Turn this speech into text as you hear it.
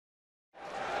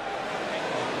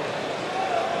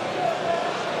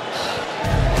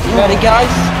Ready, guys?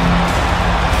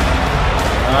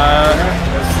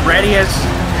 As ready as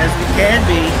we can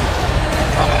be.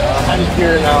 I'm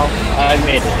here now. I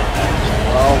made it.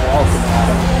 Well, welcome,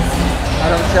 Adam.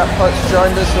 Adam Jackpot's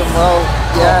joined us and well,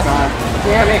 yeah.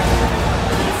 Damn it.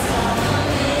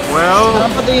 Well,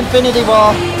 Time for the Infinity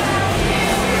War.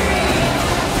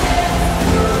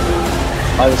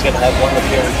 I was gonna have one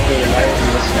appearance for the night and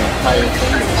this entire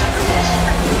thing was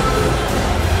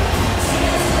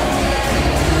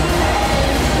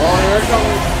well, here it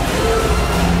comes.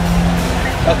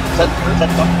 That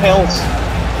DuckTales.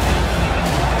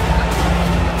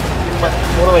 What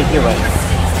do I hear right now?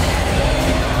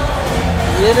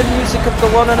 Hear the music of the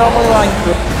one and only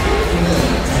Langry.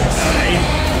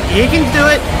 he can do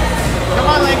it. Come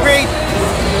on, Langry.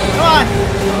 Come on,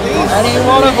 please. Any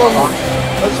one of them,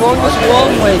 as long as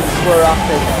one wins, we're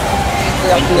happy.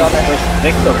 I'll be honest. First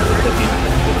victim, if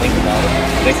you think about it.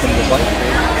 Victim was Langry.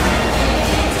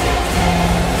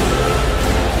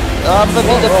 Either be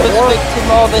the first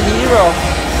victim or the hero.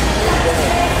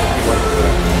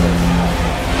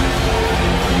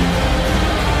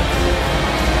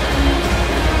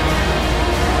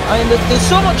 I mean, there's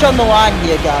so much on the line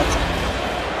here, guys.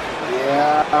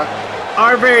 Yeah.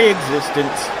 Our very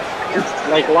existence. It's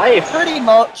like life. Pretty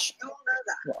much.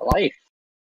 Life.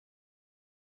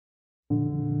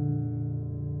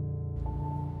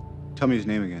 Tell me his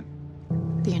name again.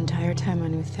 The entire time I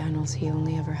knew Thanos, he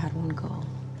only ever had one goal.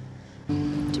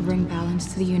 To bring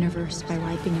balance to the universe by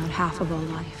wiping out half of all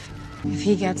life. If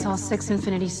he gets all 6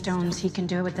 Infinity Stones, he can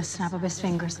do it with the snap of his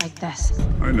fingers like this.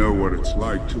 I know what it's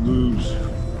like to lose.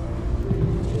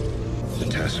 The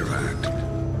Tesseract.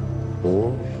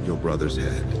 Or your brother's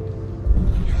head.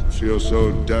 Feel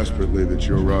so desperately that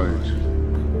you're right.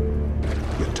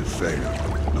 Yet to fail,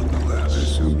 nonetheless. I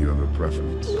assume you have a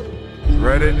preference.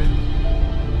 Dread it.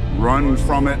 Run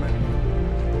from it.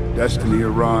 Destiny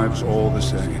arrives all the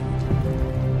same.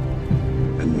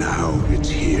 And now it's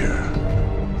here.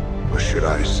 Or should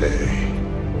I say,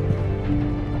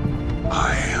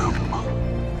 I am.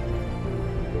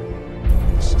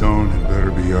 The stone had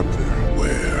better be up there.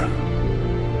 Where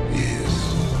is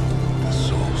the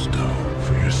soul stone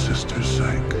for your sister's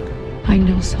sake? I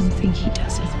know something he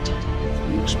doesn't.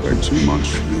 You expect too much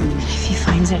from him. If he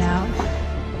finds it out,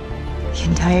 the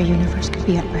entire universe could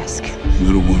be at risk.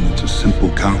 Little one, it's a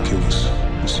simple calculus.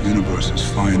 This universe is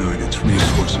finite, its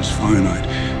resources finite.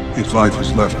 If life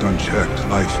is left unchecked,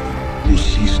 life will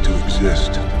cease to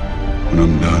exist. When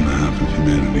I'm done, half of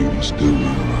humanity will still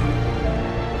run alive.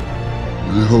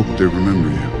 I hope they remember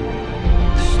you.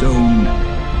 The stone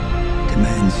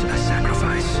demands a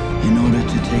sacrifice. In order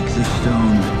to take the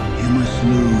stone, you must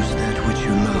lose that which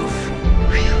you love.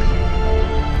 Really?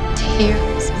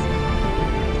 Tears?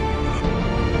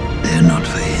 They're not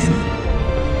for him.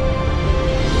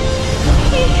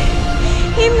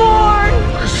 He mourned!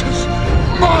 This is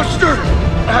monster!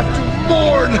 I have to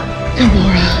mourn!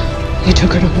 Gamora, you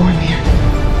took her to Boromir.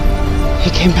 He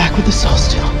came back with the soul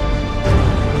stone.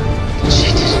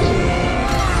 She didn't.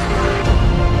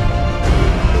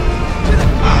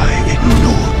 I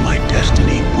ignored my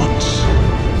destiny once.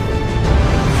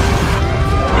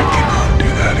 I cannot do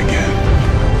that again.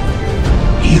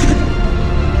 Even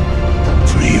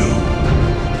for you.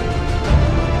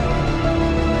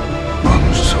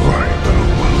 I'm sorry, but oh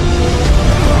well.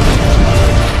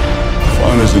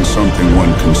 Fun isn't something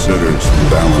one considers the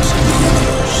balance of the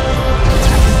universe.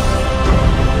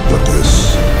 But this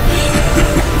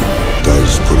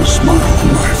does put a smile on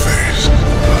my face.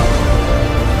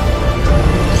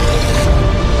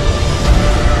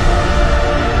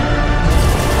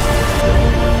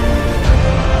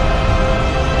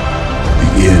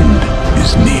 The end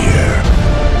is near.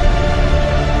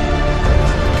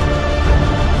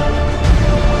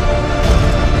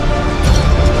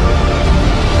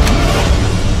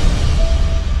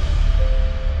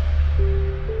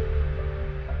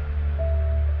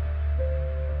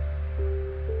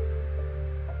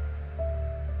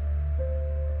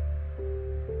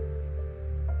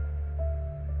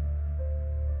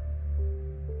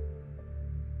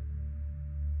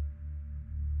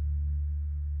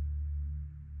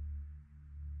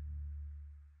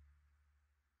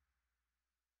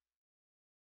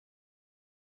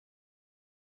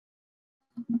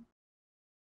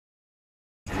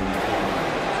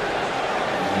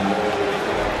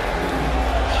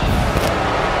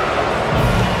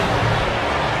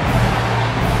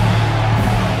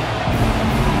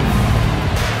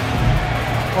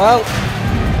 Well,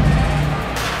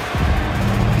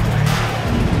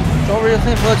 don't really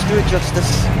think words do it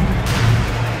justice.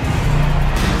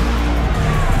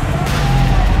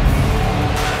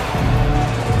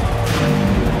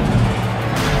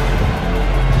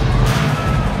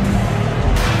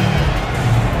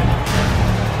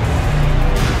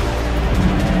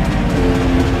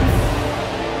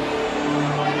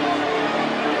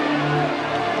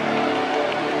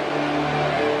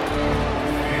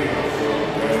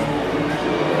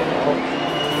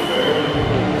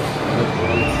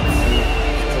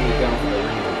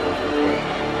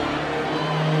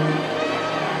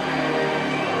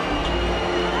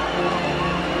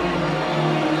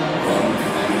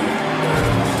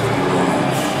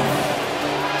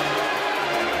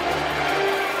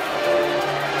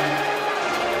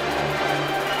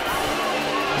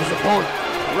 his opponent,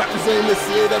 representing the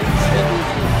CAW Champions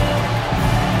League,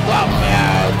 the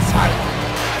Mad Titan.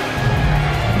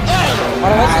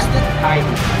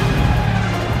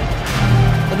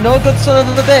 The no good son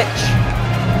of a bitch.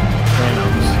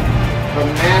 Thanos. The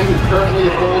man who currently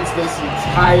holds this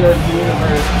entire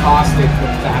universe hostage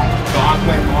with that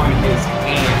gauntlet on his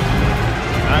hand.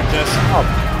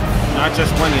 Not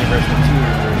just one universe, but two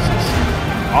universes.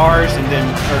 Ours and then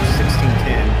Earth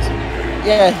 1610.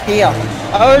 Yeah, here.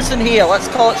 Ours and here. Let's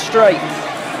call it straight.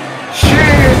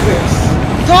 Jesus!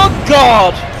 Good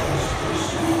God!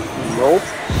 Nope.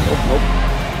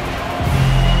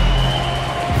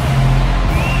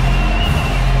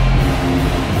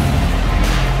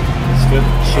 It's good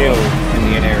chill in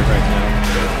the air right now.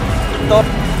 Stop.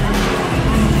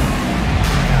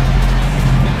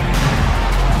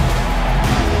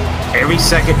 Every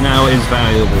second now is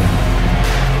valuable.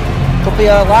 Could be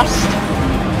our last.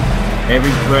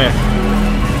 Every breath.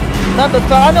 Remember,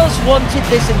 Thanos wanted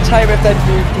this entire event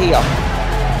moved here.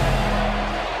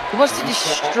 He wants to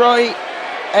destroy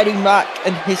Eddie Mac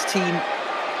and his team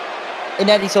in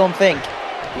Eddie's own thing.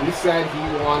 He said he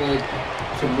wanted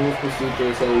to move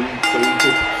procedure so he could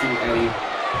see Eddie,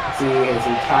 see his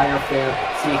entire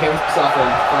see himself in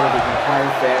front of his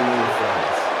entire family and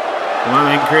friends. Come on,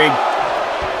 man, Craig.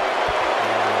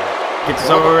 Get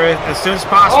this over with as soon as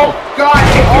possible. Oh God!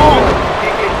 He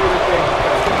can do the thing.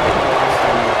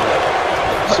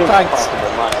 Thanks.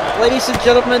 Ladies and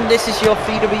gentlemen, this is your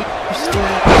VWU Prestige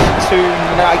 2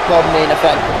 Night 1 main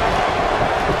event.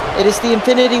 It is the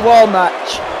Infinity War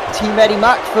match. Team Eddie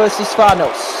Mac versus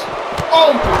Thanos.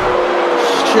 Oh!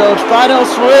 Should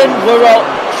Thanos win, we're all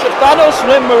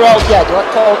dead.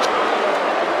 Let's call it.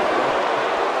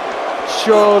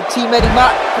 Should Team Eddie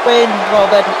Mac win, well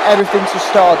then everything's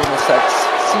restored in a sense.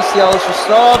 CCL is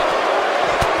restored.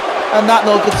 And that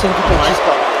no good son of a bitch is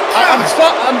gone. I'm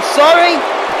sorry.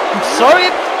 I'm sorry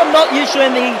if I'm not usually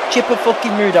in the chipper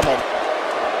fucking mood I'm in.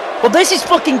 But this is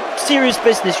fucking serious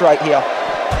business right here.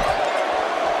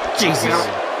 Jesus.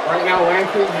 Right now,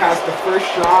 Landcreek has the first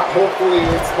shot. Hopefully,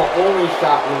 it's the only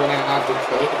shot we're gonna have to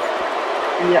take.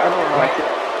 Yeah, I don't like it.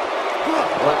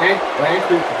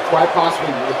 Landcreek quite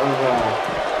possibly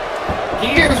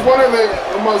he is one of the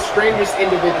most strangest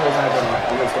individuals I've ever met.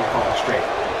 I'm just gonna call it straight.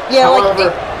 Yeah,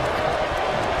 however,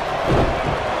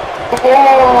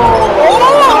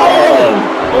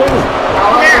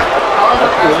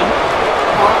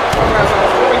 as I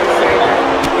was going to say that,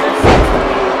 there seems to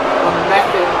be a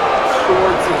method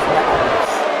towards his weapons.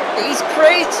 He's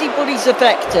crazy, but he's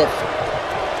effective.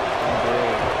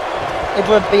 If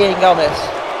we're being honest.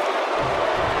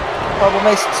 Problem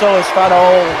is, so is Fan.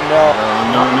 Oh no.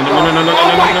 No.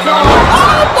 Oh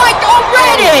my God,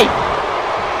 already!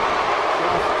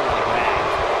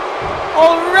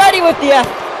 Already with the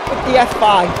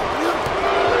F5.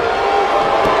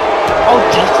 Oh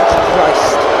Jesus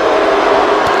Christ.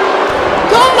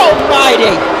 God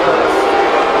almighty!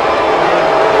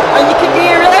 And you can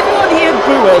hear everyone here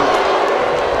booing.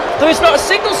 There is not a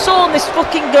single soul on this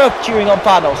fucking earth cheering on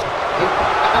Thanos.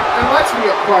 And let's be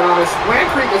quite honest,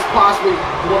 Landcreek is possibly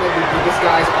one of the biggest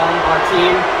guys on our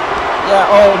team. Yeah,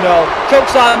 oh no.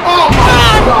 Joke's on. Oh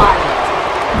my God!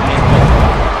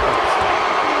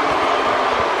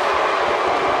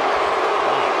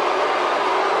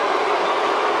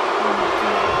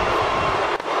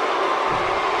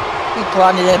 He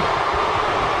planted him.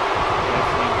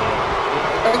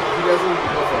 He doesn't even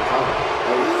go for a cover.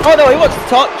 Oh no, he wants to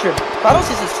torture him. Thanos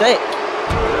is sick.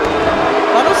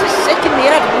 Thanos is sick in the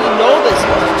head. We know this. He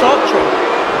wants to torture him.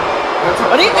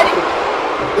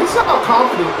 This is how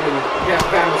confident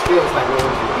Thanos feels that no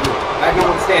one's going to beat him. That no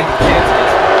one stands a chance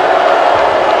against him.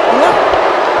 Yeah.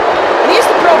 And here's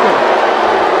the problem.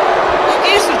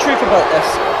 Here's the truth about this.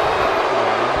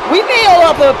 We may all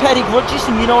have our petty grudges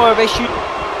and our issues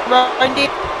around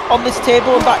it on this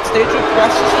table and backstage with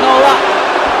wrestlers and all that.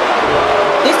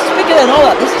 This is bigger than all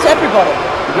that. This is everybody.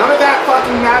 None of that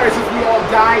fucking matters if we all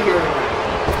die here tonight.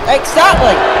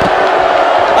 Exactly.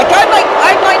 Like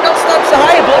I might not stand so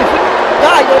high, but if we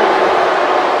die,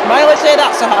 Milo say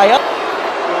that's a higher.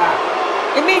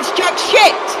 Yeah. It means jack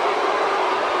shit.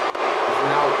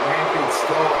 Now Landcreek's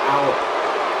still out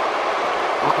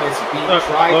on his feet.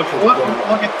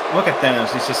 Look at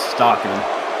Thanos. He's just stalking him.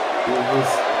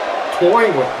 He's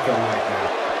toying with him right now.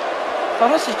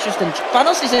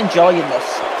 Thanos is enjoying this.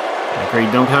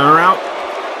 Creed, don't counter out.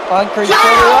 Oh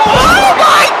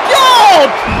my God!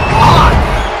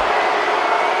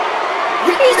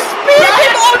 He's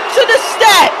speeding onto the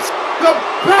steps!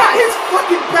 His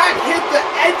fucking back hit the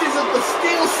edges of the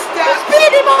steel steps! He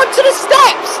speared him onto the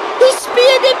steps! He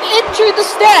speared him into the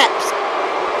steps!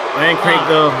 Man, Creek,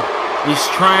 though. He's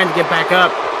trying to get back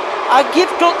up. I give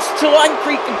guts to Lion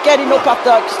Creek for getting up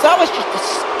after that, because that was just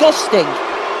disgusting.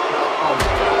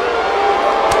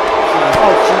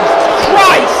 Oh, Jesus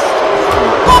Christ!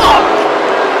 Fuck!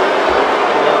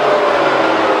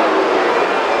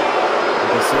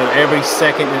 Like I said, every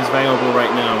second is valuable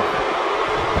right now.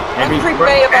 Every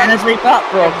breath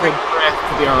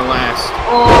could be our last.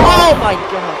 Oh my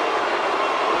God!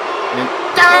 And,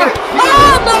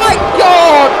 oh my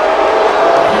God!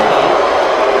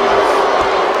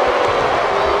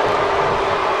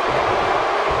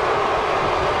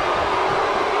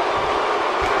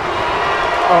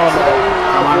 Oh no.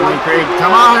 come on, Lion Creek,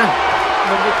 come on!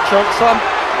 Another choke slam.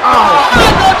 Oh!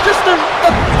 No, just the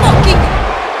fucking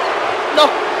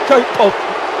knockout poke.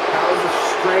 That was a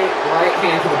straight right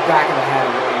hand to the back of the head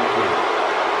of Lion Creek.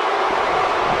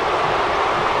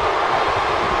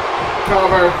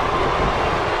 Cover.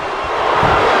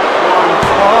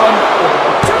 On.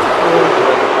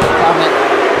 Damn it.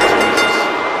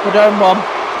 We're down one.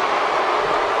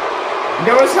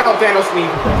 Notice how Thanos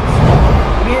needs this.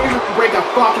 He needs to break a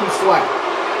fucking sweat.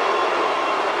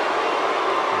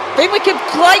 I think we can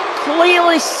quite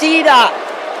clearly see that.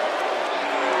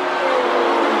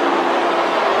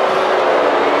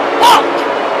 Fuck!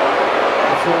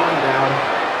 That's one down.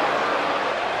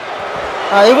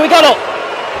 Here we go.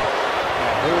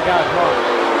 Here we go,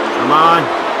 Come on!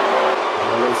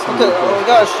 We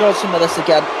gotta show some of this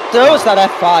again. There was that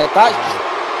F5. That's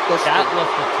just That was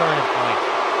the turning point.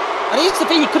 and here's the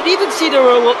thing, you could even see the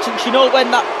reluctance, you know,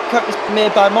 when that cut was made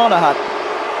by Monahan.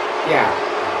 Yeah.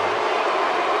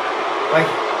 Like,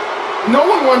 no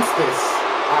one wants this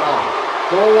at all.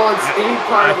 No one wants any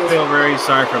part I of this. feel very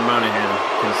sorry for Monahan,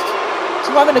 because...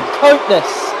 So I'm having to count this.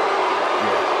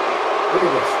 Look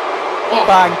at this. Oh,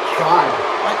 Bang. God.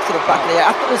 Right to the back of the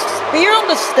head. After the spear on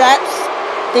the steps,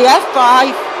 the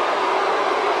F5.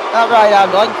 That right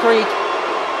hand, Lion Creek.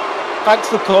 Thanks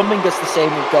for coming, that's the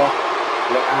same we've got.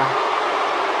 Yeah.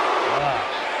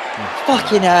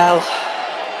 Fucking hell.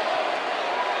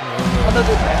 One of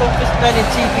the toughest men in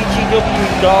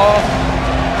TPGW got.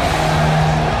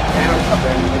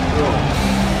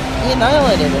 He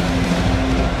annihilated him.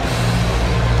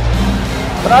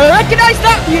 But I recognise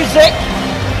that music!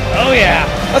 Oh yeah.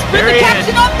 Let's put There the he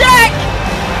captain is. on deck!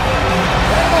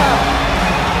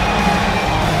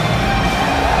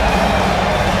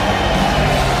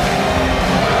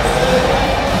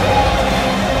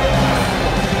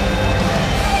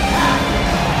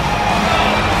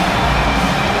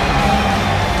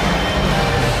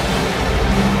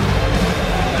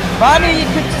 Finally, you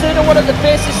consider one of the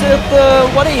basis of the,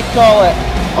 what do you call it?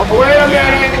 Oh, wait a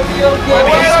minute. Video game.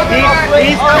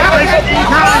 He's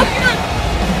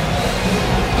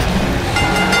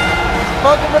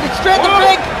Fucking running straight to the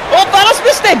ring. Oh, Thanos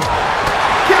missed him.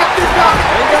 Captain's up.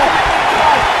 There you go.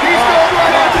 He's going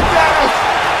right after Thanos.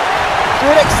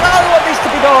 Doing exactly what needs to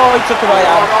be done. Oh, he took the right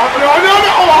out. No.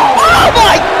 Oh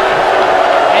my!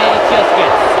 And he just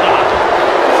gets stopped.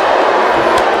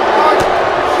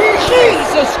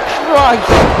 Jesus Christ!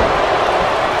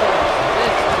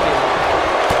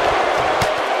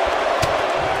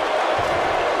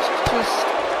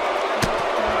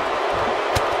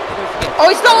 Oh,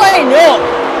 he's not letting up!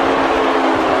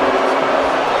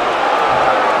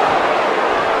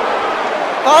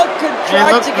 Falcon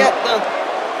tried to get the...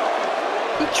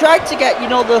 He tried to get, you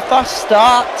know, the fast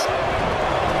start.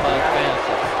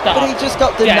 But he just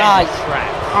got denied.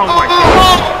 Oh my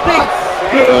Oh,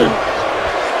 big...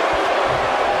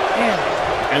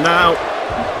 And now...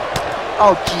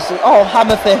 Oh, Jesus. Oh,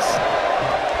 hammer fist.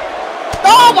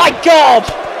 Oh, my God!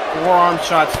 Forearm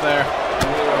shots there.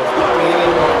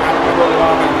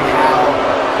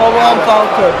 Hold on,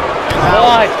 Falcon.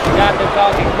 Boy, you got the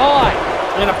talking boy.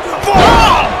 And a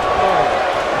forearm!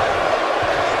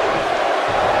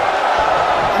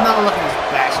 And now look at this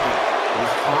bastard.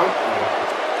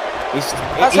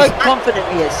 That's how confident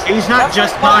he is. He's not That's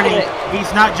just how taunting. confident.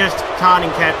 He's not just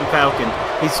taunting Captain Falcon.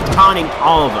 He's taunting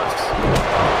all of us.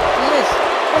 He is.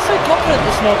 That's how confident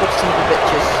this noble son of a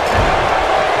bitches.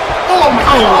 Oh my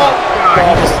God!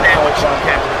 He just sandwiched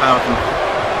Captain Falcon.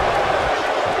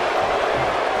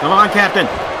 Come on, Captain.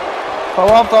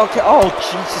 Hold on, Falcon. Oh,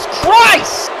 Jesus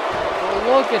Christ!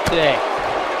 Oh, look at that.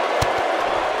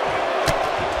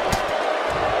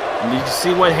 And did you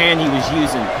see what hand he was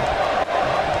using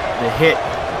to hit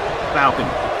Falcon?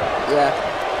 Yeah.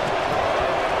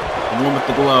 The one with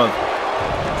the glove.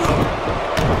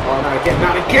 Oh, not again,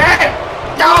 not again!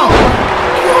 No!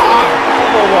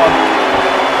 Number one.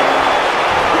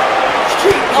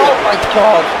 Oh my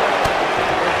God.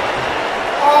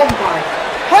 Oh my.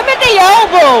 How many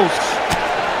elbows?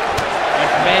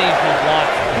 As many as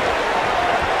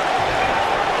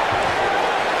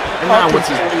what's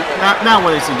he? Now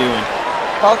what is he doing?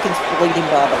 Falcon's bleeding,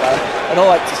 by the way. I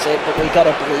don't like to say it, but we got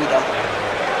a bleeder.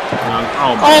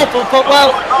 Oh my.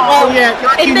 Well, yeah.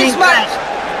 In this match,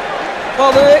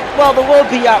 well, there will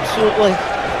be absolutely.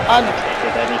 And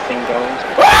if anything goes.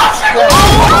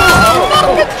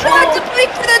 Falcon tried to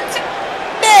break to the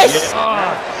miss.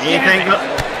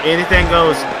 Anything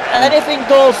goes. Anything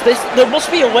goes. There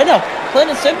must be a winner. Plain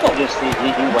and simple. Just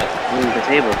he went through the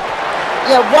table.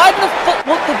 Yeah, why the fuck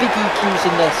would there be DQs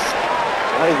in this?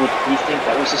 Why would he think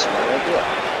that was a smart idea?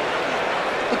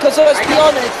 Because let's be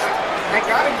honest. I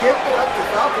gotta give it up to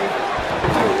Falcon. He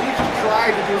at least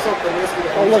tried to do something risky.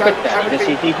 Oh, look at that.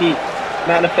 He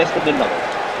manifested another.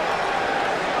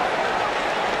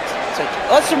 So,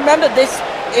 let's remember this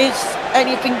is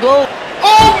anything goes.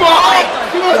 Oh my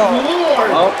good lord!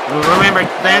 Well, remember,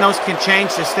 Thanos can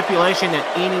change the stipulation at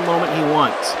any moment he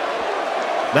wants.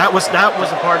 That was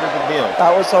a part of the deal.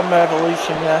 That was on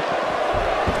Revolution, yeah.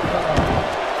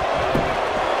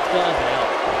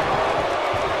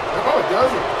 Oh, it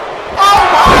doesn't.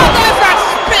 Oh, there's that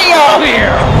spear! Oh,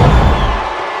 here!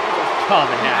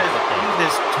 Common half. He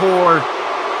just tore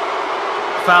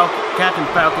Captain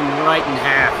Falcon right in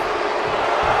half.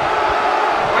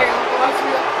 Wait, let's see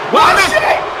that. What?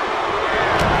 Shit!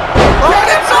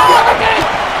 It's on!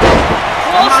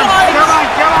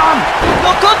 Come on!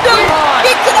 No, good dude!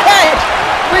 Kick to the head!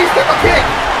 Please take a kick!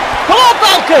 Come on,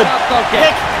 Falcon!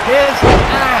 Kick his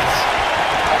ass!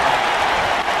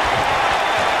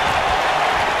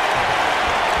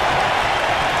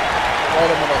 Wait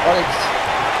a minute, what is...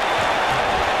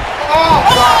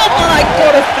 Oh my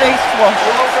god, a face wash!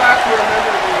 You also have to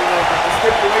remember the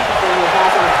stipulation for the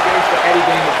pass on exchange for Eddie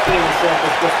being a team instead of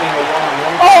just being a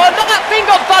one-on-one. Oh, and that thing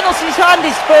on Thanos' hand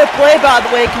is fair play, by the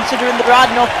way, considering there are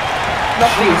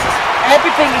nothing.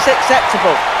 Everything is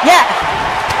acceptable. Yeah.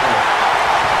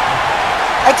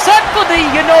 Except for the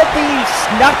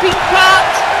snapping part.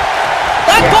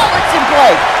 That gauntlet's in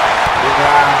play.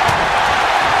 Yeah.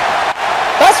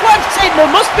 That's why I'm saying there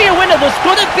must be a winner. There's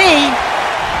gonna be.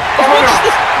 As much as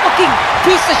this fucking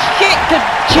piece of shit could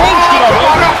change the other.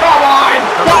 Come on!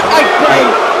 That I pray.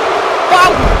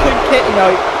 Falcon couldn't hit it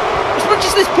out. As much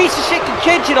as this piece of shit can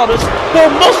change it on us,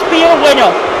 there must be a winner.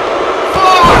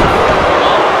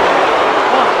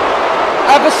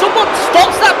 Either someone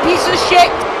stops that piece of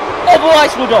shit,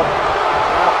 otherwise we're done.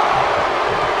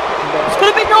 There's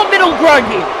gonna be no middle ground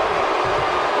here.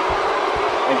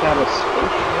 I got a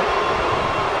spaceship.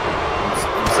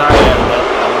 I'm sorry,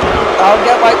 I'll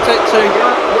get wiped out too.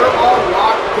 We're all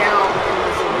locked down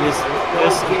in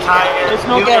this entire There's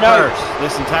no getting out. universe.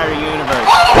 This entire universe.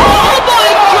 Oh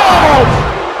my god!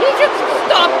 He just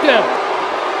stopped him!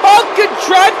 Falcon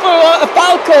tried for a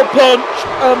Falco punch,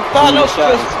 Thanos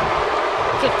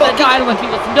Just died like he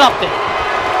was nothing.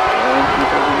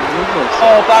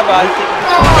 Oh, bye-bye.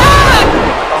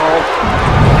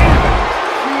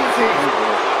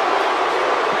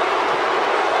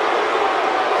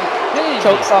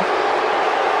 Chokes off.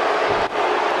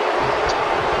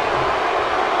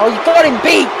 Oh, you got him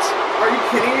beat! Are you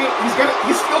kidding me?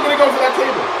 He's still gonna go for that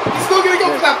table. He's still gonna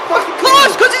go for that fucking table. Of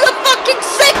course, because he's a fucking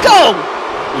sicko!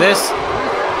 This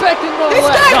This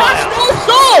guy has no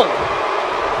soul!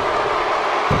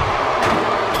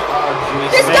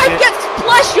 This guy gets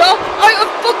pleasure out of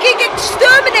fucking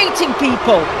exterminating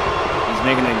people! He's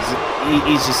making it.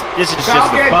 This is just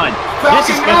for fun.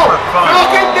 This is just no! for fun.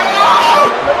 Falcon, no!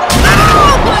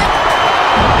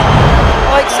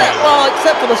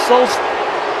 Except for the souls.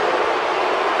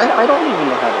 I don't even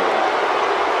know how to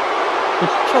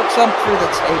Chokes on through the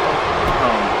table.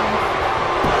 Oh,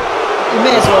 You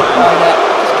may as well find it.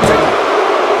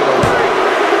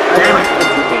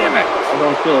 Damn it! I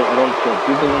don't feel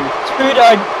giggling. 2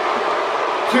 down.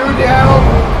 2 down.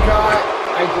 We've got,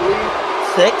 I believe,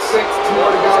 6. 6 more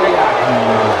to go.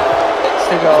 Yeah.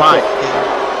 6 to go.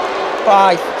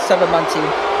 5. 7-man team.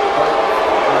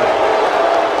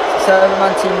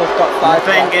 7-man team, we've got 5.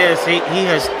 The thing is, he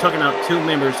has taken out 2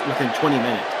 members within 20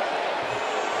 minutes.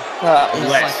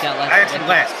 Less.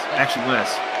 Actually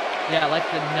less. Yeah, like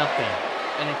the nothing.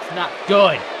 And it's not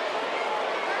good.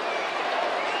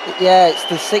 Yeah, it's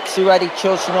the 6 who already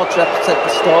chose to not represent the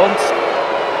Stones.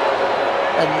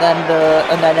 And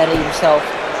then Eddie himself.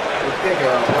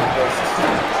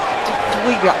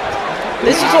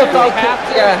 This is about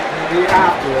yeah. We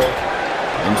have to.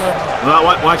 Well,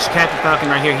 watch Captain Falcon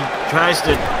right here. He tries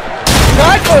to.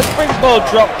 Tried for a springboard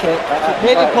drop kick.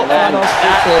 Maybe put Thanos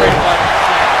through.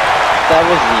 That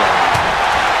was the end.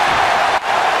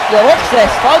 Yeah, what's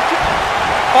this?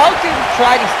 Falcon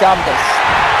tried his damnedest.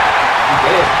 He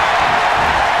did.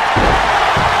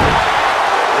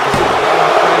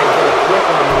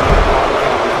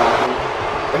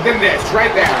 Look at this,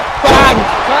 right there. Bang!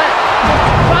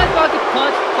 Try Falcon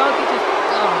punch. Falcon just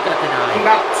got denied. He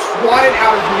got swatted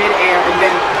out of midair and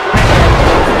then.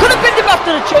 Could have pinned him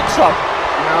after the choke slam.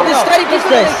 No. Instead he does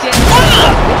this.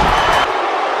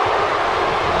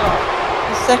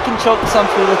 The second choke slam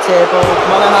through the table.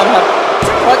 Monahan had.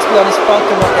 Let's be honest,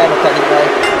 Falcon not getting up anyway.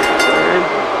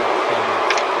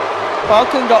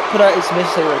 Falcon got put out his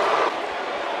misery.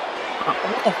 What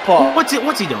the fuck? What's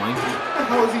he doing? What the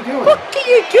hell is he doing? What are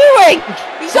you doing?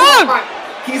 He's out!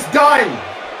 He's done!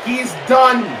 He's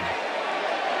done!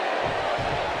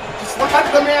 Just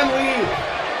let the man leave!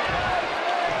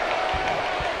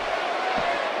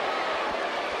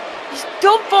 He's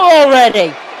done for already!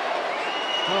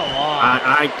 Come on.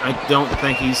 I don't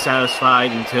think he's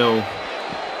satisfied until...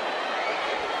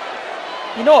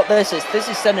 You know what this is? This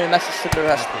is sending a message to the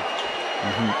rest.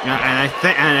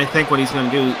 And I think what he's gonna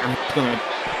do,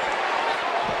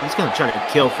 he's gonna try to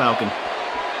kill Falcon.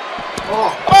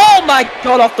 Oh my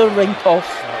god, off the ring post.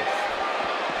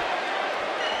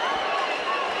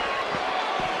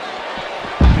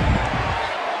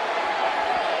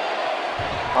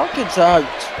 Falcon's out.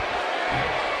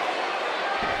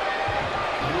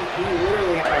 He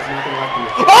literally has nothing left in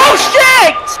the Oh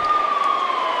shit!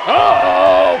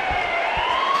 Oh!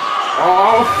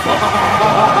 Oh,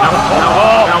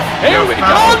 No. Here we go.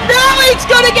 Oh no, he's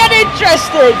gonna get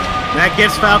interested! That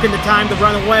gives Falcon the time to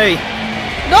run away.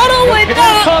 Not only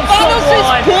that, comes Thanos is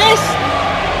someone. pissed!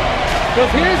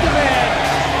 Because here's the man.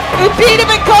 Who beat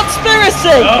him in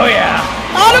conspiracy! Oh, yeah.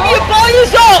 Adam, your boy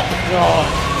is up! Oh.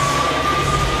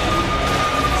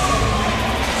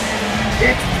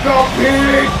 it's the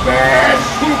big bad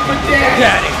super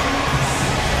Daddy.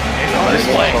 He's on his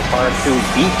way. So far to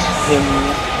beat him.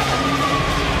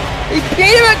 He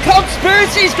beat him in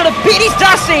conspiracy, he's gonna beat his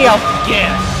dassy up!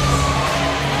 Again.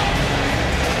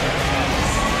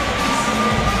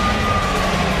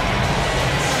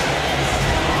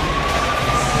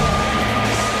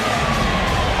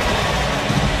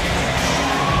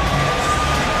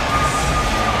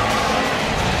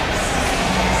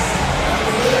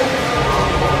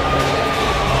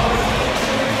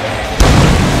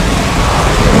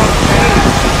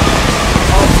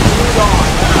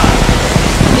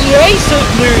 The ace of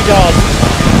New Dawn!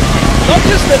 Not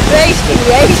just the base, the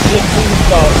ace of New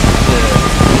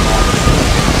Dawn!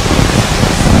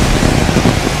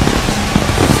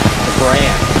 The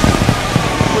brand.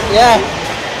 Yeah.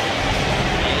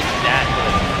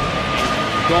 Exactly.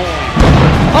 Going.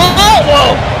 Oh,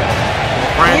 whoa!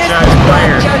 He is Franchise the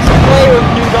player. franchise player of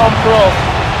New Dawn Pro.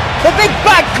 The big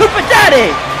bad Cooper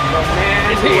Daddy! The man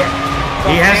Is here.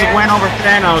 He hasn't went over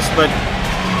Thanos, but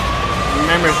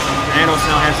remember, Thanos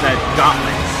now has that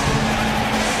gauntlet.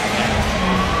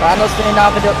 Thanos didn't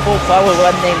have it at full power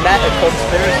when they met a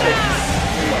conspiracy.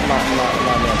 My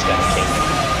man's got a kingdom.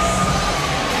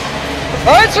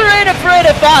 Arthur ain't afraid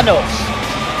of Thanos!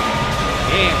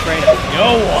 He ain't afraid of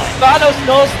no one. Thanos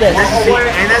knows this.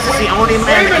 This is the only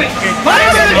man that can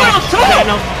Thanos is well too!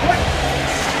 Thanos.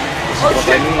 Oh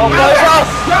shit! Oh, Bowser!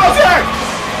 Bowser!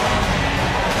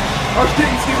 Oh shit,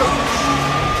 you see him?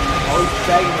 Oh, he's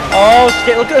begging him. Oh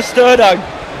shit, look at the stir down.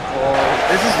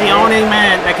 This is the only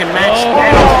man that can match Oh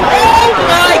Thanos.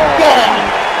 my god!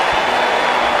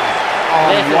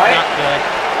 This is What? not good.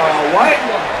 What?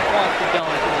 Wants to go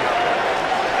into this.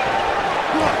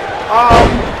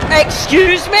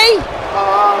 Excuse me?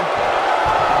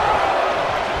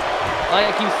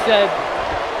 Like you said,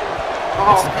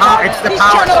 It's the He's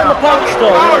power trying on the stone. punch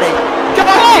store, isn't he?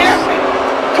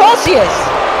 Of course he is!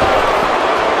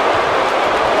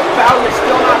 Bowser's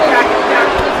still not backing down.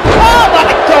 Oh my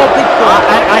god, big boy!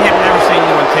 I have never seen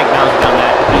anyone take Bowser down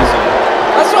that easily.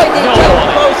 That's why they no tell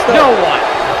one. poster. No one.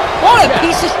 What a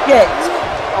piece of shit!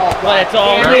 But it's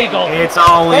all legal. It's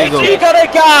all legal. You got a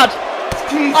guard!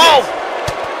 Jesus. Oh!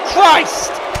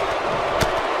 Christ!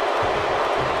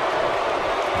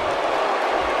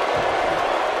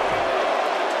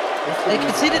 They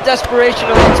can see the desperation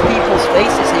on these people's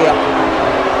faces here.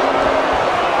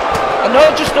 And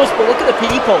not just us, but look at the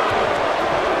people.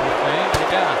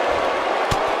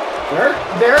 Yeah.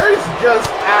 They're just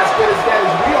as good as dead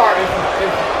as we are if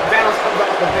Thanos comes out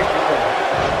with the victory.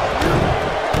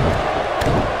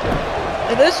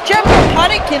 And there's general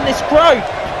panic in this crowd.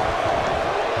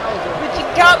 Which you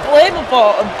can't blame them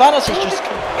for, and Thanos is just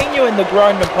continuing the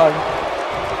ground and pound.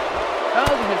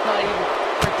 Bowser has not even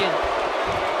freaking.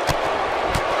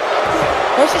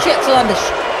 Thanos is yet to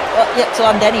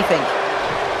land anything.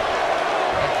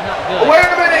 It's not good. Oh, wait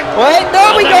a minute! Wait,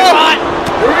 no we go!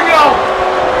 Here we go!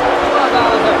 Come on,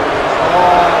 Bowser.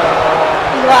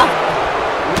 Laugh.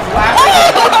 He's laughing.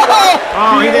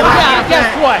 Oh, he didn't Yeah, like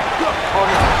guess that. what? Oh,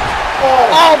 no.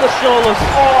 Oh, the shoulders.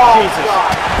 Oh, Jesus.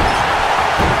 God.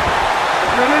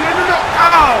 No.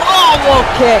 Oh, low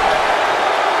kick.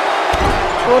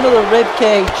 Going to the rib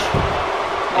cage.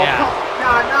 Yeah.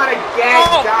 No, not again,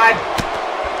 Oh. God.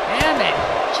 Damn it.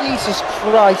 Jesus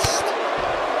Christ.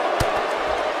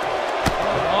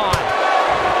 Come on.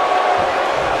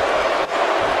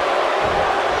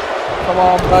 Come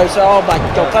on, Bosa. Oh my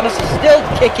God. Thanos is still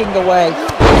kicking away. I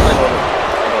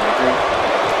don't agree.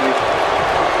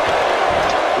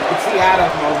 You can see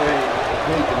Adam over in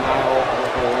complete denial of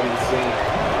what he's seeing.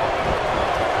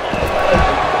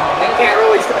 I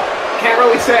can't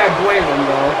really say I blame him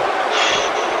though.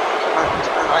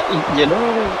 You know,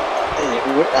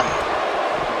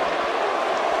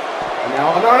 No.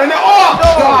 Oh,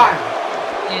 God!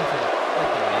 Into the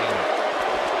freaking ring.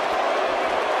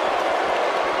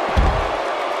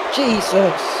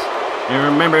 Jesus. And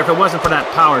remember, if it wasn't for that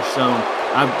power stone,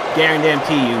 I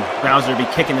guarantee you, Bowser would be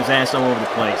kicking his ass all over the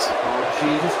place. Oh,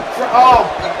 Jesus. Oh,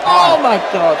 Oh my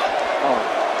God.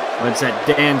 But it's that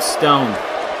damn stone.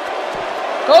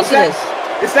 Of course it is.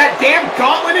 It's that damn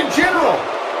gauntlet in general.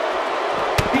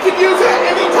 He can use it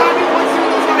anytime he wants to.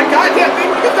 There's not a goddamn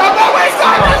thing we can stop that way.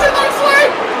 Cyrus in their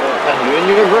sleep.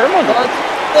 you're very But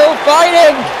still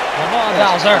fighting. Come on,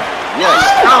 Bowser. Yes.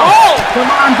 Oh! Come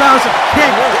on, Bowser! Kick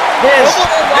his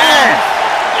ass!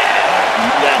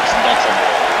 That's a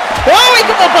Oh, we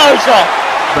got Bowser.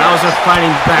 Bowser's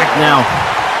fighting back now.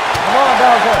 Come on,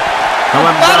 Bowser. Come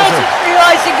on, Thanos Bowser. is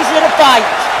realizing he's in a fight.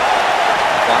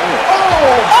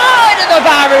 Oh, into the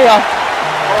barrier. Oh,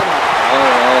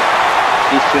 well.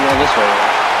 He's too now this way.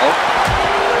 Oh.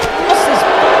 What's this?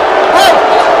 Oh!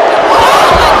 Oh,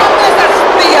 there's that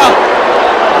spear.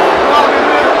 No.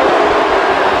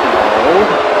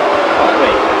 Oh,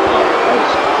 wait. Oh,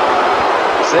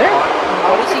 is there?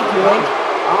 What is he doing?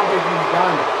 I don't think he's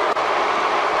done.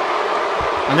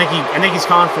 I think he's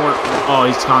calling for. Oh,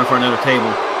 he's calling for another table.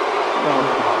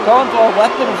 Going for a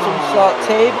weapon of some sort.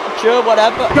 Table, sure,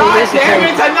 whatever. God It is a damn it, table.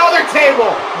 it's another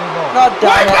table! God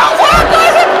damn it. What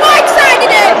There's a flag sighted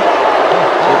in!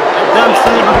 That dumb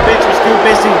son of a bitch was too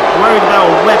busy worried about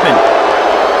a weapon.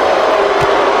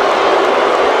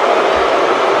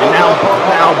 And now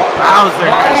Bowser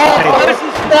has to take it.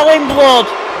 Bowser's smelling blood.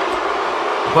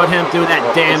 Put him through that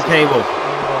damn table.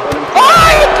 Oh,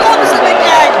 he comes him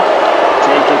again!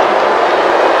 Take it.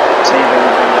 Save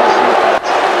everything else.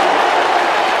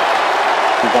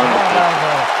 You're going to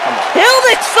Kill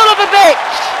this son of a bitch!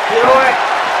 Do it!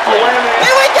 Oh, wait a minute.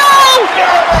 Here we go!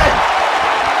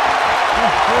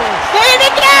 Say it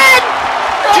again!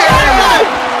 German!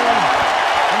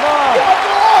 Come on.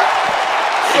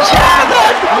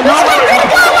 German! No, Let's keep it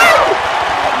going!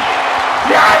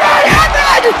 German!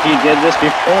 He did this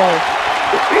before.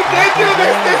 He did do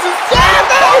this! This is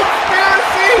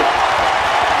conspiracy!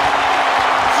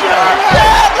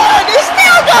 German! He's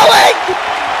still going!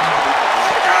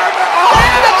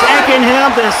 Taking him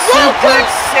to Suplex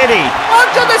City.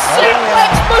 Onto the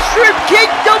Suplex Mushroom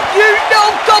Kingdom, you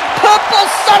no-good purple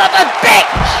son of a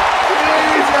bitch!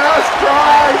 Jesus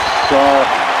Christ! So,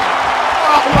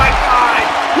 Oh my God!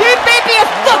 You may be a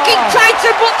fucking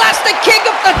Titan, but that's the king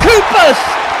of the Koopas! Oh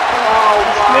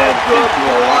my man, good been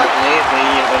through a lot Lord! lately.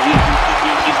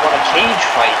 He's won a cage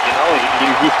fight, you know.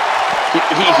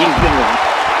 He's been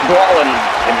brawling.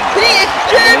 He is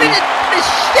jamming the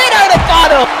shit out of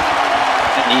Thanos!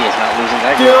 And he is not losing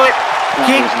that. Do it.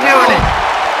 Keep doing it.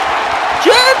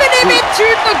 Jamming him into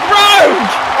the ground!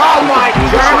 Oh my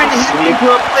German God! him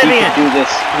into oblivion. He could do this.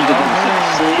 He could do this in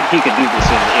sleep. He could do this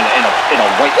in a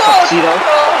white Oh, tuxedo.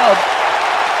 God!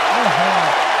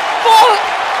 Fuck!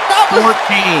 That was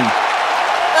 14.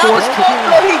 that was fuck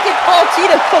though. He did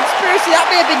 14 of conspiracy. That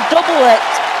may have been double it.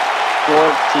 14.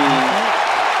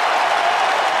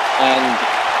 And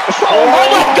Oh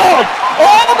my God!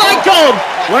 Oh my God!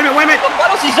 Wait a minute. What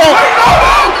else is on?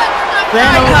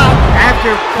 Thanos,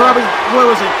 after probably, what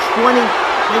was it, 20,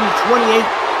 maybe 28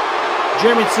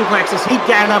 German suplexes, he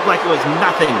got up like it was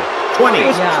nothing. 20. It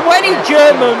was 20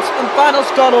 Germans, and Thanos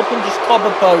got up and just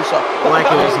clobbered Bowser. Like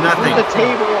it was nothing. the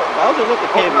table. Bowser with the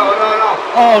table. No.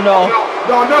 Oh no. No.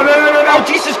 Oh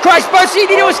Jesus Christ, Bowser, you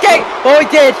need to escape! Oh, he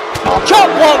did! Chop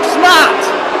block, smart!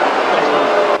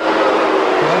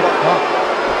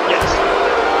 Yes.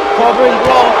 Covering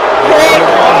block. Kick!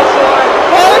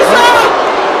 Bowser!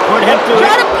 Put him through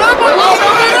Try it. to bubble!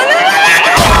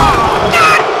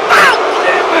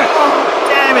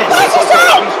 Damn it. Bowser's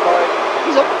out!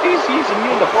 He's up. He's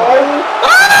immune to fire.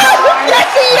 Yes,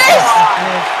 he is!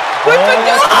 We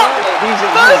forgot!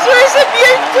 Bowser is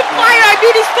immune to fire! I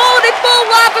mean, he's fallen in more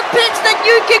lava pits than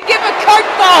you can give a count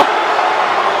for!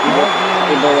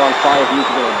 People are on fire. He's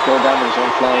going to go down with his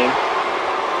own flame.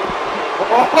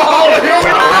 Here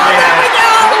we go!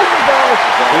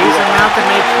 He's about to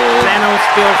make Thanos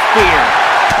feel fear.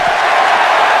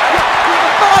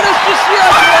 Thanos just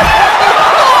yes!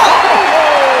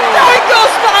 There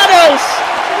goes Thanos!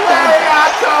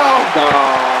 Lariato!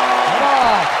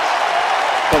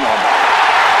 Come on.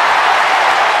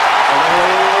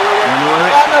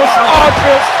 Thanos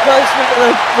Archer's close to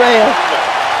the rail.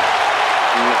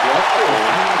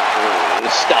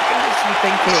 Stop it. What's he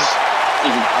thinking?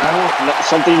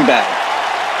 Something bad.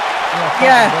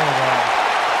 Yeah.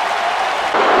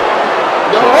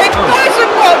 It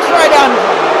doesn't watch right on.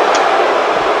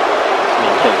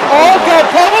 Oh god,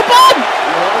 power bomb!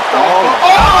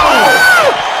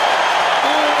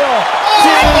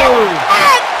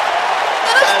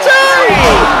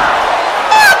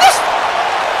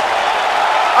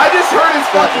 I just heard his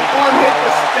fucking arm hit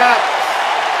the steps.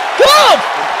 Good!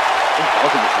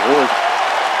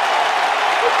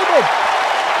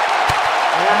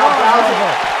 Now Bowser,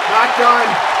 not done.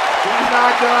 He's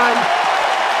not done.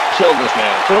 Kill this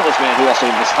man. Kill this man who also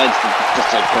decides to just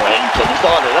like go ahead and kill his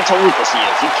daughter. That's how ruthless he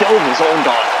is. He killed his own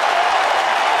daughter.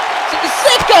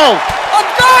 Sicko! On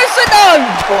Garcenon!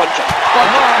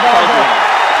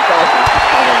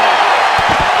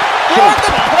 You're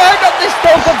the bird of this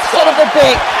token son of a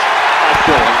bitch!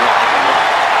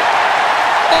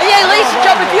 Yeah, ladies and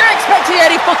gentlemen, if you're expecting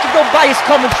any fucking unbiased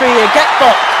commentary here, get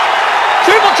fucked.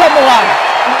 Too much on the line.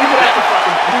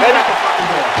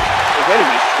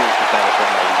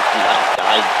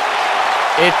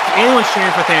 If anyone's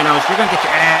cheering for Thanos, you're gonna get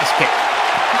your ass kicked.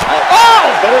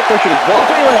 Better push it as well.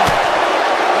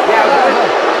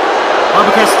 Well,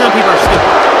 because some people are stupid.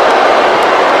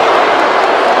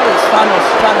 It's Thanos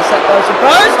trying to set those above.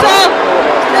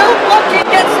 Still fucking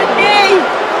gets a knee.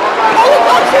 Oh,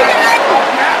 what's it again?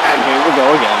 And here we go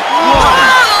again.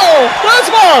 Wow! There's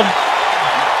one.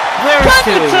 There's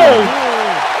two.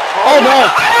 Oh no!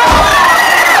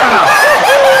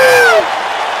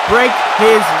 Break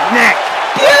his neck.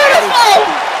 Beautiful!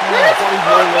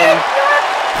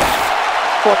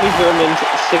 20 Vermin,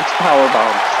 6 power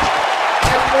bombs.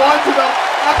 And one to the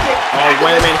fucking... Oh,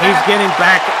 wait a minute. He's getting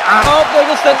back up. Oh, there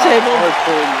goes the table.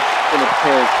 In a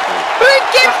character. Who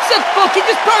gives a fuck? He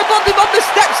just powerbombed him on the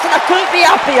steps and I couldn't be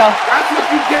happier. That's what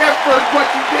you get for what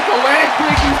you did to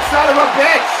Landry, you son of a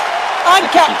bitch! I'm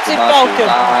Captain Falcon.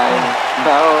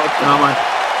 Come on.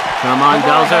 Come on,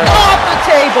 Bowser. Off the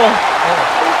table.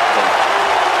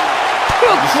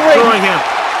 Good Destroy grief. him.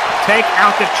 Take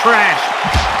out the trash.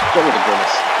 Go with the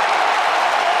grimace.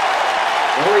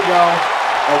 There we go.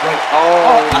 Oh, wait.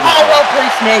 Oh, well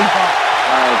placed knee.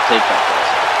 I take that.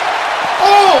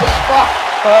 Oh, fuck!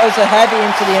 Bowser heavy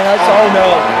into the innards. Oh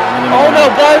no. Oh no,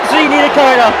 Bowser, you need a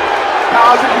corner.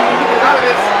 Bowser, you need to get out of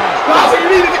this. Bowser, you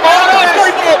need to get out of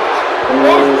this.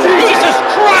 Jesus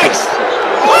Christ!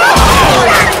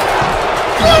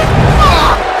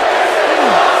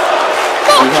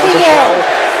 Fucking hell!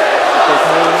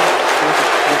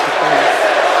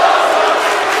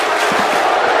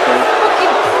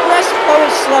 Fucking press power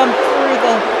slam through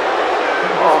the...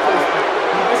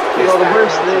 The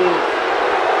worst thing.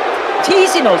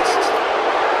 Teasing us.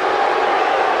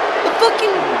 The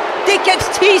fucking dickhead's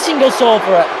teasing us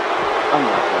over it. I'm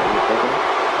not going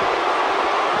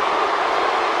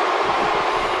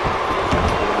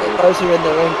Bowser in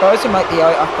the ring. Bowser might be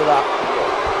out after that.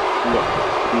 No.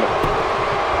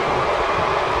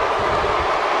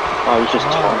 I was just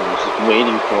telling him, just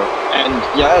waiting for it. And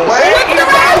yes! Wait, Look at the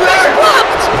Bowser!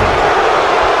 Blocked!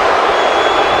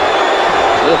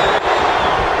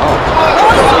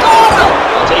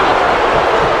 I'll take it.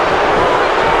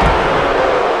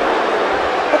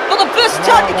 For the first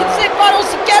time you can see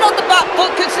Battles again on the back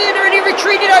foot considering he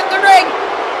retreated out the ring.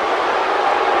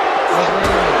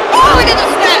 Oh, look at the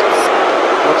steps!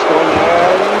 What's going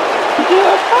on?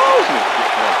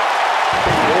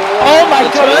 Oh my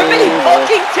god, how many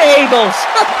fucking tables!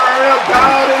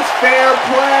 Turnabout is fair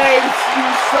play, you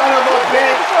son of a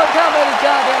bitch! Look how many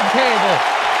goddamn tables.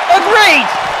 Agreed!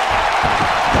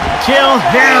 Kill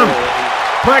him.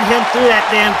 Put him through that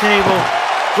damn table.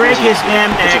 Break his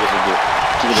damn neck.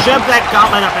 Shove that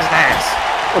gauntlet up his ass.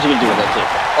 What's he gonna do with that table?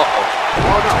 Uh-oh.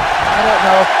 Oh no. I don't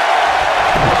know.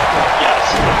 Yes.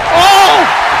 Oh!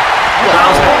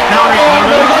 Bowser,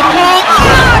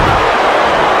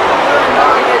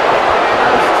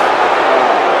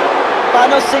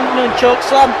 Thanos singing and choke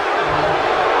slam. Oh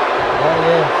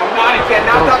yeah. I'm not again,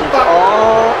 not the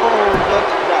fuck.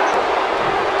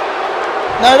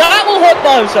 Now that will hurt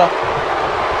Bowser.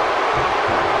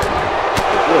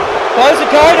 Bowser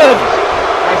kind of.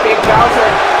 I think Bowser.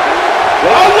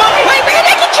 Oh no! Wait,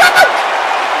 make a choke!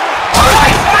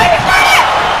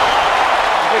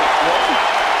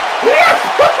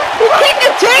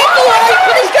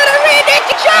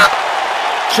 Jump!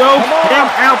 Choke him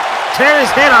out. Tear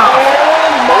his head off.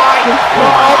 Oh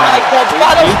my God.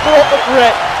 Thanos brought the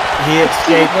grip. He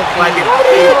escaped like a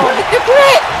The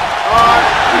grip!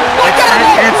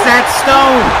 It's that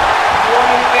stone. You want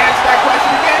me to answer that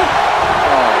question again?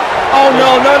 Oh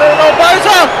no,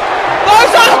 Bozo!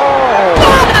 Bozo!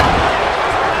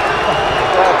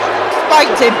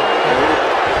 Spiked him.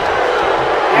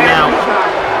 Now.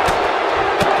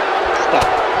 Stop.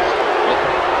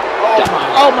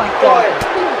 Oh my God.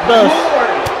 Lord.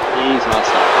 He's not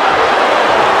stopping.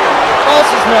 Of course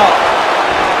he's not.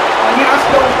 He has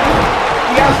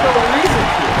no reason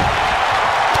to.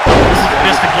 This is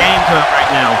just a game to it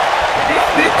right now. This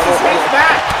is his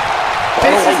match.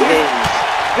 This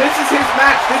is his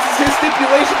match. This is his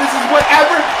stipulation. This is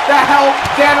whatever the hell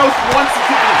Thanos wants it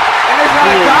to be. And there's not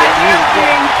a goddamn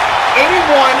thing,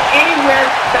 anyone, anywhere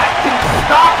that can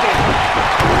stop him.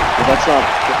 Well, that's not.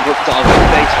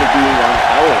 Thanks for being on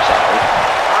our side.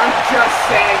 I'm just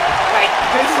saying, like,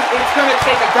 it's gonna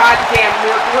take a goddamn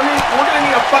miracle. We're gonna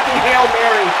need a fucking Hail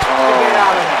Mary to get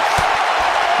out of this.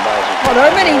 God,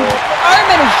 how many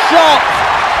shots?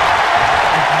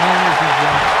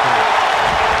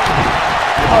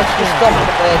 Oh, it's just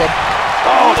dominated.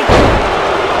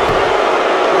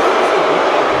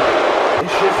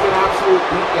 It's just an absolute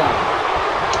beatdown.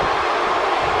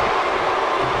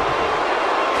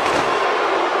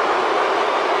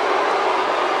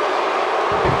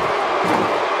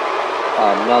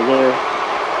 Another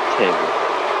table.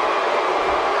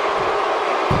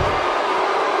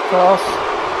 Cross.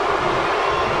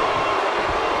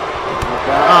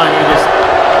 Oh, you just.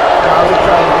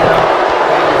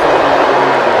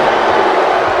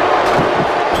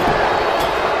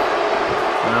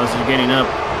 Bowser's getting up.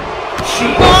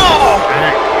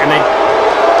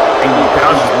 And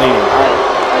Bowser's leading.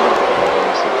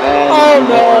 Oh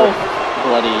no!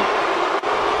 Bloody.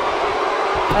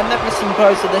 I've never seen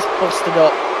Bowser this busted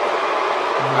up.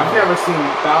 I've never seen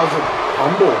Bowser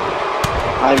humble.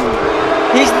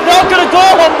 He's not gonna go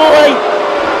humbly!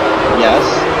 Yes.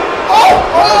 Oh!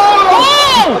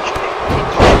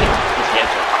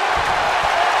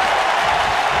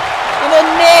 And a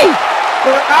knee!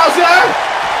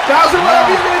 Bowser,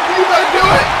 whatever you're gonna do, you better do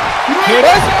it!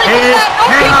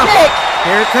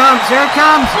 Here it comes, here it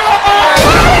comes!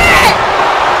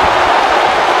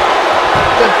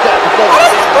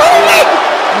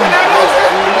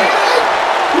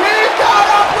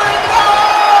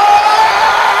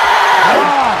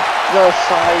 The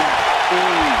side B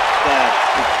dash.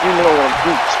 You know what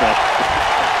I'm smash.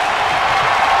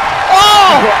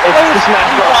 Oh! It's the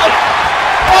smash rock.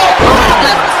 That's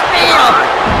the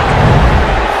spear!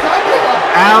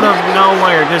 Out of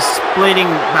nowhere, just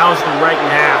splitting Bowser right in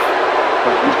half.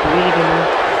 But he's bleeding.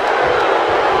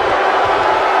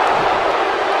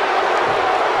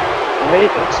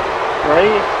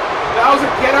 Right?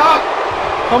 Bowser, get up!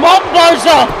 Come on,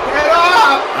 Bowser! Get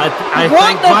up!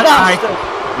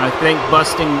 I think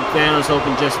busting Thanos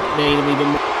open just made him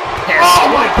even more. Oh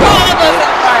my God!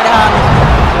 Right hand!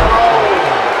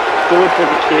 Do it for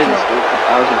the kids. Do it for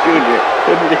Bowser Jr. Do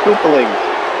it for the Koopalings.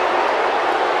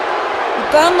 The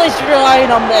family's relying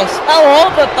on this. How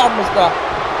old the family's got?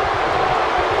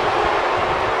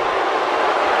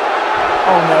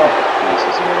 Oh no.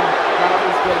 Jesus, man.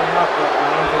 Bowser's getting up, but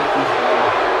I don't think he's ready.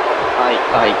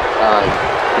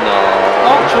 No.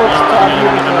 Oh, George,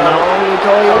 here we go.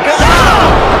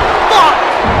 Fuck!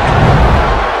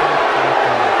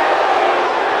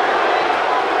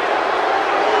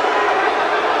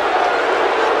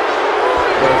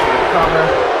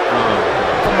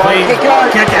 Please, kick out!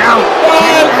 Kick out!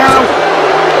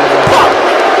 Fuck!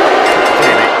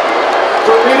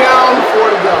 3 down, 4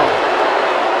 to go.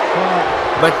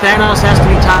 But Thanos has to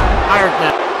be tired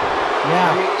now.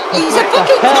 Yeah. He's a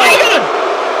fucking tired!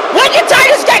 When do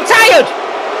Titans get tired?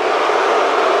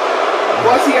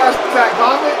 Plus he has that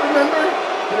gauntlet, remember?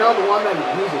 You know, the one that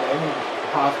he's using any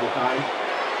possible time.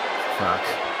 Fuck.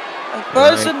 A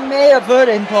person may have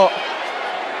heard him, but...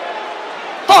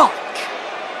 Fuck!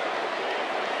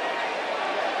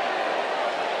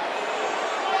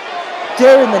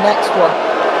 During the next one.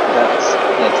 That's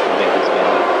the biggest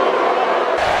game.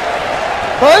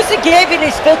 Bowser gave it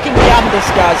his fucking gambus,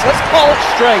 guys. Let's call it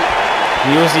straight.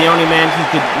 He was the only man who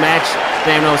could match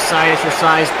Thanos size for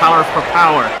size, power for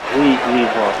power. We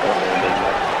walked over a bit more.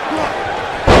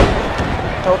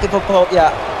 Don't give up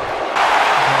yet.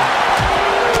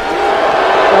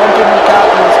 Don't give me that.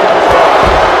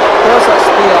 There's that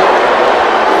spear.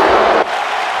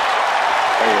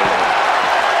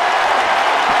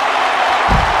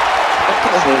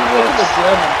 Look at the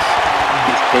Germans.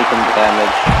 He's taking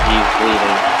damage. He's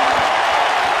bleeding.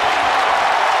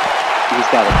 he's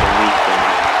got to believe in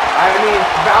it. I mean,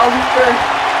 Bowser,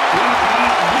 he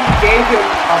gave him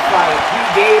a fight. He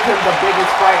gave him the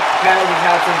biggest fight Thanos has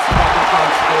had since fucking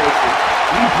Conspiracy.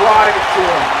 He brought it to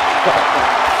him.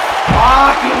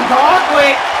 Fucking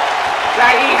gauntlet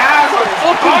that he has on his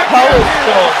Fucking power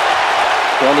stone.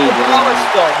 Johnny Power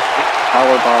stone.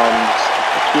 power bombs,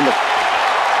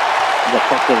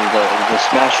 the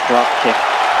smash drop kick.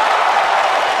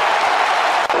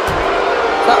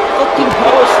 That fucking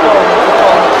power stone is the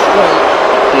one straight.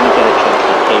 Didn't get a chance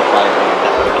to K5 on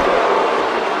that one.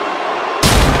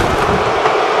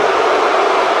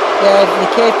 Yeah, if the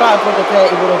K5 would have hit,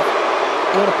 he would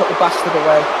have put the bastard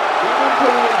away.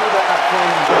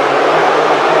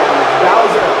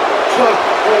 Bowser took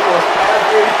almost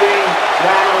everything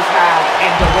Thanos had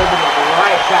and delivered it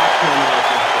right back to him.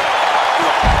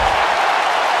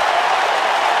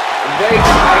 They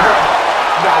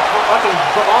got fucking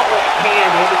gauntlet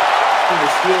handed to the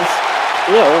Steelers.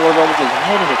 Yeah, or what about his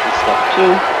head hit and stuff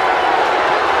too.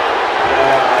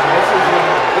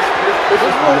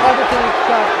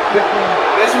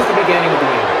 This was the beginning of the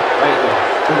game, right there.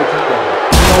 To the kickball.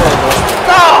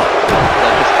 No!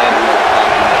 That just added more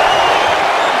time.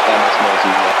 Thanos knows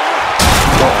he's left.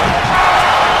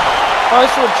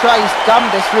 First one tries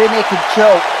damnedest, really make a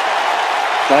joke.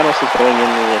 Thanos is going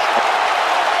into this.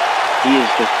 He is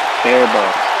just bare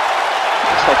bones.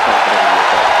 It's so confident in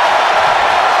himself.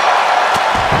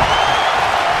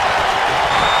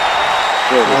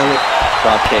 Here it is.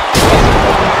 Drop kick.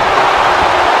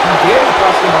 He did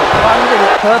bust him up. Landed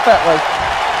it perfectly.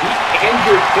 He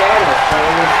injured Thanos,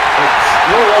 but it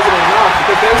still wasn't enough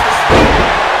because there's the speed.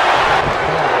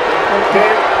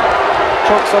 Okay.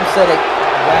 Chokes on City.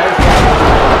 That is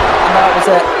And that was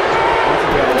it.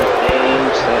 Aim,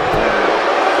 set,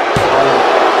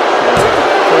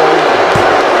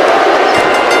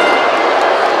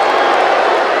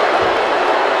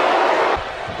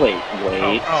 Wait.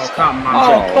 Oh, come on.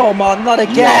 Oh, come on, not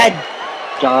again.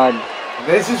 God.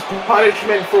 This is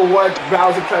punishment for what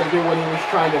Bowser tried to do when he was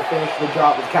trying to finish the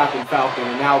job with Captain Falcon,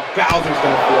 and now Bowser's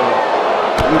gonna feel it.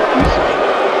 You piece of shit.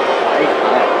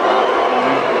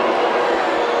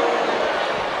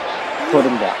 Put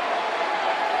him down.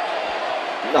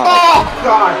 No, Oh,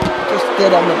 God! Just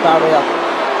get on the barrier.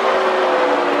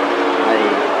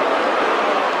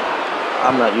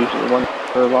 I'm not usually one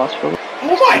for a loss for.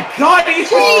 Oh my God! He's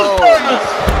just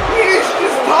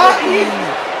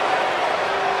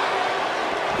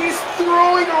he's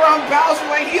throwing around Bowser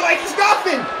like he's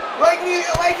nothing! Like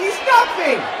he's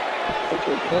nothing!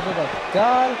 Because of the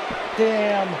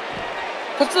goddamn...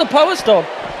 Because of the power stone.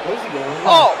 What is he doing?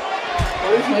 Oh!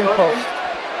 What is he Main doing? post.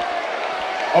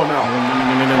 Oh no.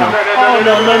 Oh,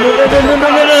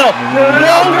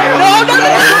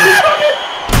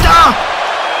 no.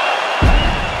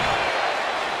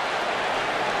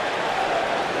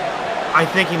 I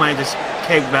think he might have just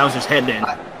caved Bowser's head in.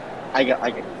 I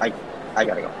gotta go. I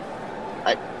gotta go.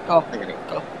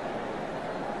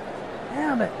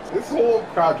 Damn it. This whole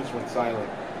crowd just went silent.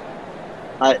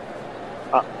 I'm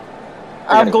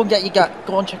going to get you guy.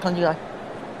 Go and check on you guy.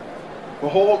 The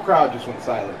whole crowd just went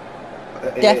silent.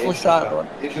 Definitely silent.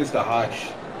 It's just a hush.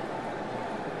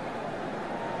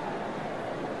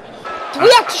 Do we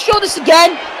have to show this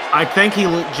again? I think he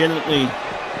legitimately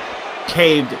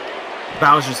caved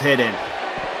Bowser's head in.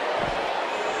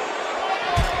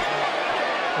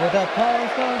 With that power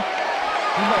stone?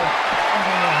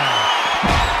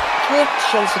 Do we have to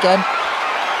show this again?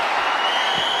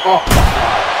 Oh,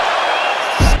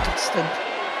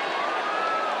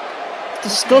 Disgusting.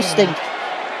 Disgusting.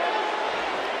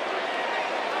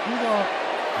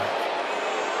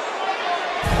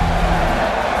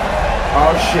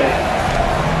 oh shit.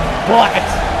 What?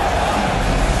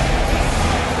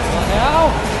 What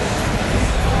now?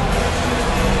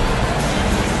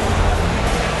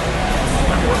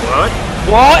 What?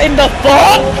 What in the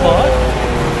fuck? What?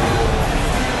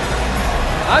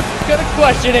 I'm gonna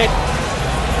question it.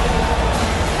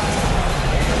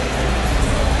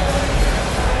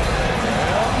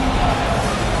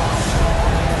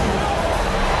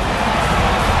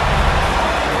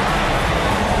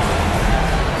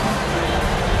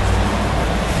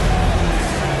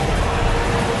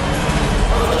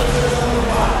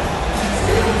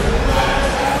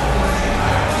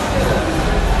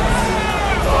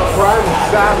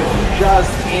 Savage just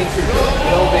entered the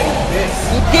building. This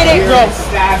You did it, bro.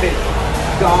 Savage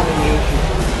domination.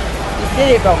 You did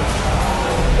it, bro.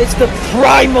 It's the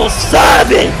Primal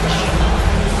Savage.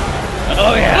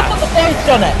 Oh yeah. Look at the voice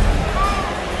on it.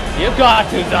 You got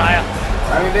to, Zaya.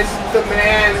 I mean, this is the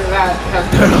man that has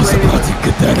Thanos about to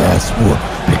get that ass whooped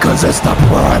because that's the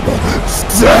primal.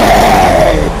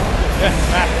 Stay!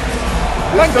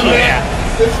 Thank you.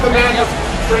 This is the man that's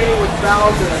training with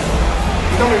Bowser.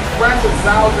 Becoming friends with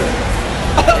Bowser.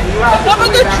 One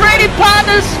of the training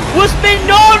partners was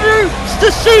Minoru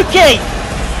Suzuki.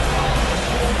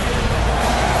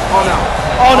 Oh no.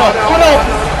 Oh no. Oh no.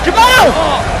 Jamal!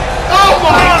 Oh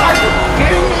my God! Are you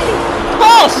kidding me?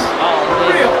 Boss! For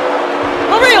real?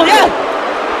 For real, yeah.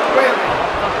 Wait a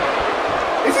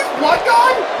minute. Is his blood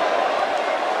gone?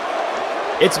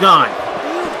 It's gone.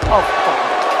 Oh, fuck.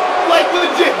 Like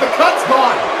legit, the cut's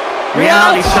gone.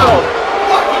 Reality show.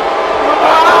 Fucking.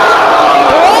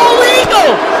 They're all legal!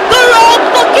 They're all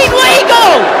fucking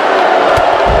legal!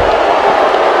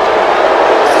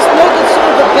 This is not the son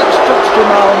of a bitch touch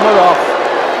Jamal and we're off.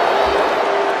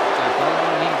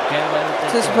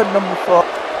 This is for number 4.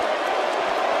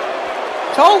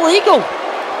 It's all legal.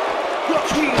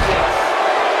 Jesus.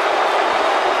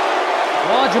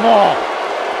 Come on, Jamal.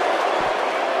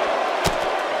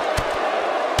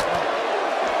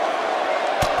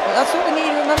 That's what we need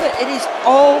to remember. It is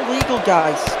all legal,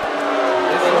 guys.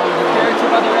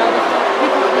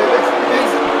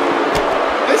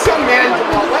 This young man,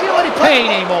 Jamal,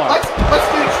 Let's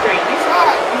do it straight. He's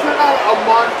not a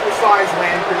monster-sized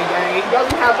land pretty guy. He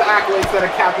doesn't have the accolades that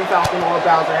a Captain Falcon or a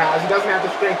Bowser has. He doesn't have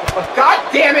the strength. But god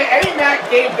damn it, Eddie Mac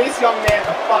gave this young man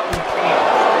a fucking chance.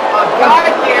 A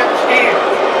goddamn chance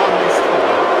on this team.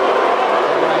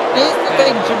 Here's the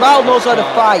thing, Jamal knows how to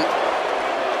fight.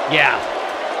 Yeah.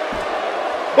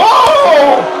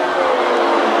 Oh!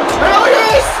 Hell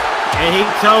yes! And he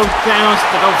told Thanos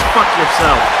to go fuck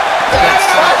yourself.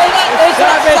 There's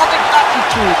that savage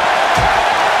attitude.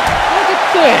 Look at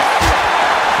this.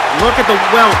 Look at the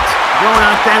welt growing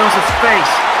on Thanos'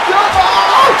 face.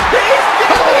 Jamal! He's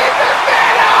doing it to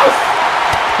Thanos!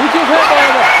 Who just hit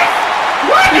over?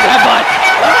 He's headbutt.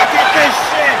 Look at this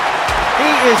shit.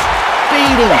 He is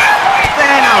beating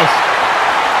Thanos.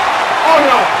 Oh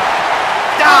no!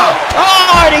 Down.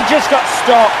 Oh, and he just got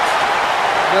stopped.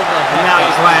 And now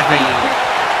he's laughing.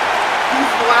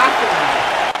 He's laughing.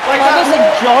 I just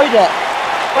enjoyed it.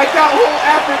 Like that whole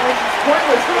effort was just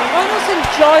pointless. I just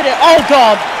enjoyed it. Oh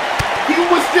god. He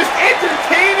was just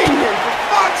entertaining him, for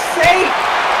fuck's sake.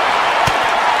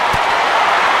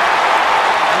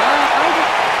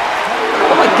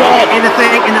 Oh my god. And the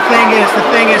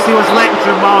thing is, he was letting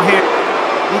Jamal hit.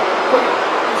 He's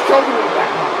choking him with that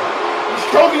gauntlet. He's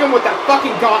choking him with that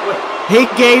fucking gauntlet. He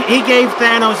gave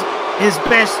Thanos his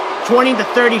best 20 to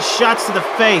 30 shots to the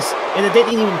face, and it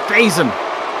didn't even faze him.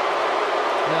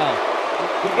 No.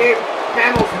 He gave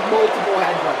Thanos multiple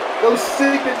headbutts. Those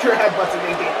signature headbutts, and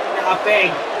they did nothing.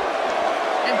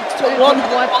 And one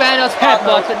Thanos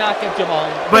headbutt to knock him Jamal.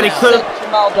 But he could have.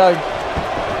 Jamal down.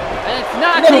 And it's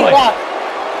not And then he good. whacked.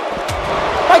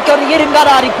 My god, he hit him that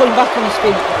hard, he put him back on his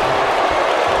feet.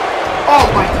 Oh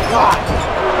my god.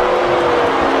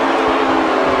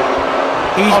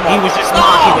 He was just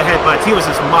mocking the headbutts. He was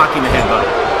just mocking the headbutt.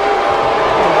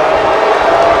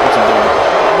 What's he doing?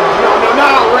 No,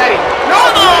 not already. No!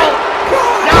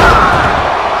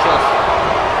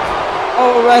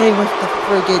 Already with the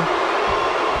friggin'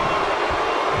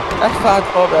 F5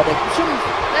 already.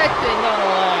 That thing gonna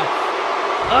laugh.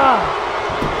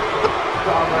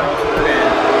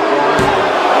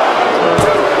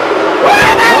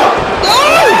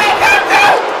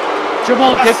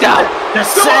 Jamal kicked out. The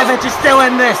Savage is still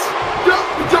in this.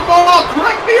 Jamal,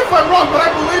 correct me if I'm wrong, but I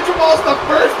believe Jamal's the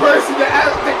first person to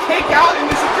kick out in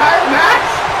this entire match.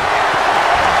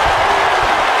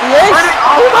 He is?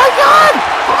 Oh my god!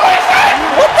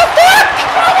 What the fuck?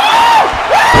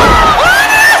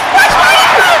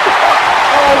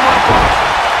 Oh my god.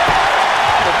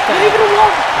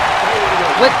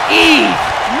 With ease.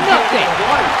 Nothing.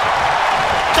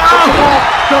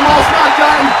 Jamal's not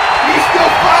done. He's still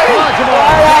fighting. Come on,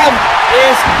 Jamal.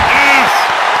 His ass.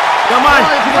 Come on.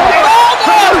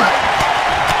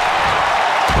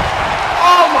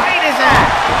 Oh my His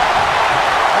ass.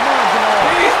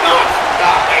 He's not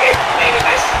stopping. He's beating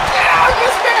the shit out of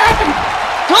this man.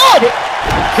 Good!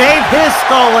 Cave his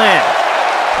skull in.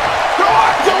 Come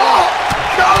on, Jamal.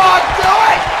 Come on, do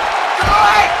it. Do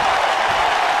it.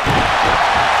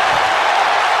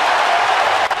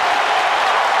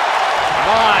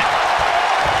 Come on.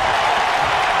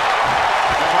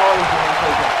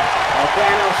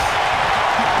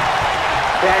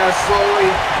 Thanos slowly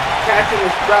catching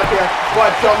his breath here, but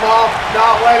Jamal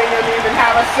not letting him even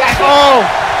have a second. Oh!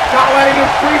 Not letting him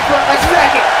breathe for a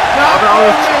second. Not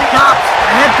letting him. Chops.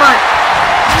 Headbutt.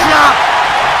 Chop.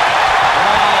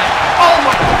 Oh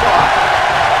my god.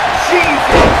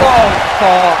 Jesus. Oh,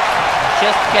 fuck.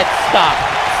 Just get stopped.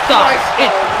 Stop Christ.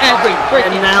 it every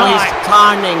freaking And now time. he's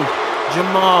taunting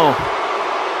Jamal.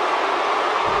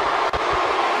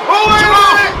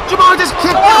 Jamal just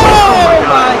kicked Oh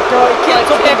my God!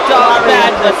 Kicked off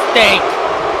that mistake.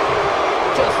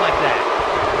 Just like that.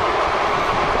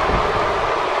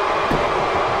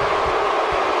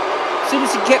 As soon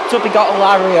as he kicked up, he got a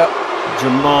lariat.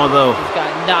 Jamal, though. He's got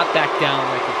knocked back down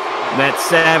like a... That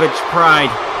savage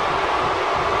pride.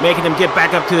 Making him get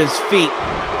back up to his feet.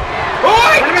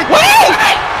 Wait!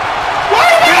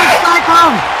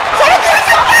 Cyclone!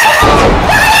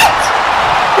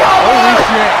 Holy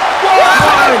shit. Oh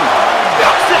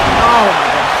my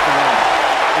gosh.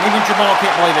 And even Jamal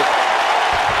can't believe it.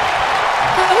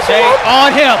 Stay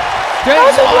on him. Stay That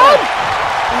was a on one. him.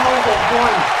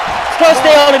 He's got to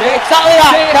stay on him. Exactly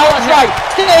that. That's right.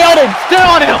 Stay on him. Stay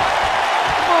on him.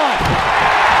 Come on.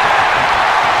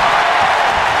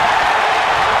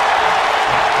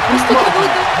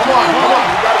 Come on.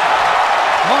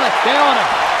 Come on, stay on him.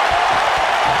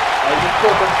 I just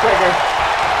pulled the trigger.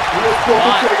 What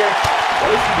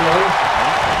is he doing?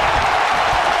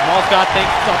 Jamal's got to think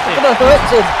something. It's gonna hurt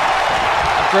him.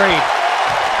 Agreed.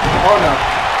 Oh no.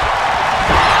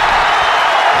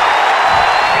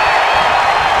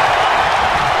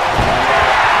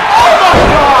 Oh my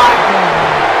God!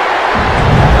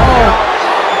 Oh.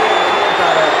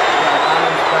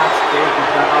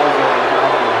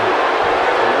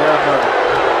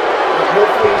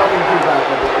 Hopefully nothing too bad,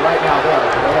 but right now they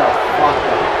are fucked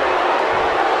up.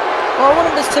 Well, I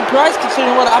wouldn't be surprised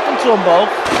considering what happened to them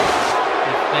both.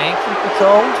 You think? We're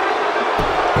told.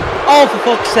 Oh, for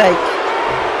fuck's sake.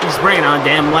 He's bringing on a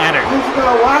damn ladder. Who's got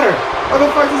a ladder? What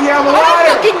the fuck does he have a I don't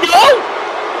ladder? fucking know!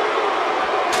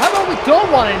 How about we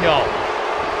don't want to know?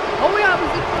 Oh, we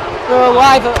obviously... They're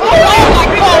alive. Oh my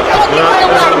God! They're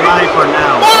alive for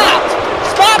now. Smart!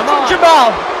 Smart Come from on.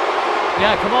 Jamal!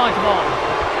 Yeah, come on, come on.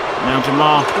 Now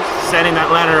Jamal setting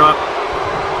that ladder up.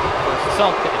 Or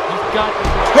something. He's got to...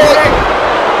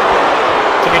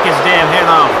 Take his damn head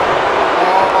off.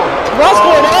 What's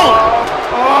going on?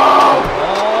 Oh!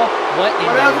 What in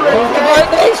Whatever the it world? Like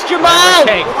this, Jamal!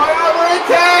 Whatever it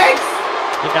takes!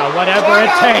 Yeah, whatever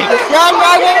it takes. Young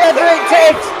guy, whatever it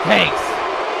takes! Takes.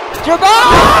 Jamal!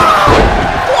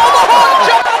 Throw the whole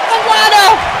jump up the ladder!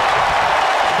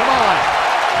 Come on.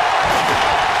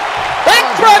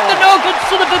 Backtrack the no good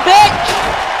son of a bitch!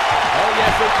 Oh,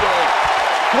 yes, it did.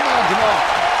 Come on, Jamal.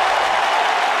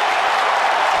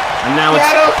 And now it's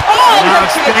Oh,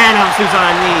 Thanos who's on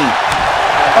a knee.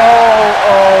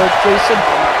 Oh, Jason.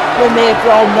 We're made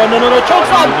wrong. No.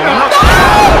 Chokes on! No!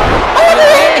 Oh,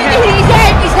 he's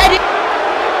head! He's headed!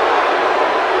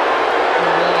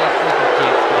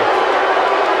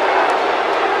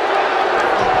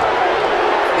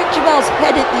 Big Jamal's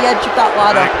head at the edge of that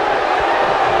ladder.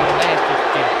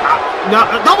 No,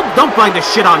 don't blame this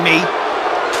shit on me.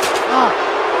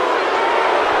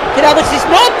 You know, this is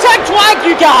no time to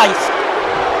argue, guys!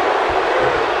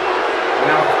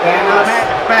 Now, Thanos.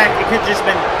 In fact, it could have just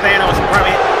been Thanos.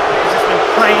 Probably he's just been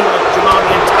playing with Jamal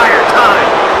the entire time.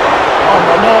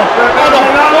 Oh, no.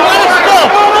 Let us go!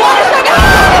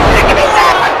 Look at me,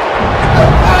 Sam! The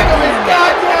back of his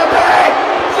goddamn head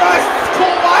just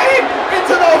collided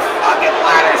into those fucking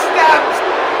ladder steps!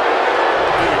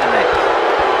 Damn it.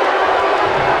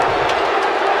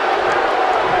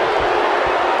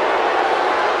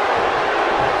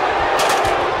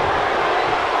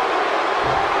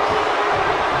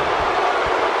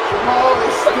 Jamal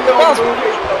is still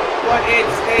moving, but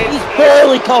He's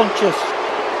barely conscious.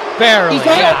 Barely,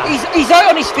 He's out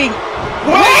on his feet.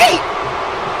 Wait!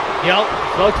 Yep,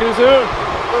 so too soon.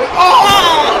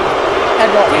 Oh!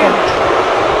 Headlock punch.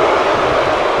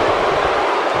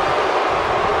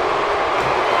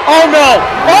 Oh no!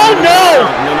 Oh no!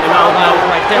 No.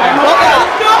 Right there. Look at that!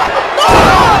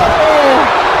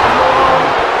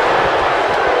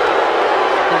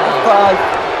 Five.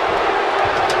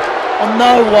 Oh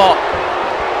no, what?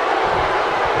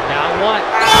 Now what?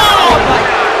 Oh my!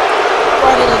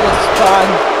 Right into the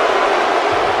spine.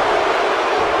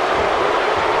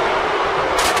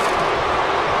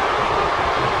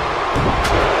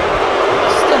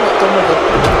 Still not done with it.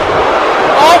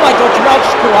 Oh my God, Jamal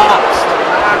just collapsed.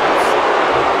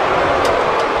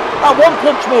 That one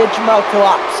punch made Jamal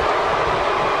collapse.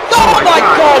 Oh my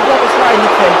God, that was right in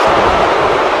the face.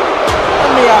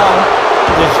 On the arm.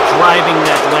 Just driving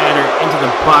that ladder into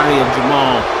the body of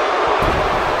Jamal.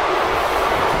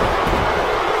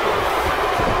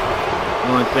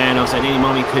 Knowing Thanos at any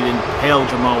moment could impale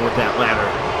Jamal with that ladder.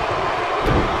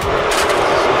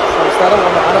 I don't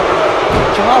want to.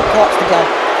 Jamal collapsed again.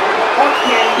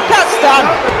 He can't stand.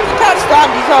 He can't stand.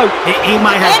 He's out. He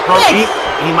might have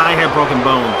he might have broken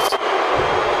bones.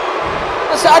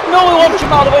 I know we want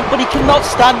Jamal to win, but he cannot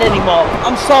stand anymore.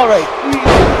 I'm sorry.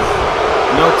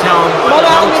 No telling.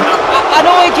 I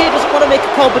know AJ doesn't want to make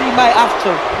a call, but he might have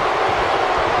to.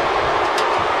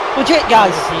 Legit,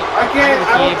 guys. Again,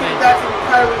 I don't think that's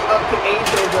entirely up to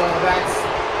AJ, though. That's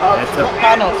up to the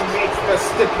man who makes the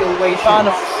stipulations.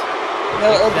 Thanos.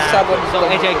 He'll decide what he's So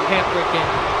going to AJ do. can't freaking.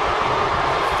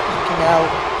 Fucking hell.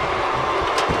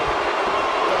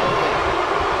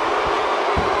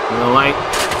 You know, like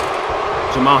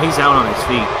Jamal, he's out on his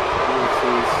feet.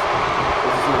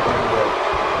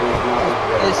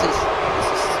 This is.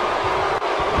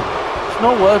 There's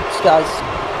no words, guys.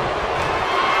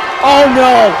 Oh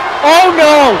no! Oh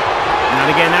no! Not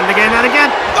again, not again, not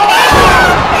again!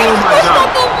 Oh my god!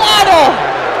 The ladder!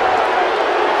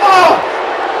 Oh!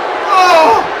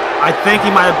 Oh! I think he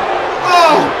might have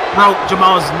broke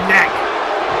Jamal's neck.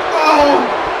 Oh!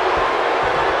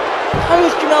 How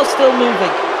is Jamal still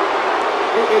moving?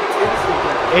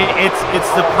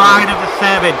 It's the pride of the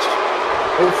savage.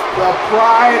 It's the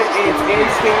pride, it's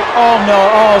instinct. Oh no,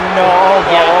 oh no, oh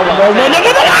no, oh no, no, no, no,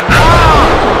 no,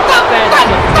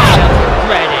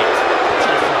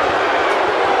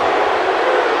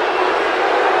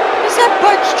 Is that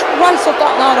punched twice off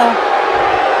that ladder?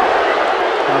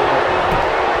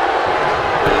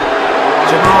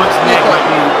 Jamal's neck might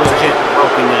be legit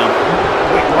broken now.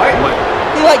 Wait, what?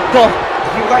 He let go.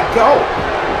 You let go.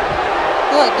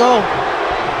 He let go.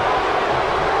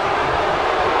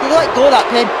 He let go of that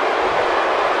pin.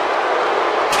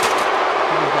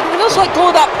 He just let go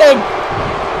of that pin.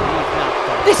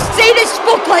 This sadist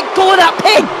fuck let go of that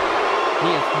pin. He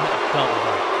is not going.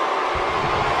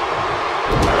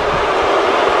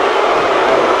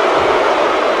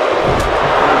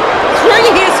 Three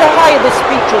years higher the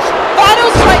speeches.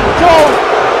 Thanos let go.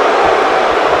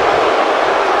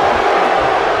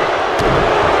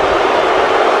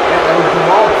 And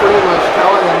Jamal pretty much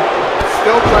telling him,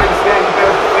 still trying to stand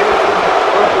better finish him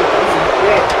perfect piece of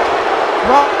shit.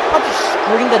 Rob just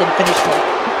screamed at him, finished him.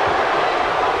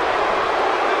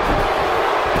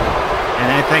 And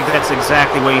I think that's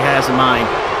exactly what he has in mind.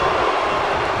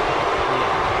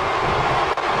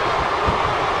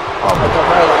 Oh my god,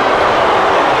 right.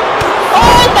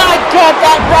 Oh my god,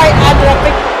 that right hand, I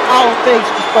think our face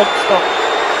just bunched up.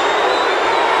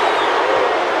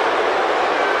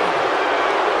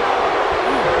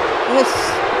 Yes.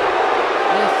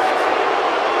 Yes.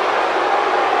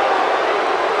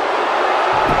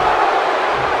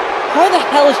 How the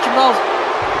hell is Jamal?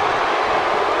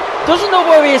 Doesn't know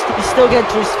where he is, but he's still getting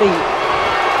to his feet.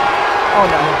 Oh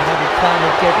no. Every time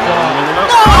it gets on.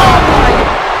 Oh my!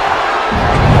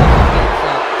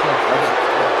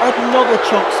 Another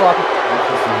choke slam.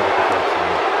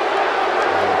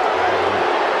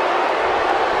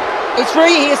 It's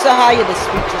really here to hire the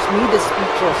speeches. Me, the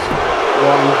speechless.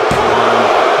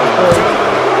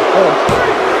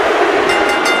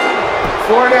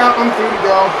 Four down, 3 to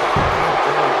go.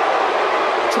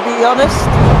 To be honest,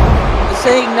 the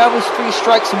saying now is 3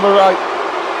 strikes and we're out.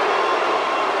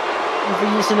 If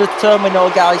we're using the term, we know,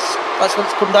 guys. That's what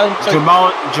it's come down to.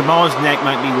 Jamal's neck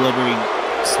might be literally.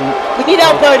 We need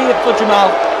help out here for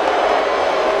Jamal.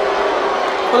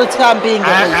 For the time being.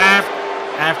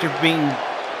 After being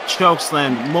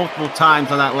chokeslammed multiple times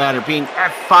on that ladder, being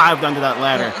F5'd under that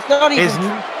ladder,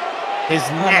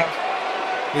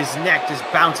 his neck just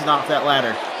bouncing off that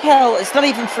ladder. Hell, it's not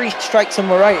even 3 strikes and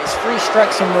we're out. It's 3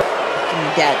 strikes and we're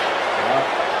dead.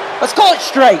 Let's call it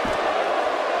straight.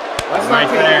 Right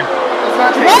there.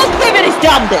 Jamal's giving his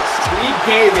damnedest. He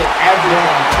gave it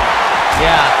everything.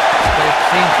 Yeah. It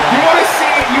seems like.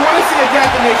 You wanna see a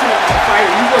definition of a fighter?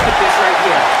 You look at this right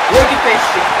here. Look at this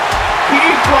shit. He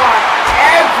brought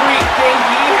everything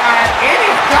he had in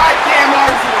his goddamn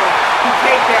arsenal to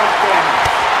take down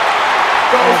Thanos.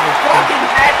 Those fucking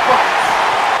headbutts.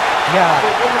 Yeah.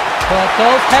 But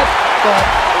those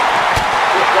headbutts.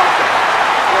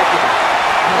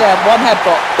 Yeah, 1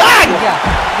 headbutt. Bang!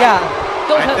 Yeah.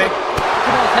 Those headbutts.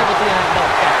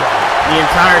 The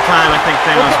entire time, I think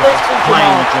Thanos was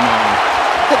playing with Jamal.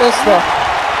 Look at this stuff.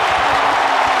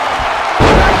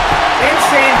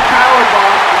 Insane power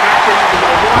bomb, and that didn't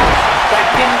even go 1. That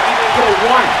didn't even go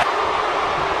 1.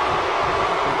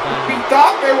 We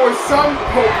thought there was some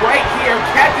hope right here.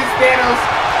 Catches Thanos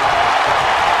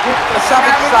with the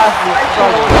savage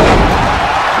cycle.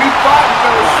 We thought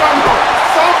there was some hope,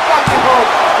 some fucking hope,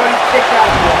 but he kicked out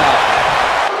of the wall.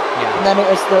 Yeah. And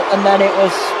then it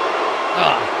was.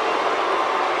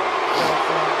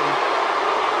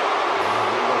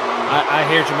 I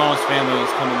hear Jamal's family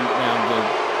is coming down to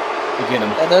get him.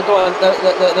 Yeah,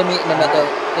 they're meeting him at the.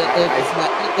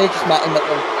 They just met him at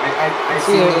the. I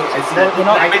see. They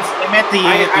met the.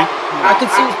 I can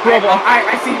see his brother.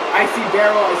 I see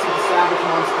Daryl. I see the savage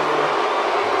monster there.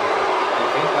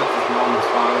 think that's his mom's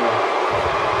father.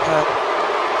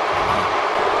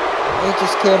 He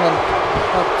just came and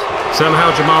helped. Somehow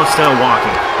Jamal's still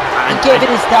walking. He gave it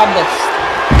his damnedest.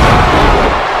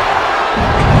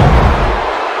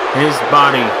 His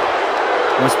body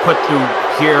was put through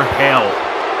pure hell.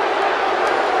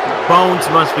 Bones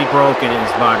must be broken in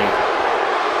his body.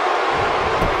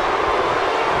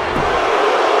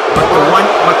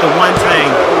 But the one thing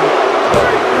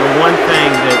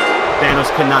that Thanos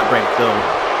could not break though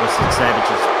was the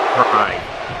Savage's pride.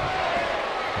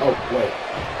 Oh wait.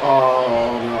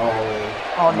 Oh no.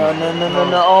 Oh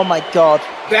no. Oh my god.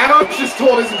 Thanos just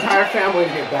told his entire family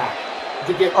to get back.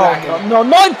 To get back. No,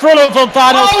 not in front of him,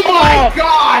 Thanos. Oh my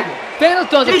god! Thanos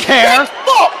doesn't care.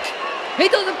 Fuck! He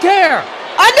doesn't care.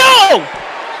 I know!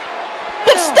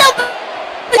 But still...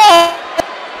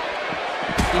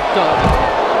 He doesn't.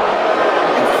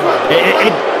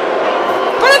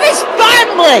 But of his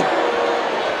family!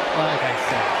 Like I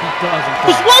said, he doesn't care.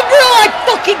 There's one rule I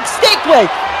fucking stick with!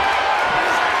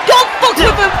 Don't fuck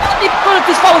with him in front of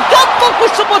his family! Don't fuck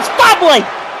with someone's family!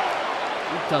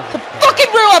 He doesn't care.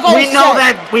 Fucking rule I've always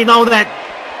said! We know that,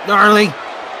 darling.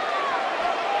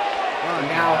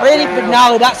 Really, but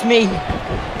now that's me.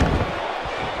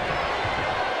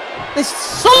 This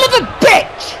son of a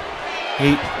bitch!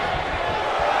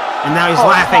 And now he's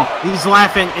laughing. He's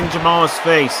laughing in Jamal's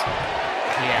face.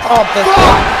 Yeah. Oh,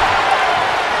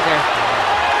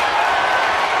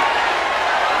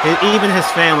 Even his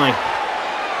family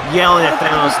yelling at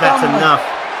Thanos, that's enough.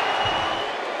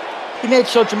 He made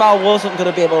sure Jamal wasn't going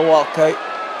to be able to walk out.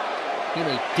 He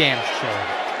made damn sure.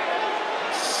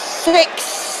 Sick,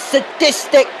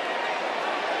 sadistic.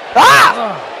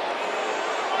 Ah!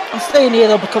 I'm staying here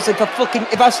though because if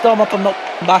I storm up, I'm not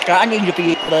back. I need to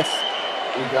be for this.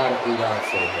 We gotta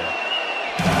stay here.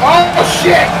 Oh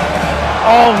shit!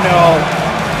 Oh no!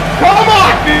 Come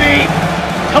on, B!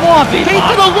 Come on, B! Be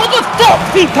for the love of fuck,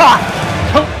 Peacock!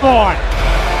 Come on!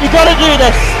 You gotta do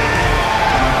this!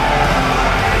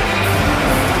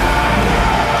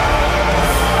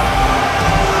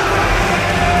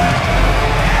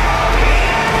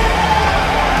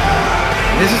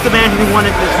 This is the man who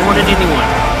wanted this more than anyone.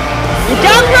 You're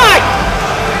damn right!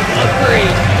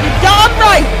 Agreed. You're damn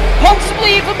right!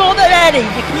 Possibly even more than Eddie.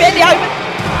 You can get the over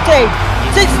team.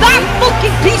 Since that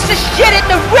fucking piece of shit in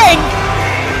the ring,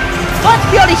 let's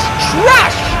be honest,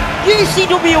 trash!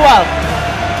 UCWL.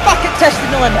 Back at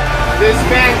testing the limit. This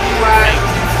man crashed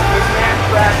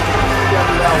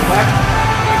UCWL. Left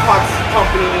V-Pop's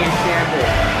company in shambles.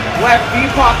 Left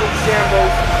V-Pop in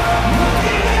shambles.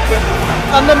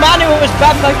 And the man who has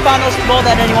backed my Thanos more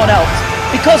than anyone else.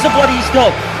 Because of what he's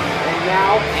done. And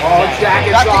now,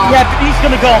 jacket's off. Yeah, but he's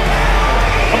gonna go.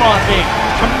 Come on, Big.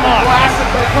 Come on. Glasses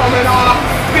are coming off.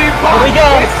 V-Pop. Here we go.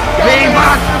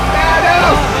 V-Pop.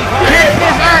 Thanos. Hit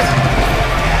his ass.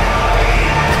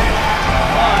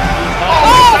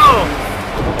 Oh!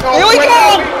 Here we go.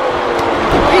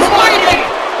 He's fighting.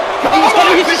 He's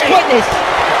gonna use his quickness.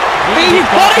 He's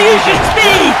gotta use his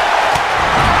speed.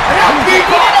 And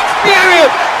V-Pop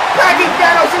experience. Packing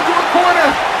Thanos into a corner.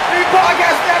 V-Pop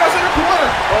has Thanos in a corner.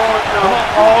 Oh no.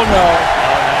 Oh no.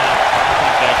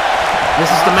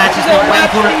 This is the match he's This is been a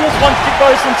match waiting for. he has wanted to go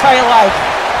his entire life.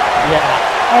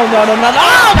 Yeah. Oh no. Oh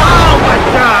my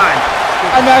god!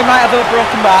 I know he might have a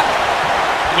broken back.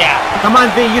 Yeah. Come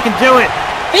on, V, you can do it.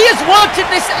 He has wanted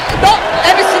this not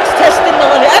ever since testing the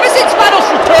limit. Ever since Thanos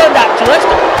returned, actually. Let's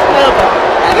go further.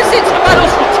 Ever since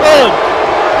Thanos returned,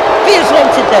 he has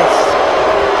wanted this.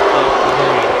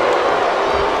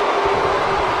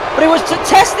 But it was to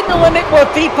testing the limit where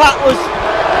V-Pat was.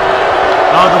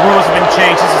 Oh, the rules have been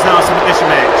changed. This is now a submission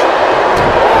match.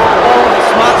 Oh, the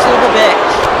smart son of a bitch.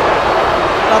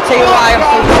 I'll tell you why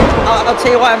I'll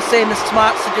tell you why I'm saying the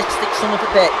smart sadistic son of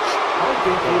a bitch.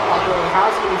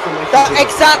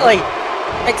 Exactly.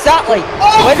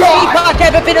 Oh, When's V-Pac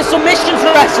ever been a submissions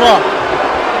wrestler?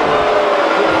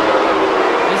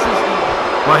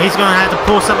 Well, he's gonna have to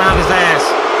pull something out of his ass.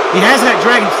 He has that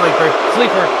dragon sleeper.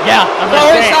 Yeah, I'm No,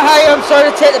 gonna it's say not how I'm sorry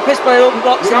to take the piss, but I open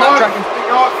box in that dragon. You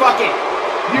know what? Fuck it.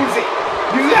 Use it.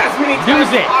 Use it as many times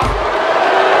Use it. as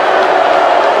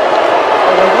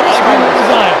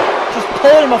possible. Just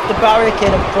pulling him off the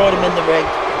barricade and throwing him in the ring.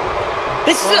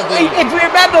 This is, if we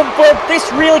remember, but this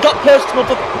really got personal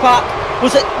for Pat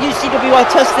was at UCWI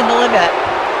testing the limit.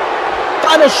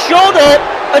 Thanos showed up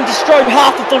and destroyed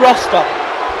half of the roster.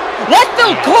 Left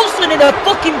Phil Coulson in a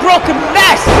fucking broken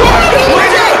mess.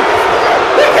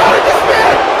 They got it, this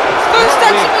man. First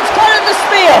time someone's carrying the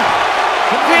spear.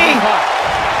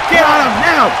 Get on him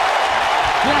now!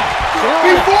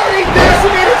 Before he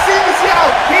decimated Samus,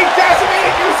 he decimated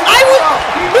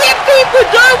Me and Pete were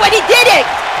doing when he did it.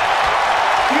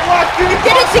 He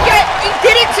did it to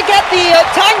get the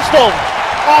time stone.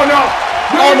 Oh no!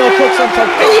 Oh no, puts on top.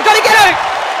 You gotta get out!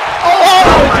 Oh,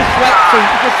 he just swept him.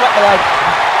 He just swept the leg.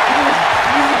 He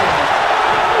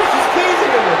was just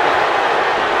teasing him with that.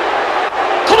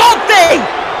 Come on, V!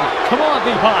 Come on,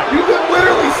 V-Pac. You could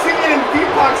literally see it in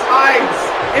V-Pac's eyes.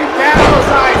 In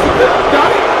Thanos' eyes. He could have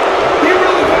done it. He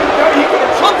really could have done it. He could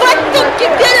have I'm like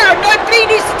fucking did it. I know V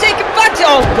needs to take advantage.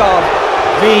 Oh god.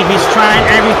 V, he's trying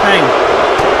everything.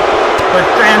 But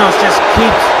Thanos just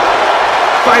keeps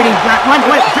fighting back.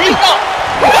 Wait, V!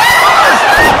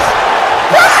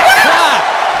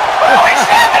 Holy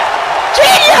shit!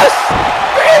 Genius!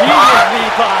 Genius,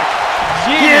 V-Pac.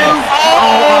 Genius.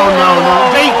 Oh,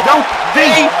 no. V, don't. V,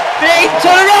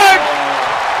 turn around!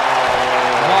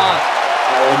 Come on.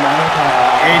 Oh my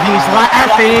god. And he's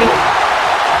laughing.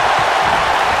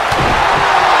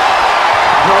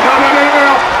 No.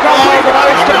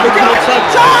 It's gonna be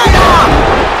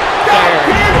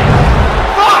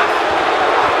Fuck!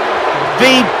 V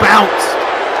bounced.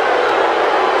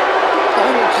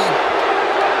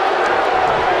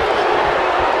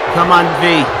 Come on,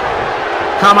 V.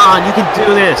 Come on, you can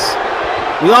do this.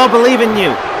 We all believe in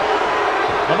you.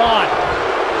 Come on.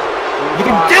 You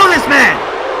can do this, man.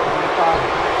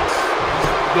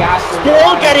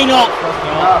 Still getting up.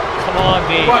 No. Come on,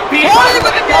 V. But he's Why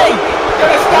would it be?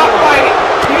 gonna stop fighting.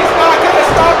 He's not gonna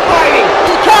stop fighting.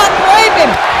 You can't blame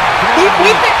him.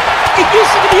 He used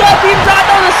to be being dragged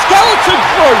on a skeleton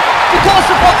crew because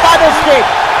of what Thanos did.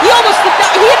 He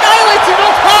annihilated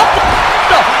half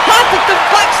of the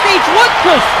backstage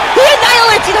workers. He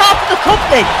annihilated half of the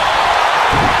company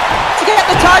to get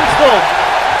the time stone.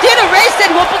 Didn't erase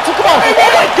anyone but took them off. Oh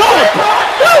my god!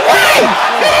 No way!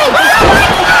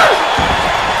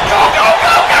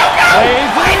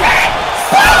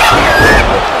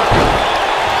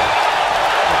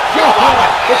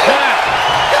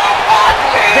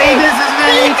 V, this is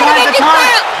any time to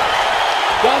talk.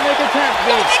 Don't make a tap,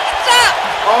 V.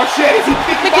 Oh shit, is he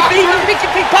thinking about Big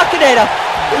Pacinator.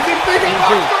 Is he thinking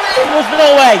about There's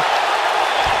no way.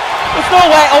 There's no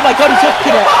way. Oh my god, he's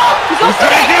hooking it. He's hooking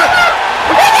it.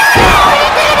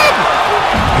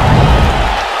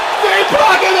 Big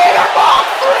Pacinator Mark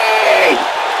 3!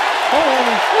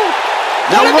 Holy shit.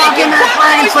 Now lock in that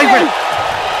dragon sleeper.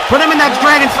 Put him in that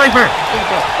dragon sleeper.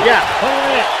 Yeah, hold on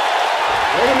a minute.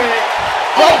 Wait a minute.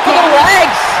 Go for the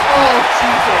legs. Oh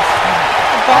Jesus.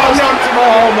 Oh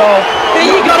no. Hey,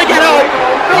 you gotta get out.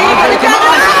 You gotta get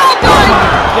out.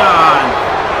 God.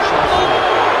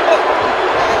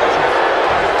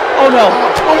 Oh no.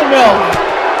 Oh no.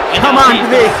 Come on,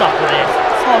 V.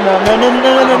 Oh no.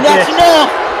 That's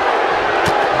enough.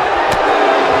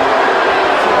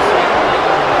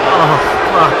 Oh,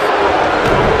 fuck.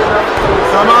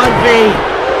 Come on, V.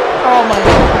 Oh my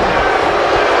god.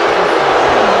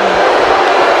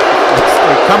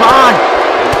 Come on.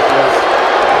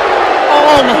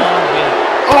 Oh no.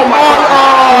 Oh my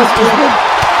god.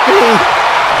 V.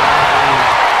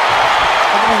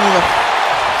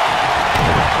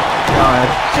 God.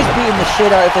 Just beating the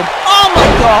shit out of him. Oh my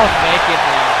god. Make it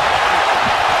now.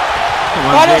 Come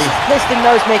on, Thanos V. is pissed and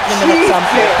knows making him an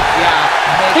example.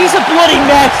 Yeah. He's a bloody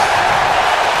mess.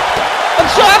 I'm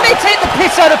sure I may take the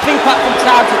piss out of P-Pac from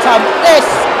time to time, but this...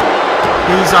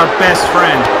 He's our best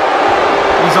friend.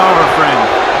 He's our friend.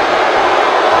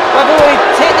 Whether we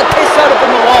take the piss out of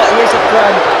him or what, he is a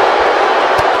friend.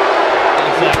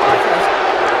 Exactly.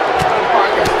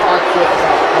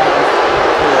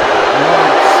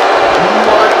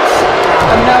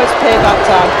 And now it's payback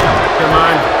time. Come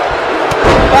on.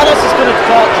 Thanos is gonna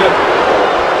torture him.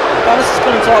 Thanos is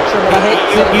gonna torture him and I hate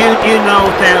it. You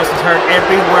know Thanos has heard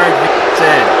every word he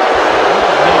said.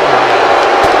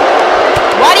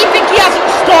 Why do you think he hasn't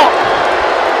stopped?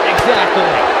 Exactly.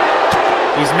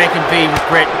 He's making V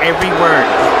regret every word.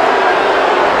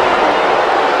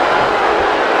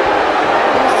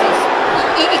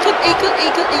 He could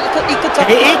take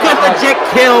He could legit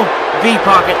kill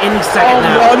V-Pac at any second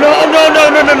now. No.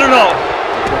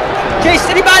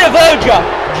 Jason, he might have heard you.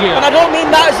 Yeah. And I don't mean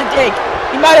that as a dig.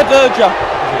 He might have heard you.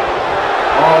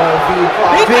 Oh,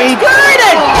 V-Pac. He's good at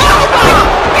it!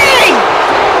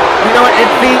 You know what? If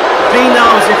V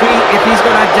knows if he's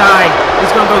gonna die,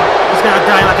 he's gonna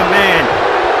die like a man.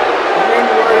 I'm in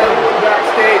word everyone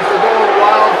backstage. They're going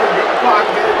wild for V-Pac.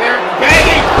 They're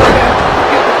begging for him to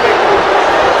get the victory.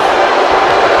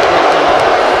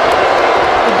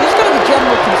 There's going to be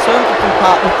general concern for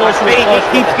P-Pac with those who are close.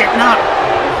 He keeps getting up.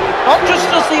 Not just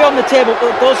us here on the table,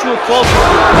 but those who are close. You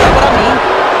get what I mean?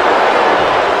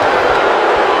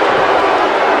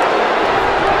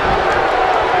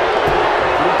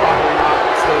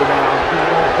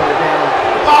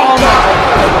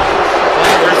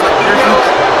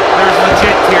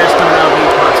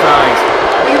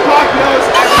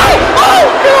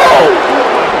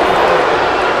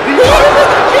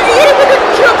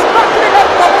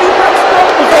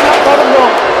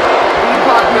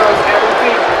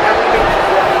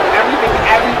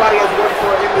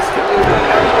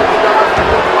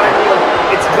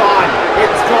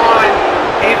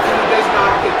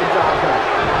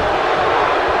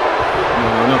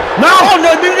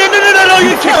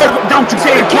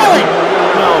 Xavier, Kill him!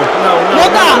 No. Not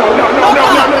that!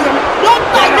 Not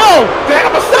that! No!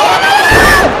 Thanos,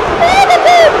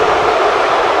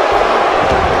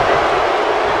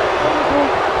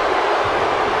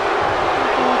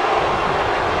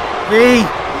 V!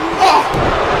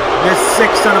 This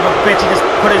sick son of a bitch, he just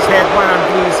put his head right on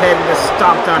V's head and just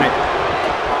stomped on it.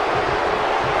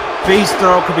 V's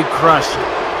throat could be crushed.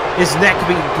 His neck could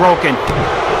be broken.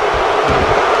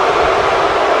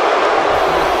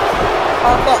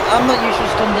 I'm not usually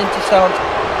stunned into sound.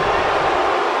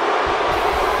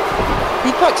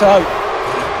 He packed out.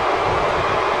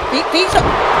 V's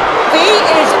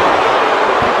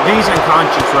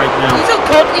unconscious right now.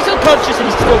 He's unconscious and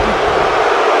he's still.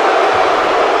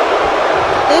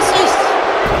 This is.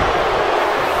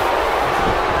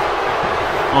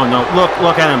 Oh no!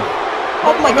 Look at him.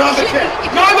 Oh my god!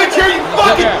 Not the chair, you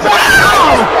fucking.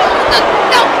 No!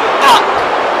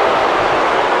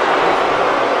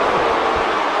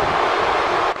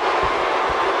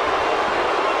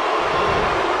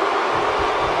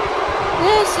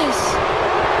 This is.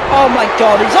 Oh my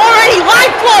god! He's already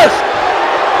lifeless.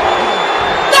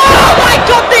 No! Oh my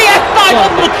god! The F5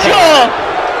 on the jaw.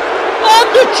 On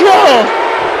the jaw.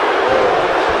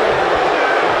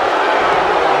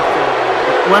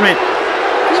 Wait a minute.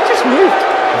 He just moved.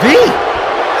 V!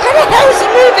 How the hell is he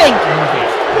moving?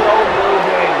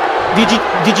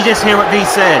 Did you just hear what V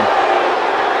said?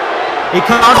 He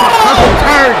called him a purple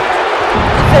turd.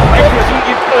 He said, "Fuck you,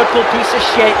 you purple piece of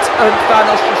shit," and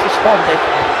Thanos just responded.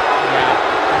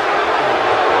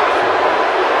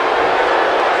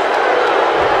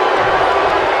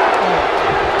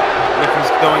 If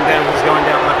he's going down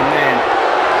like a man.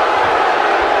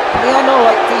 We all know,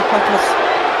 like, Deepak is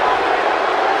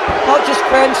not just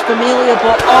friends, familiar,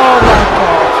 but oh my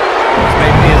god. This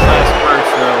may be his last words,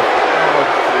 though.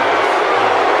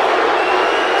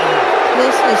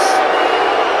 This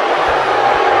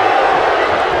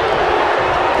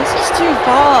is too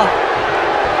far.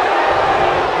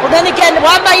 Well, then again,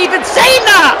 why am I even saying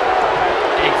that?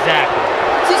 Exactly.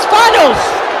 It's Thanos.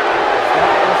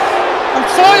 I'm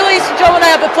sorry, ladies and gentlemen,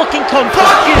 I have a fucking contract.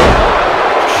 Fuck you!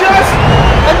 Just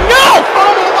enough!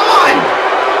 Come on!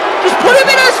 Just put him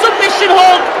in a submission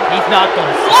hold. He's not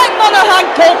gonna. Like Monahan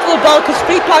called for the bell because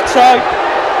feedback's out.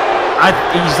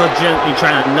 He's legitimately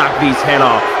trying to knock V's head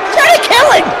off. He's trying to kill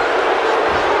him.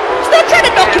 He's not trying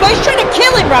to knock him out. He's trying to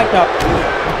kill him right now.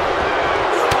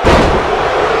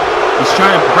 He's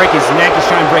trying to break his neck. He's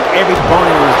trying to break every bone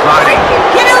in his body.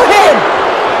 Kill him!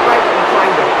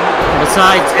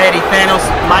 Besides Eddie, Thanos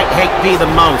might hate V the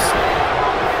most.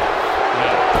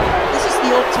 This is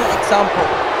the ultimate example.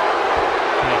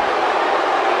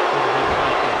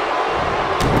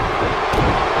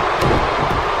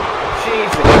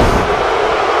 Jesus.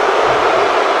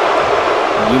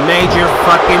 You made your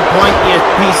fucking point, you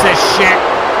piece of shit.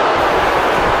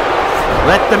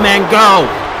 Let the man go.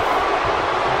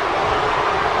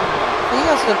 He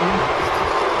has to.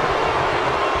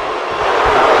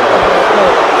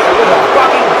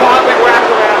 Fucking gauntlet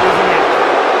wrapped around his neck.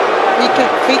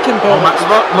 He can Oh my,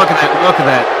 look at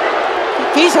that.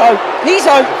 He's out.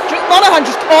 Monahan,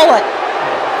 just call it.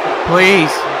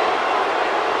 Please.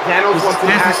 Thanos wants an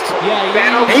actual.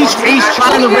 He's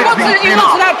trying to rip He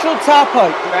wants an actual tap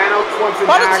out. Thanos wants an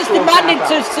Thanos is actual demanding tap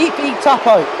to out. see V tap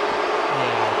out.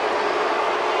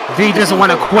 V doesn't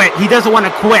want to quit. He doesn't want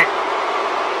to quit.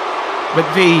 But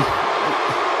V.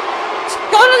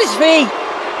 Go on his feet.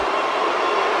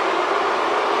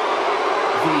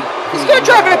 He's gonna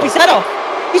try to rip his head off.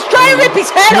 He's trying to rip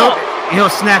his head off. He'll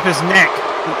snap his neck.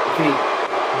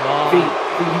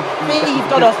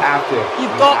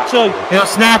 You've got to. He'll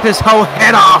snap his whole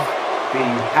head off. V,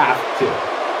 you have to.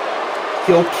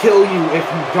 He'll kill you if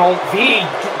you don't. V.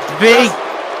 V.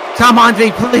 Come on,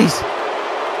 V, please.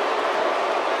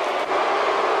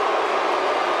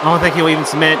 I don't think he'll even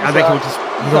submit. I think he'll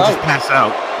just pass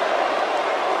out.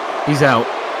 He's out.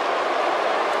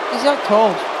 He's out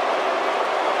cold.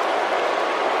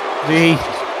 V.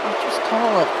 Just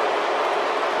call it.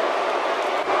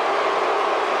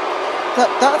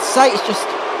 That sight is just.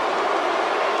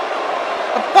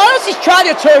 Thanos is trying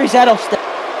to tear his head off still.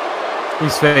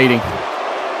 He's fading.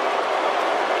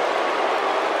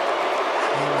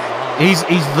 He's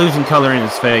losing color in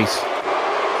his face.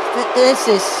 This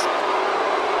is.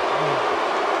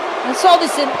 I saw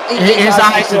this in his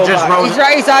eyes just rolled.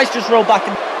 His eyes just rolled back.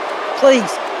 And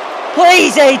please,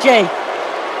 AJ.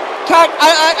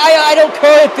 I don't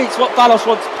care if it's what Thanos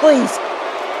wants. Please.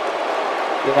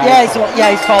 Yeah,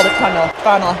 he's called it. Final.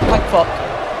 Thank fuck.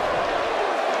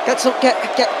 Get.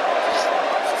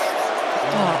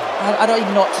 Oh, I don't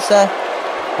even know what to say.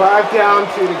 5 down,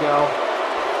 2 to go.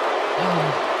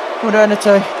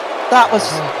 Modernity. That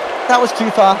was too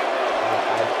far. I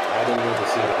didn't need to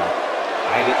see that.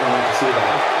 I didn't need to see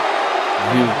that.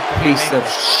 You piece of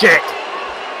shit.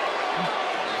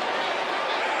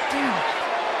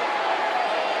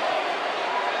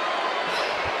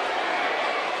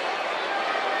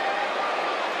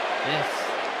 Yes.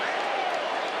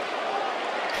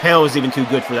 Hell is even too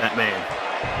good for that man.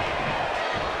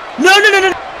 No.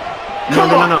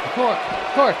 No.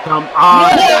 Court. Come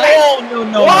on.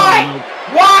 No. Why?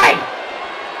 Why?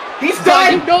 He's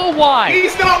done. You know why?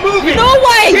 He's not moving. No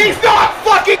way. He's not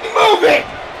fucking moving.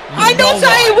 I know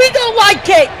saying we don't like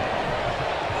it.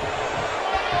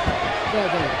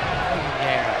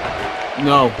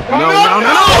 No.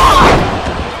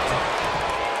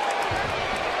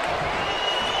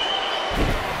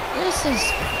 This is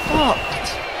fucked.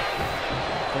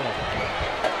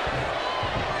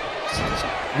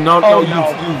 No, Oh, you no.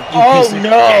 piece of No.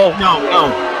 shit. No.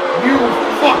 You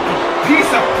fucking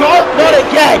piece of garbage. Not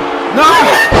again. No!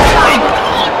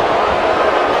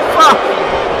 Fuck!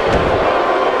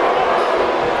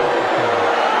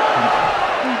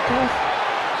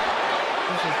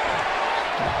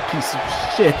 Piece of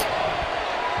shit.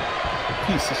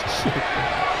 Piece of shit.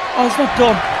 Oh, it's not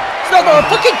done. It's not done.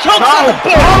 Fucking chunks on the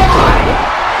board.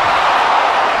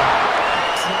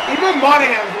 Even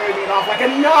Monahan's waving it off like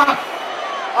enough.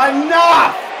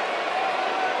 Enough.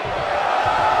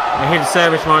 I hear the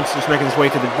Savage Monster's making his way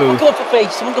to the booth. Someone go for free.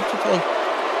 Someone go for free.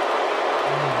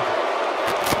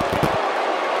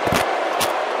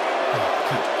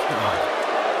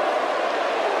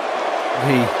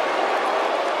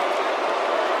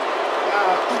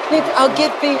 I'll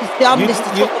give V his damnedest to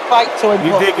took the fight to him.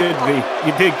 You did good, V.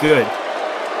 You did good.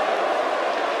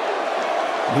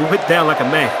 You went down like a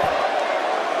man.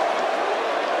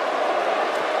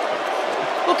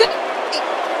 Look at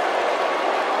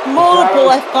multiple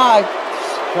F5.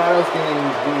 Shadow's getting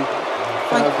beat.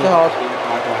 Thank God.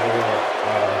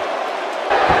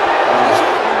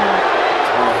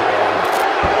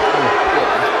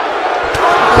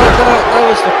 That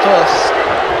was the first.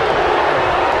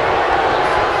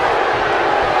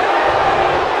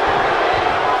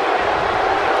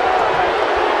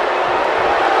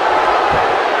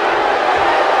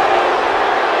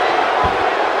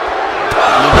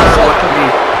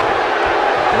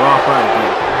 We're all proud of you.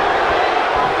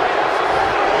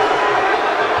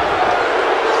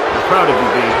 I'm proud of you,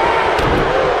 B.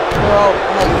 Well,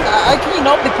 like, how can you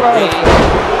not be proud of me?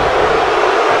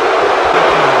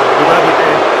 We love you,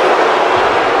 man.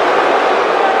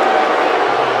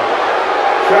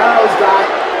 Shadow's got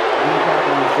me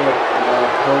talking the shit.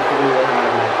 Hopefully we'll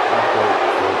have an update.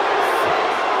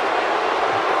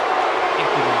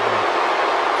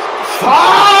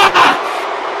 Fuck!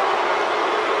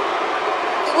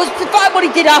 It was the fact what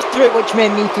he did after it which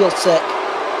made me feel sick.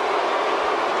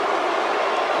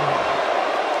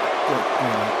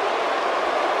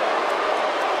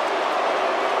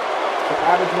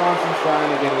 Savage Monson's trying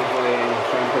to get his way in, he's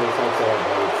trying to put his hopes out,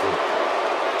 but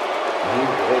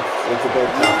it's a bit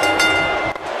tough.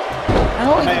 I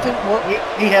don't even think what.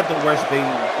 He had the worst being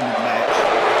in the match.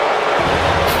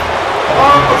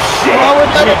 Oh shit! Oh,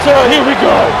 we're done it too. Here we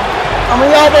go! And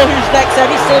we all know who's next.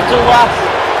 Eddie saved to last.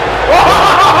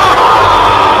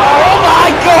 Oh my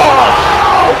God!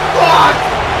 Oh fuck!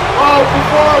 Oh,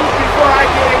 before I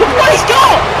get into What he's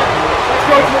got? let's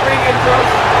go to the ring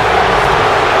intros.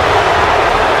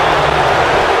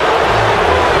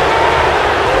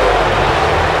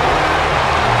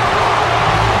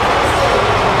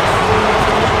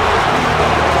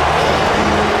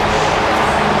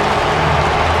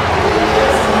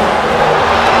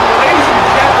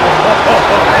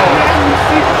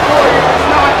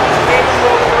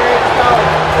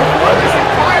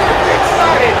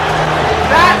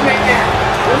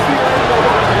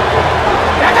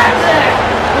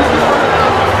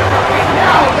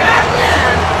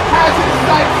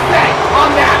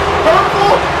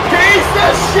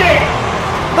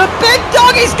 The big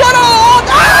doggy's got a hold!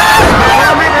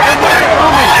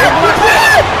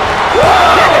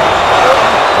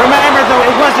 Remember though,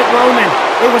 it wasn't Roman.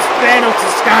 It was Thanos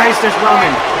disguised as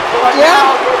Roman.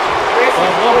 Yeah. This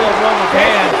is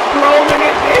Roman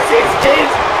and this is his.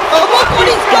 Oh, look what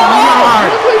he's got!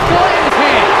 Yard. Look what he's got in his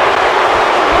hand.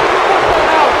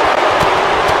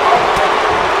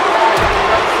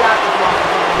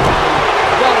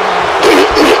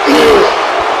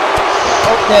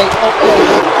 Okay.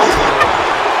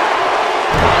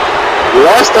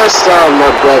 Last I saw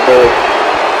my brother,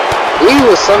 he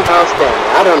was somehow standing.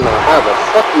 I don't know how the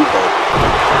fuck he did.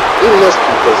 He must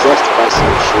be possessed by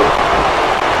some shit.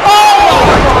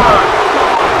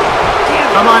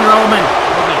 Come on, Roman.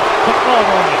 Come on,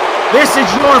 Roman. This is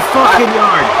your fucking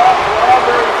yard.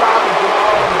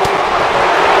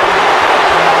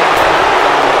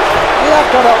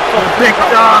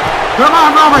 Picked up. Come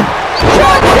on, Roman. Roman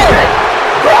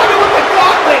with the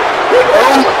gauntlet.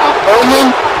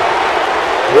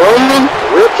 Roman,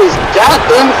 rip his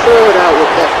goddamn forward out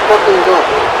with that fucking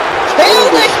gauntlet. Kill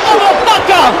this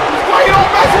motherfucker! Why you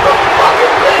don't mess with the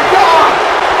fucking big dog?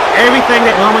 Everything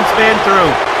that Roman's been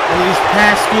through in these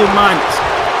past few months.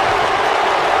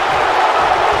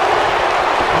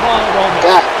 Come on, Roman.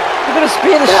 God. You're gonna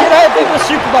spear the shit out of him with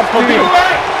Superman punch.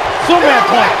 Superman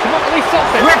punch. Come on, at least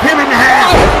something. Rip him in the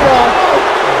half.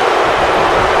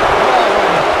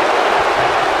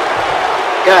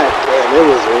 God damn, it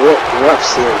was rough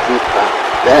seeing V-Pop.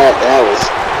 That was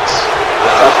the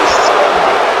toughest.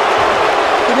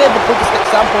 He made the biggest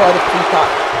example out of Tupac.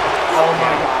 Oh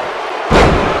my god.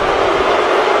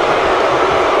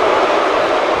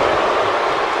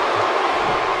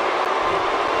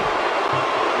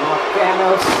 Oh,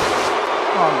 Thanos.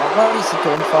 Oh no, what is he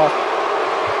going for?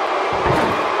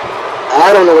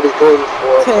 I don't know what he's going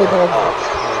for. Table. Oh.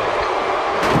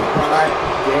 God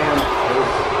damn.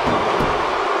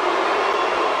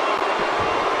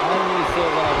 I only saw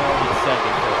that on the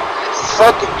second floor.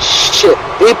 Fucking shit.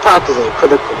 V-Pop is in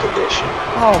critical condition.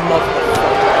 Oh motherfucker.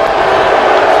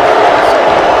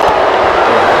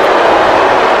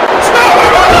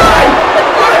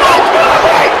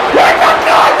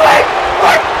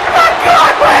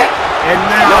 And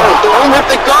now. No, don't rip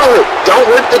the gauntlet. Don't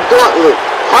rip the gauntlet.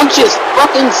 Punch his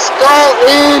fucking skull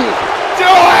in. Do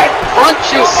it! Punch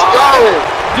his skull in.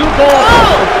 Do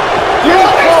both. Do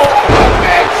it!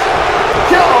 Bitch!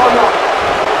 Kill him!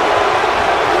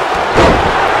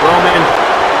 Roman.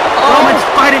 Roman's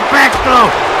fighting back though.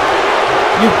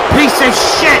 You piece of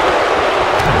shit.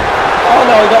 Oh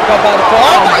no, he got by the ball.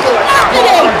 Oh my god!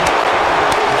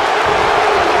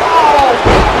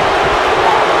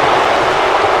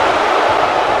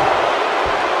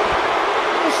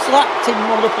 Slapped him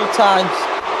multiple times.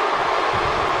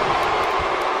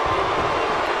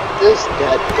 This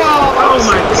goddamn. Oh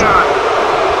my god.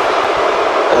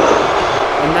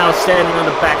 I'm now standing on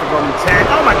the back of Roman's head.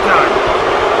 Oh my god.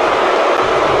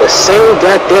 The same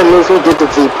goddamn move he did to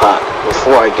V-Pop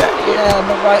before I got here. Yeah, on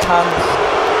the right hand.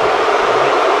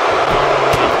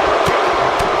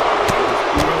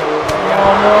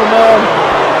 No.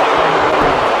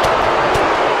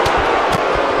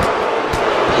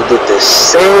 He did the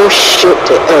same shit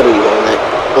to Eddie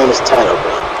on his title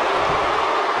run.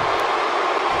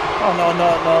 Oh no,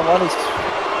 what is...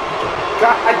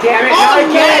 God damn it, Oh not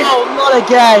again! no, not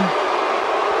again!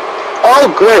 Oh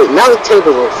great, now the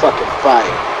table's on fucking fire.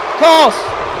 Of course!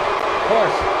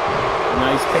 Now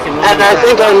he's picking And I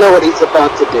think I know what he's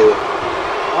about to do.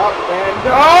 Up and go!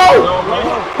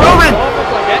 Roman!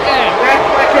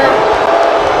 Backbreaker!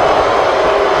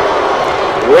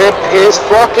 Rip his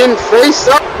fucking face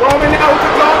up. Roman now with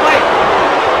the gauntlet!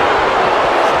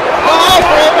 Oh,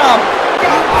 Roman!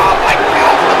 Oh my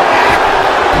god!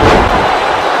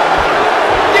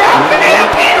 Yeah,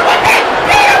 beat him with it!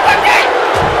 Beat him with it!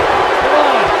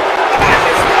 Bash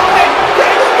his skull in!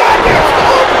 Get his goddamn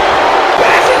skull!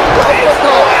 Bash his fucking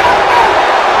skull in!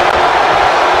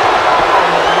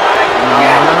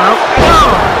 No.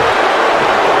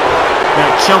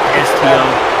 Gonna choke STO.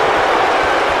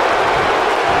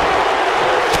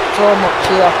 So much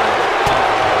here.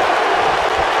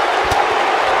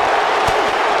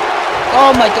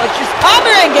 Oh my god, she's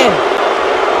hammering him!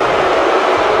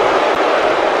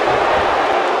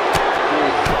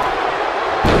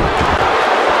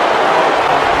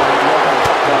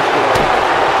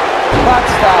 Bad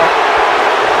style.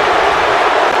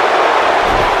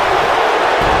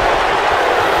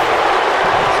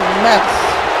 It's a mess.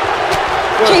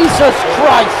 Jesus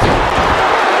Christ!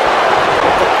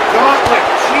 Gauntlet,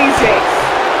 Jesus!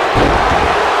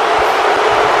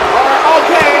 Alright,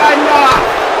 okay, enough!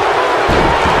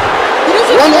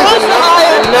 One is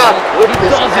enough with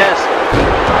this ass.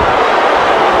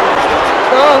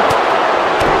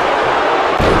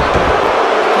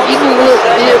 Even with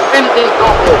the Infinity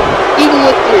Gauntlet,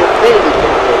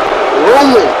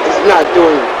 Roman is not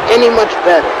doing any much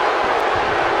better.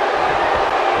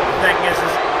 That guess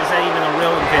is that even a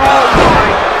real Infinity? Oh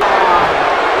my god!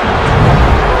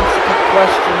 That's a good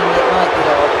question, it might be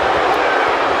though.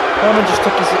 Roman just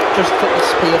took his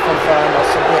spear from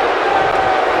Thanos a bit.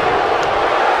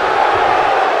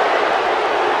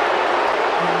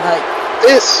 Like,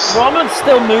 This Roman's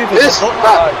still moving. This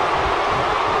 500+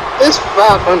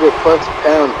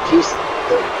 pound piece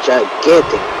of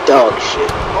gigantic dog shit.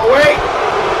 Oh wait!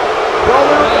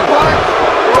 Roman with the punch!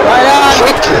 Right on!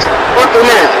 Kick his fucking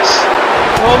ass.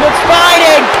 Roman's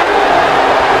fighting!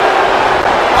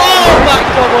 Oh my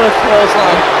god, what a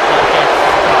clothesline!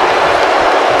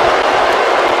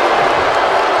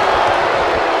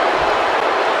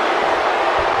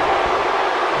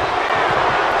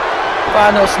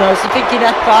 Thanos knows. He's thinking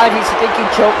F5, he's thinking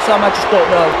chokeslam, I just don't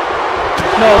know.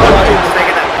 No, he's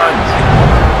taking that punch.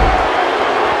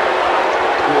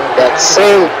 That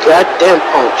same goddamn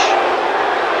punch.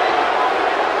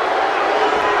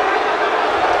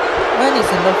 When is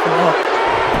enough enough?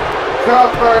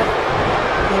 Cover.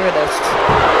 Here it is.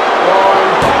 No!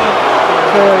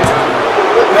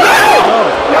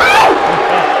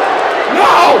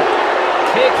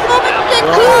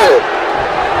 Good.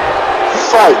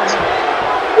 Fight.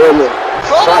 Roman.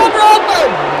 Come on, Roman!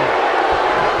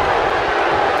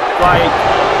 Fight.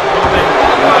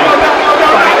 Roman.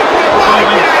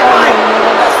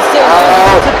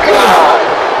 Oh, God.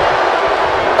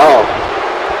 Oh.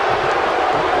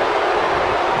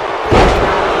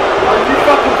 Are you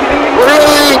fucking kidding me?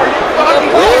 Really?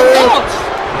 Really?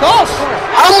 Gosh!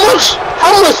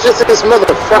 How much does this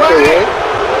motherfucker weigh?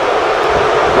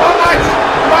 How much?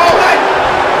 Roman!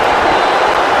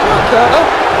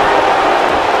 Okay.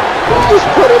 He just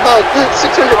put about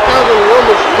 600 pounds on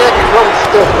Roman's neck and Roman's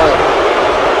still fighting.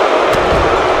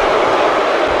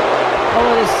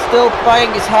 Roman is still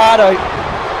playing his heart out.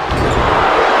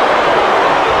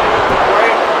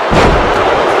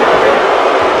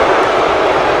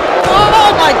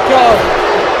 Oh my god!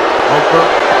 Over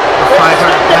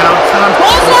 500 pounds.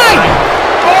 Clothesline!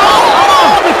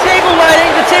 Oh, the table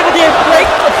landing, the table didn't break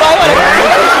the fight.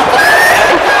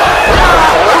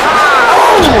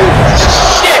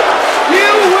 Shit!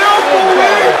 You will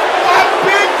believe that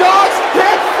big dogs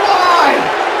can fly!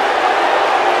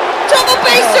 Double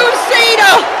base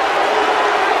Cena!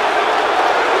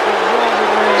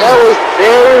 That was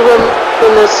very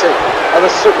reminiscent of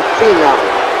a certain phenom,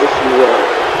 if you will.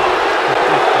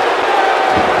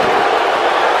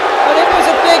 And it was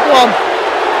a big one.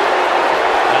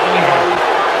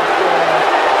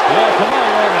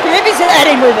 Give his head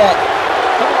in with it.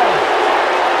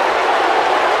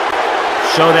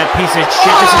 Show that piece of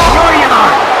shit. This is your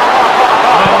yard.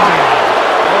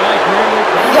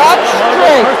 Got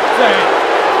straight.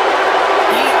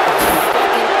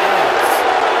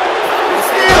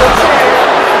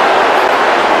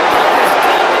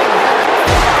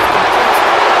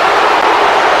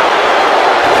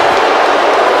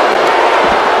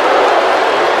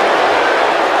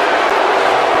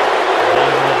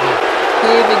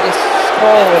 David is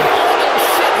scoring.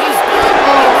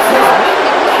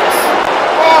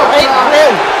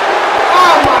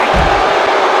 Oh my!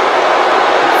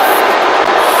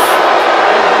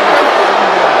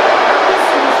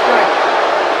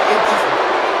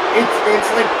 It's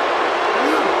like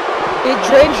It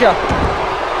drains you.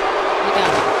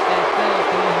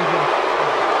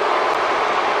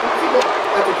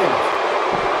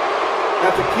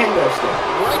 that's a kendo stick.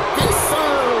 Like this son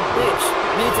of a bitch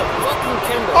needs a fucking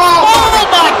kendo. Oh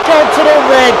my god, to the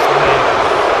red.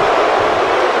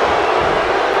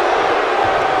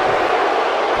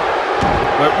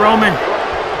 But Roman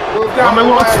Roman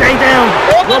won't stay down.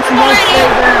 Roman won't stay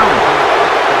down.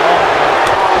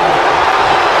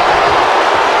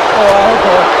 Oh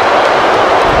god.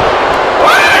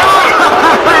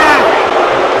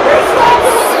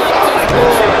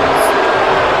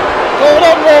 Hold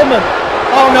on, Roman.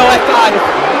 Oh no, I got it.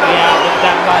 Yeah,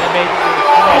 that might have made it.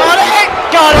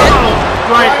 Got it.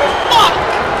 Right. Fuck.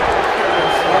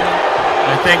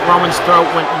 I think Roman's throat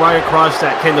went right across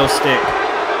that kendo stick.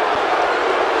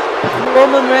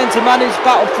 Roman Reigns, a man who's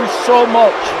battled through so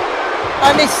much,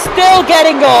 and he's still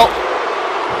getting up.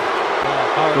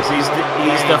 Because he's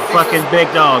the fucking big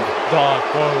dog. Dog,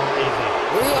 go easy.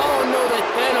 We all know that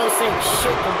Thanos ain't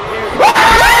shit compared to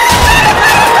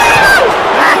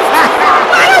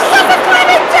Thanos set the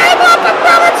climbing table, but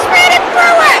Roman speeded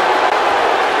through it.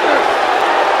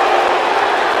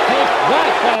 Take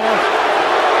that, Thanos.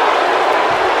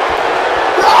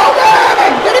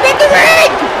 Get him in the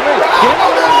ring.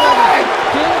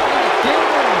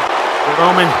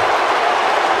 Roman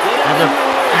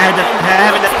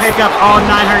having to pick up all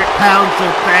 900 pounds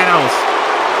of Thanos.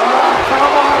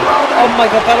 Oh my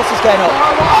god, Thanos is getting up.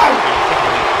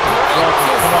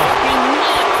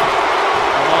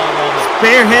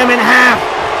 Spear him in half.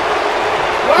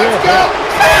 Let's go!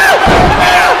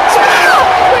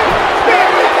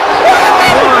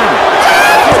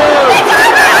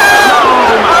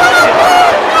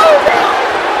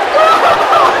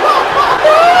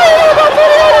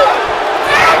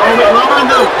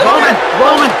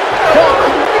 Roman!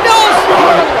 He knows!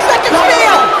 Second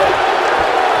spear!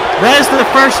 There's the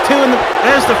first two in the.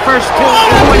 There's the first two.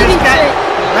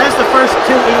 That's the first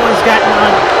two anyone's gotten on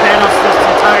Thanos this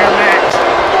entire match.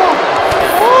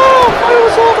 Oh, it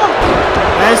was over.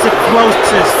 That is the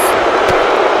closest.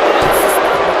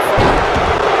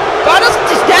 Thanos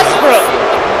is desperate.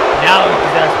 Now he's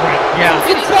desperate. Yeah.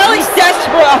 You can tell he's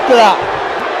desperate after that.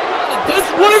 He's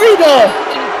worried though.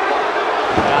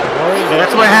 Yeah,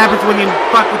 that's what happens when you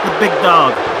fuck with the big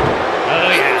dog. Oh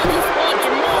yeah. He fought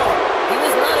Jamal. He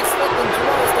was not expecting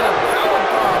Jamal to have power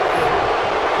bomb.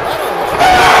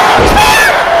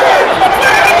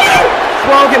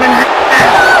 Broke him in half.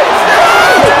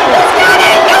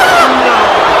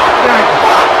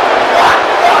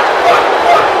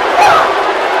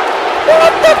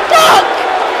 What the fuck?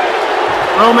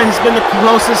 Roman's been the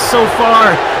closest so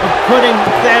far of putting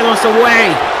Thanos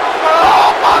away.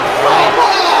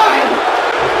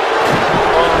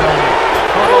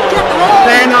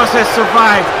 Thanos has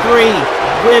survived 3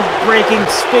 rib-breaking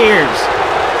spears.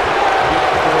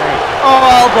 Oh,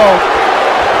 elbow.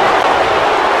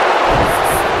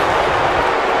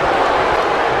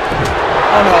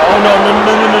 Oh no, oh no,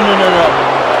 no.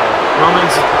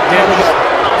 Roman's dead.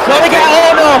 Not again,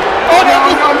 oh no. Oh no,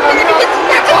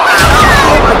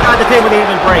 Oh my god, the table didn't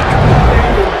even break.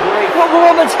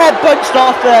 Roman's head bunched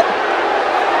off it.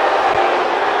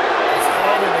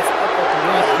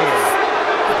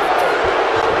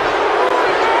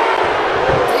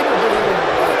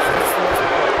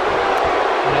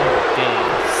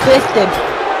 Lifted.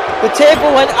 The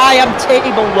table went I am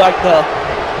table like that.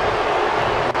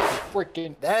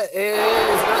 Freaking. That is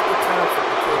not the time for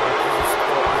the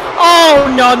table.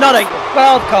 Oh no, not a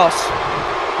well, of course.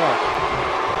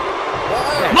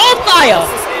 More fire!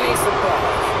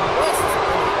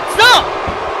 Stop!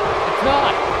 It's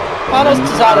not. Thanos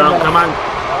decided. Come on.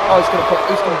 Oh, he's gonna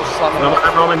just slam him. Come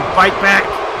on, Roman, fight back.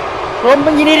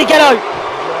 Roman, you need to get out.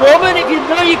 Roman, if you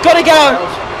know you gotta get out.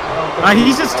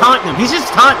 He's just taunting him. He's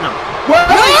just taunting him.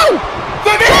 No!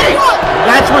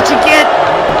 That's what you get.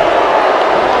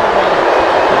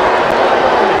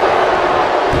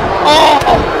 Oh!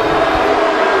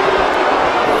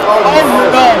 Oh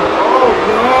no!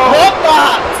 What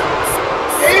that?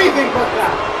 Anything but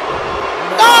that.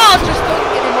 Ah, just don't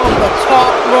get him on the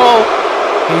top row.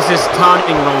 He's just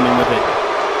taunting Roman with it.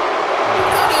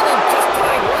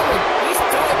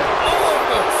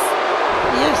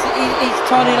 He's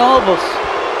taunting all of us.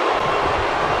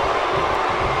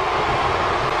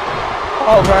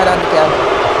 Oh, right on again.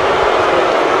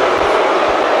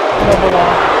 Elbow.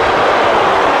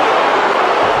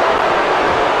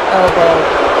 Elbow.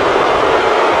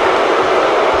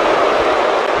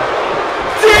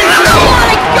 Oh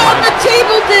my god, the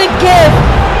table didn't give!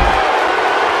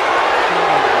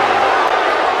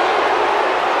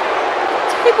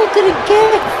 The table didn't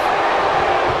give!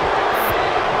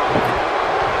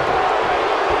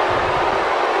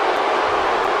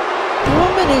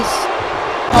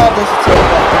 Oh, there's a table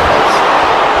on the face.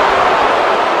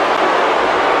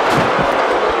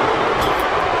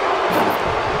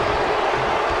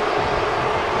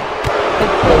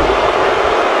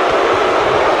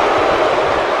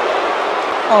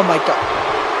 Oh my god.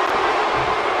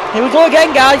 Here we go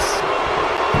again, guys.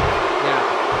 Yeah.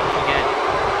 Again.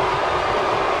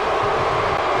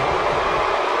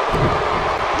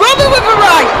 Roman with a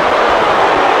right.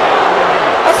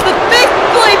 That's the 5th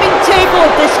flaming table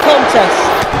of this contest.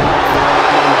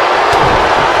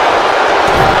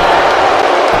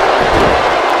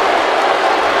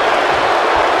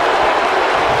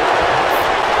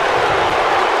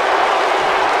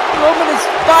 Roman is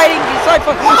fighting his life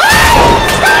for. Oh!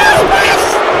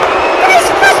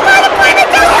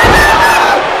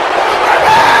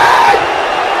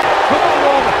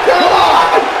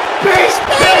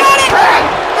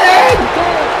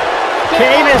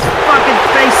 Cave his fucking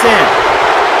face in.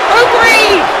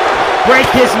 Agree! Break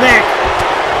his neck.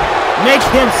 Make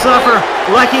him suffer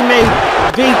like he made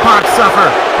V-Pop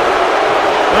suffer.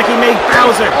 Like he made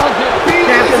Bowser.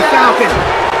 Captain Falcon.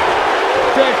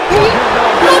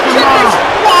 Look at this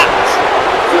what?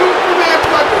 Superman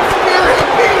fucking spirit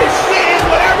and beat his shit in.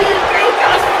 Whatever you do,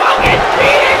 just fucking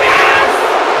beat his ass!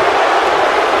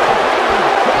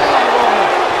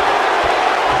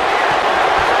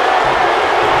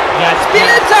 Yeah,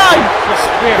 Spear time!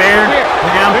 Spear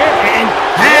now and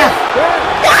half.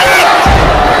 Got it!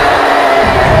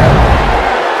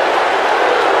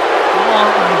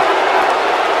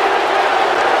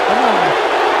 Come on.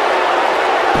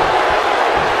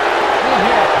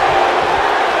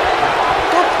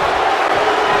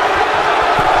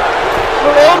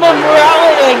 Roman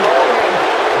rallying!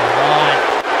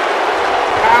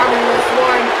 Having this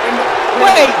one in the...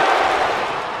 Wait!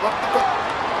 What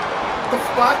the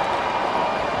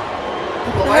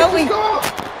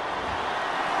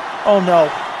Oh no.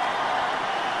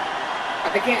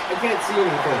 I can't see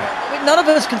anything. None of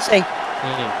us can see.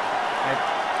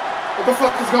 What the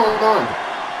fuck is going on?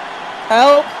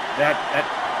 Help!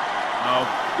 Oh.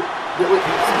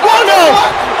 Oh no!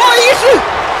 Oh, he used to!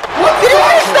 What did he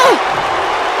miss though?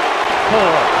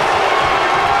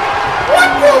 What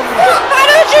the fuck? I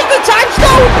don't use the time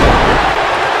stone!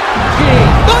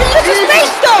 No, use the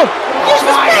space stone! Use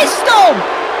the space stone!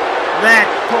 That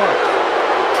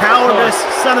cowardice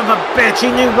son of a bitch. He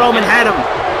knew Roman had him.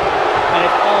 And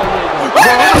it's always...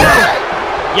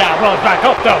 Yeah, roll it back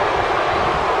up though.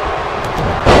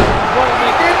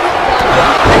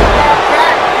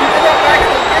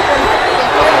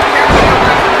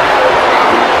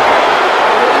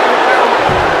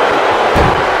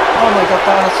 Oh my god,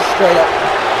 Thanos is straight up.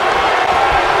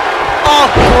 Oh,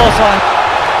 close line.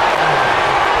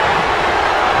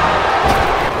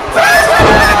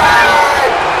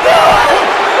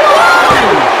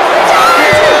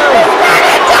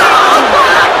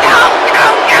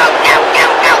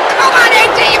 Come on,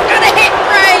 AJ, you've got to hit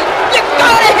Bray! You've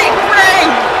got to hit Bray!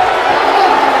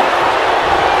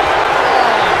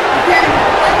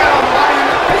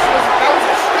 That was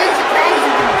as straight as a count as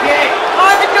you can get.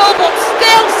 I know, but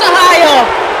still, Sahaya!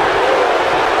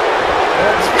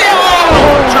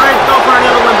 Try and go for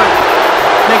another one, but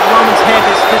make Roman's head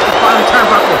his bottom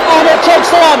turnbuckle. Oh, no,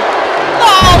 chokes on!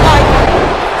 Oh my...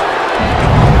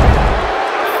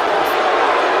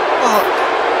 Fuck.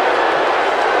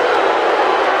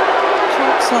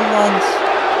 Chokes on once.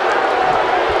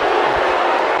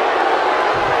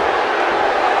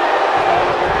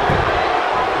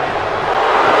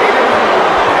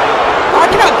 I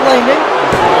can't blame him.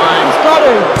 He's got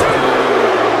to.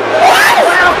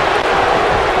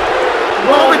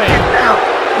 Roman kicked out.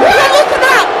 Look at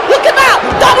that! Look at that!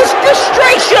 That was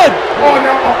frustration! Oh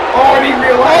no! Oh, and he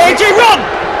realized. AJ, run!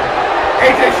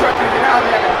 AJ's trying to get out of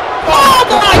there. Oh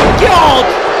my god!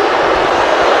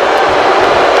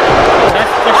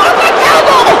 Oh my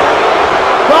elbow!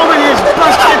 Roman has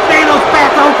busted Thanos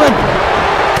back open.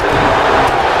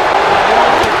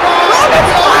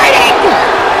 Roman's fighting!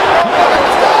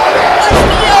 Let's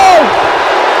go!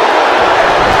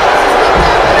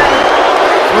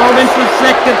 Roman's the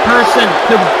second person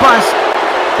to bust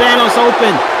Thanos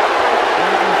open.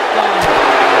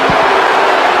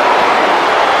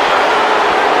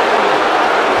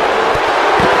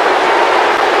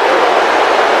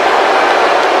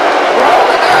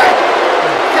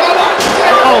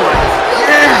 Oh,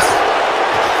 yes!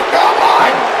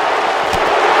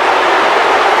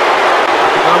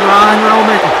 Come on,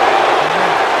 Roman.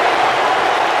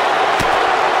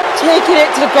 Taking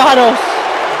it to Thanos.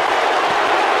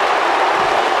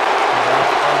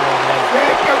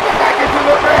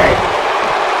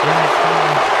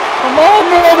 Come on,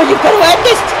 Roman, you've got to end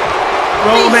this!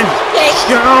 Roman, Yes.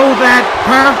 show that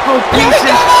purple piece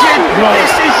of shit!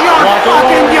 This is your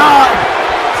fucking yard!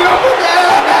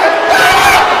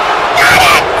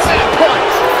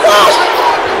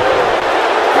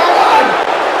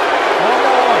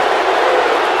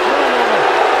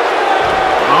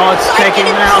 All it's taking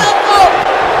now,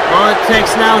 all it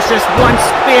takes now is just one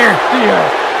spear.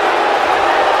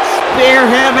 Spear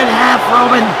him in half,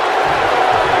 Roman.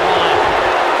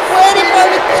 Waiting for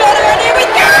each other, and here we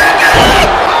go!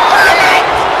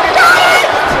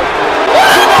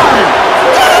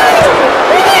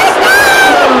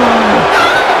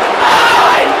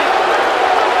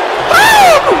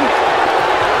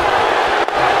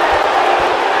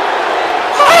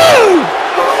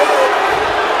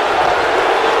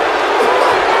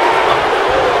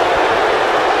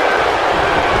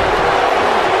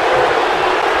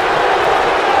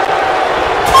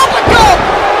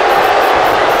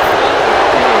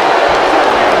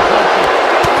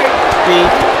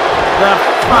 Beat the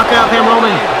fuck out of him,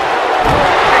 Roman.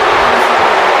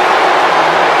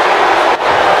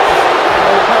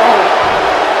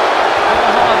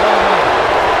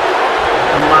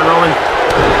 Come on, Roman.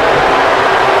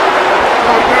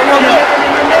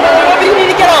 You need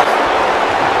to get up!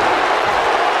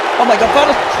 Oh my god,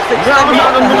 Thanos! No. Oh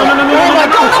my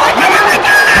god!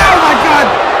 Oh my god!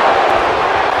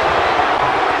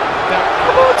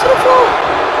 Come on to the floor!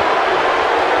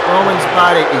 Roman's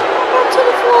body. To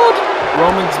the floor!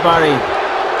 Roman's body.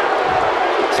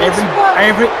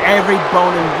 Every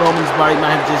bone in Roman's body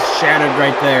might have just shattered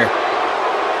right there.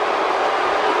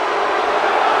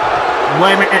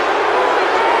 Wait a minute.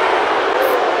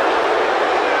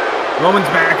 Roman's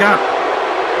back up.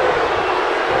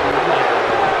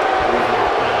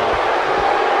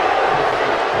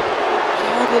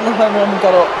 I don't know how Roman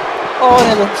got up. Oh, and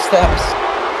he looked steps.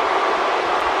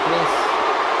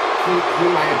 He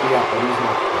might be up, but he's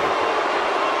not good.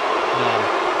 No.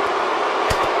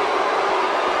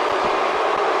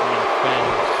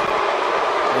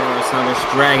 Thanos now just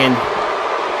dragging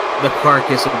the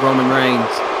carcass of Roman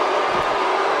Reigns.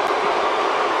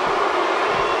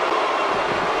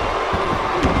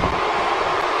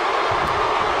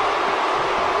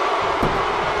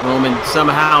 Roman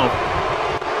somehow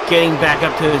getting back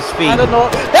up to his feet. I don't know.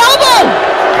 Elbow!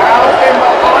 Out in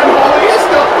the unholiest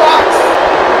of fucks!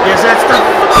 Yes, that's the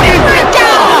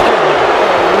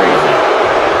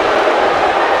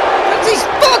That's his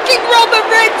fucking Roman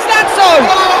Reigns, that's all!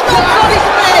 That's on his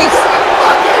face!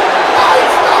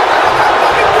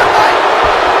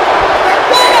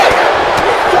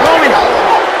 Roman,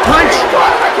 punch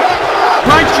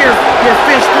your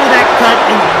fist through that cut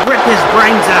and rip his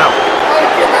brains out.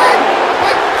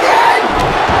 Again!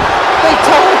 They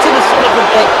taunted the son of a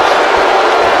bitch!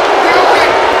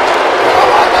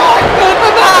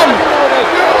 Superman!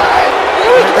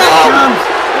 Here we go!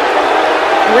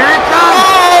 Here it comes!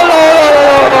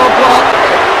 Oh, no, block!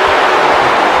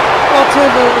 What's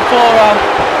over the forearm?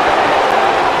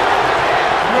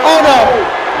 Oh no!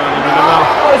 No.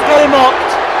 Oh, he's got him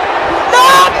mocked! No!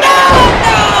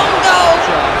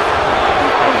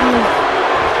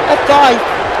 F5!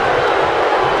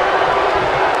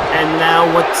 And now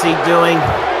what's he doing?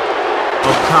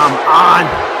 Oh, come on!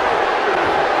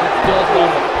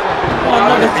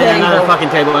 Another fucking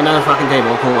table.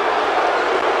 Cool.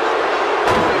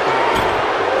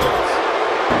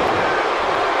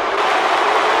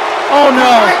 Oh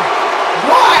no!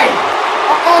 Why?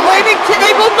 Waiting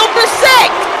table number 6!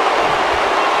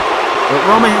 But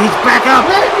Roman, he's back up!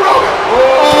 Oh,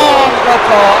 that's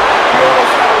all.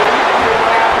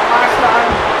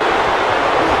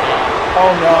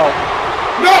 Oh no.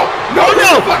 No! No!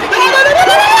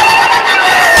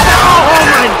 Oh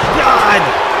my god!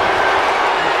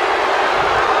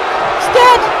 It's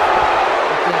dead!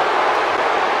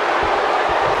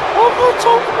 What am I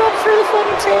talking about through the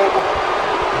fucking table?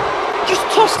 Just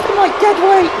tossed him like dead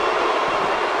weight.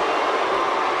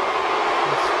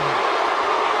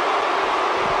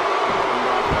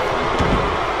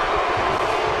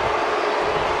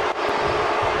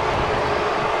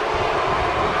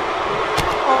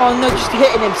 Oh no, just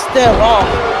hitting him still. Oh.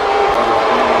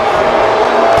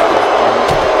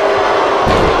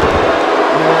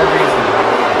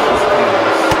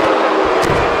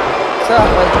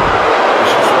 Exactly.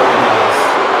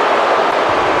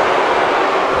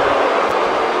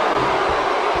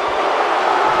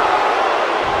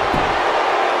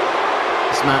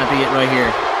 This might be it right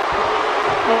here.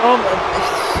 Oh my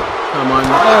goodness. Come on.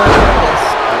 Yes.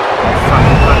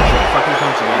 Fucking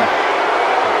punch again.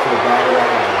 To the back of the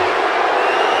head.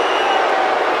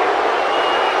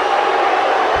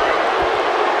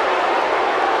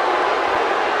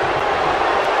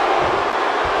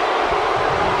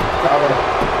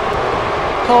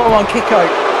 Come on, kick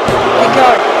out. Kick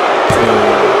out.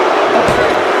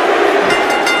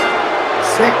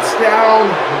 6 down,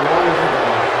 1 to go.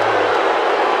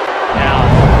 Now.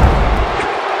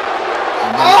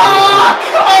 Oh,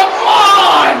 come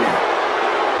on!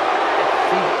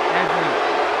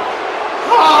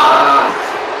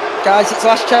 Guys, it's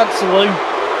last chance saloon.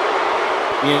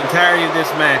 The entirety of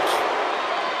this match.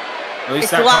 At least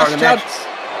It's that the part last of the match. chance.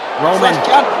 Roman. Last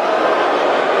chance.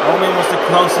 Roman was the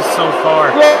closest so far.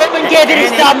 Roman gave it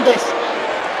his damnedest.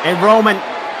 And Roman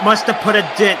must have put a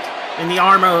dent in the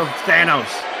armor of Thanos.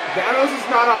 Thanos is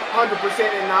not 100%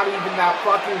 and not even that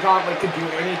fucking gauntlet could do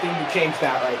anything to change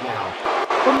that right now.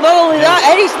 But not only that,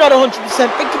 Eddie's not 100%.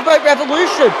 Think about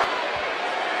Revolution.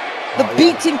 The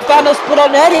beating Thanos put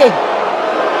on Eddie.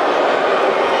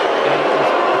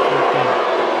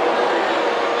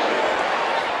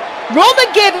 Roman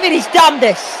gave it his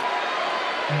damnedest.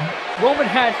 Roman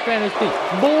had Thanos beat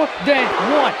more than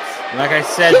once. Like I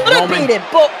said, Should have Roman. beat him,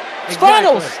 but it's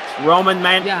finals. Roman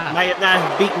may have not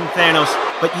beaten Thanos,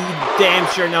 but you damn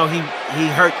sure know he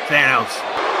hurt Thanos.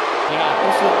 Yeah.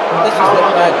 This is the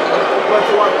bad.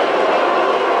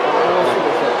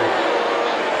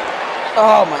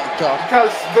 Oh my god.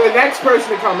 Because the next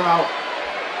person to come out,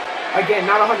 again,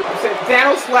 not 100%,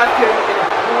 Thanos left him in a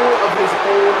pool of his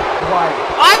own blood.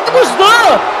 I was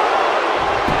there!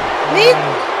 Me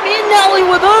and Nelly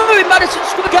were there in Madison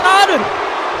Square Garden.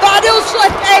 Thanos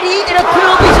left Eddie in a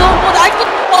pool of his own blood. I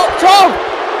fucking walked on.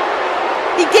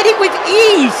 He did it with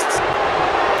ease.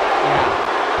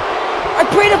 I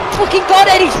pray to fucking God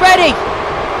Eddie's ready.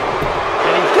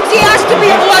 Because he has to be,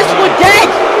 otherwise we're dead.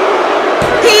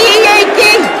 D-E-A-D,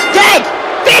 dead,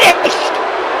 finished.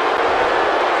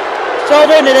 It's all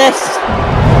down to this.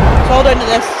 It's all down to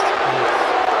this.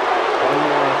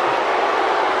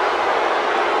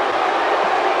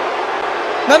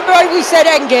 Remember how we said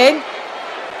endgame?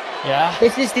 Yeah.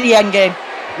 This is the endgame.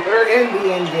 We're in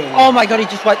the end game. Oh my god, he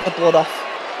just wiped the blood off.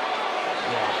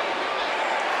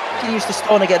 Yeah. He used the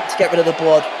stone again to get rid of the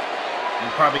blood. He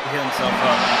probably heal himself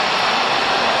up.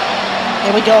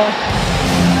 Here we go.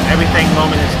 Everything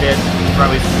Roman is dead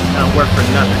probably worked for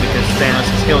nothing because Thanos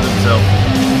has healed himself.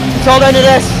 It's all down to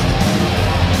this.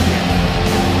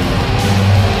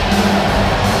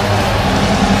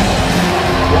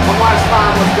 One last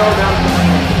time, let's go down to the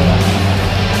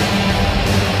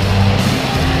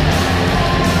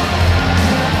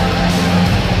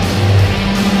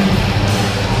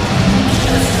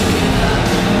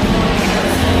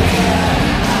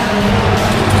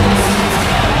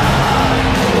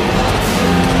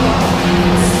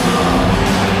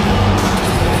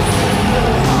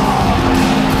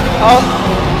Oh,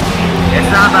 It's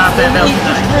not about that belt he just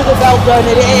tonight. threw the belt down.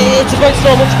 It's about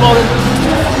so much more than...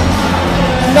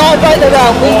 Not about the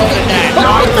belt. More than that.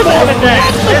 Fuck the belt. More than that.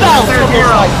 Fuck the This belt is their on this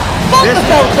hero. night. Fuck This the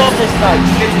is- belt on this night.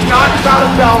 It's not about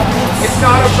a belt. It's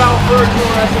not about virtual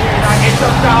wrestling tonight. It's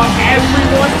about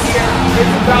everyone here.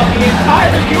 It's about the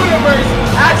entire universe.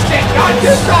 At stake, not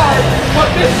just ours, but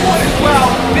this one as well.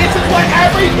 This is what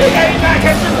everything Eddie Mac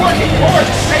has been working towards,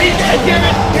 and he's gonna give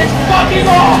it his fucking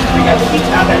all because he's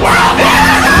not the world.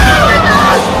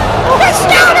 It's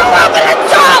down to Roman and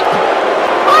top.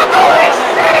 Holy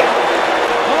shit!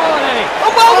 Come on, Eddie.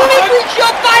 And well, we've reached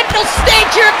your final stage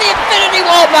here of the Infinity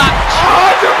War match.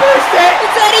 100%!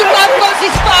 It's Eddie Mac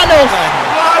versus Thanos.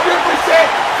 100%!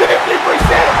 50%!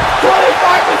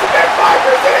 25%! And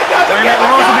 5%! It doesn't Wait a get minute, the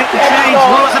rules have been changed.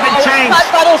 Rules have been changed. Pat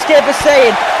Thanos gave us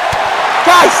saying,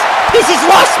 guys, this is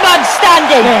last man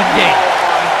standing.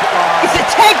 It's a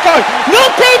takeout. No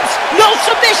pins, no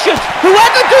submissions.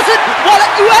 Whoever doesn't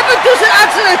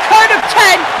answer the count of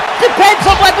 10 depends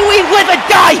on whether we live or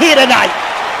die here tonight.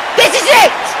 This is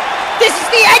it. This is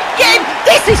the end game.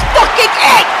 This is fucking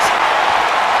it.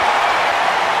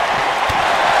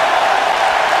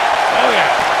 Oh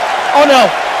yeah. Oh no.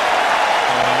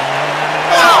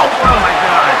 Oh my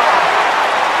god.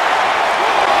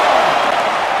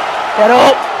 Get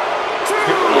up.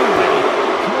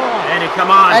 Eddie,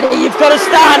 come on. Eddie, you've got to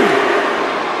stand.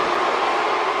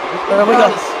 There we go.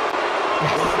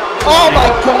 Oh my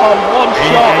god, one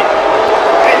shot.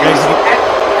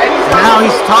 Now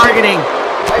he's targeting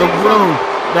the wound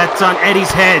that's on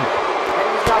Eddie's head.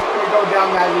 Eddie's not going to go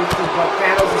down that easy, but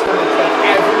Thanos is going to take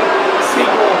every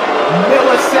single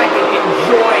millisecond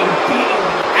enjoying beating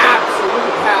the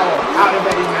absolute hell out of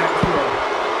Eddie Mac here.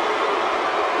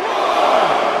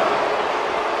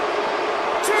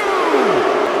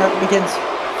 Count begins.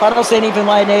 Thanos ain't even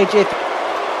lying AJ.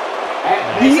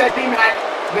 This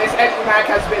Eddie Mac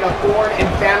has been a thorn in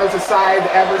Thanos' side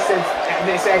ever since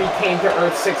this Eddie came to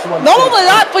Earth 616. Not only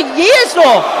that, for years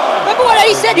though. Remember what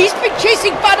Eddie said? He's been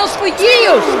chasing Thanos for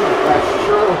years. That's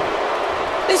true.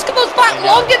 This goes back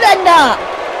longer than that.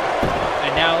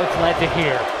 And now it's led to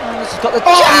here. Thanos has got the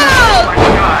Oh jab. my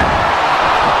god.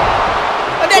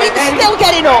 And then he's still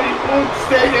getting up. He won't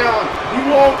stay down. He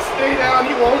won't stay down.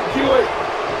 He won't do it.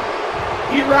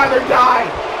 He'd rather die.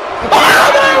 Oh,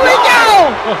 there we go!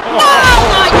 Oh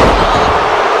my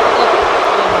god!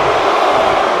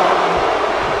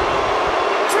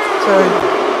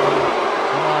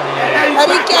 Come on, Eddie.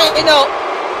 Eddie getting up.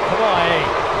 Come on, Eddie.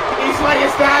 He's like,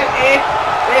 is that it?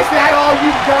 Is that all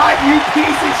you got, you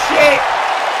piece of shit?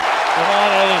 Come on,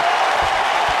 Eddie.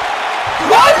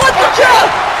 Why was the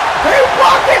jump? Hey,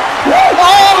 block it!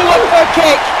 Oh, look for a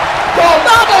kick. Go!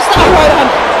 No, that's not right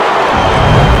hand.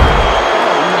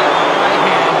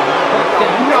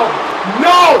 No!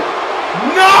 No!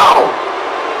 No!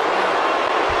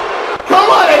 Come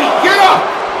on, Eddie, get up!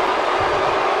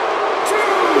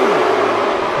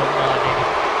 Come on, Eddie.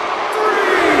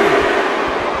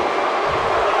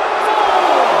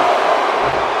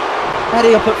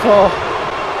 Eddie up at 4.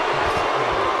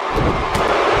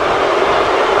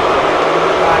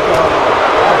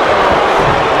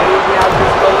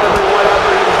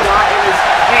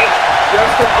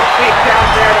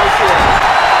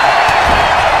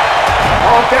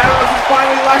 Thanos has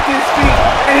finally left his feet,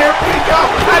 and here we go!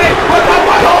 And it put the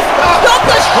final stop! Stop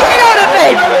the shit out of me!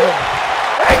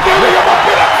 And giving him a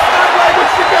bit of sign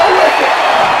language to go with it!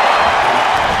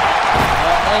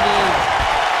 Eddie.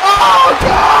 Oh,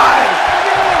 God!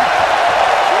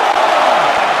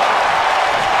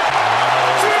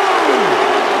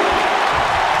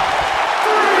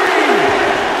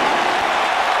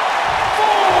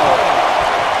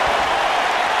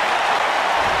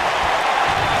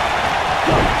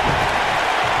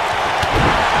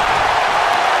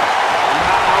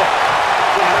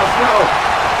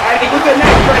 With the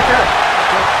neck breaker.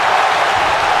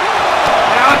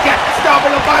 again.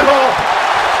 Stomping the Bible.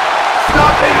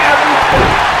 Stomping everything.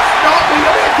 Stomping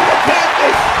him into the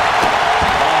canvas.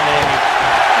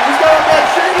 He's going to make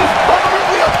sure he's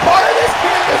permanently a part of this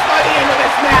canvas by the end of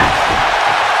this match.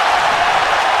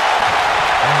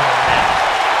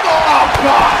 Oh,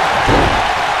 God.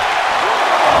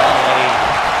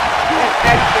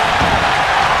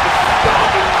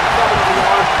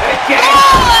 Again!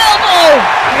 Oh,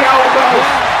 The elbows!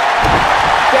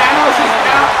 Thanos is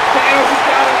down, and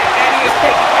Eddie is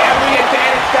taking every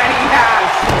advantage that he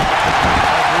has.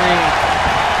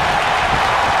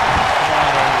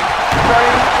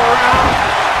 Turning around.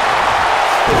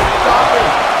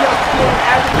 Stopping. Just doing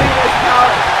everything in his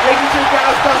power. Making sure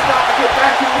Thanos does not get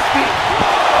back to his feet.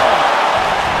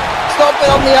 stop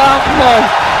it on the arm. No.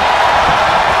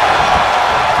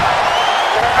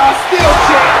 Steel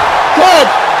chair. Good.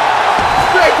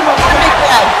 Straight to the Big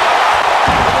man.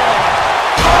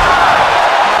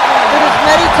 Did as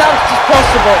many times as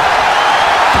possible.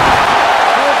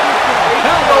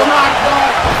 He's still not done.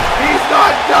 He's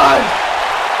not done.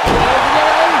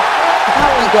 How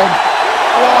we done?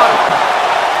 1,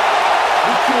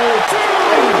 2, 3.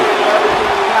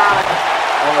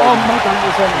 Oh my God, it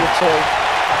was only a 2.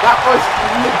 That was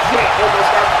legit almost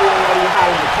everything that he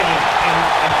had in the tank,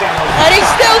 and Thanos. And he's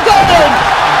still going!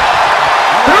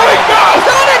 Here we go! He's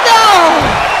on it now!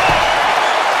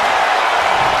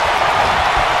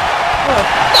 Oh,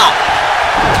 no!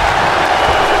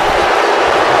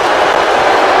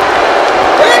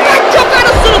 Bring that jump out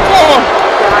of the floor!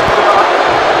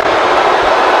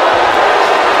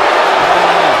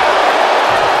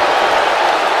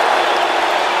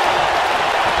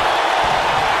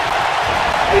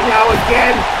 And now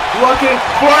again, looking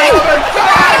for another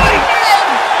time!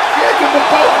 Here comes the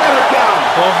both men are down!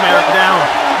 Both men are down.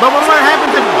 But what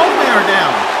happens if both men are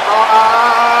down?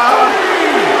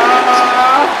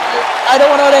 I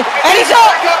don't want to. And he's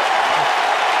up!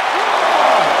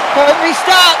 Time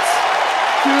restarts!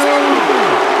 2.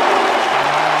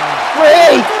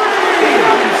 3! Stay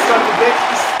down, you son of a bitch!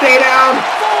 Stay down!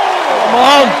 Come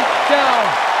on! Down.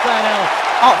 Thanos.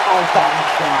 Oh, God.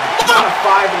 Not a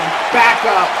 5 and back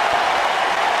up.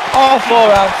 All 4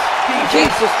 rounds.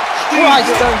 Jesus Christ,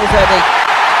 don't be ready.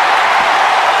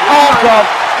 Oh, God.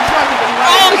 He's not even Oh,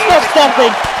 letting it's not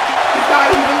stopping. He's not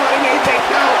even letting anything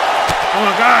count. Oh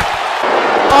my God.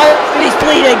 Oh, he's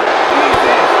bleeding.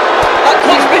 Jesus. That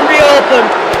cut's been reopened.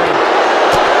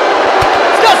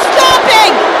 It's not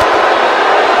stopping!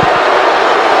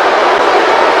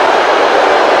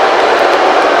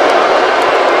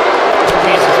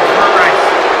 Jesus Christ.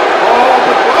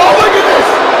 Oh, look at this!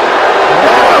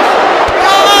 Thanos!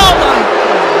 Oh, my God.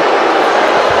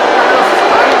 Thanos is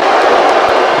tired.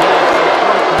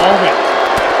 Moment.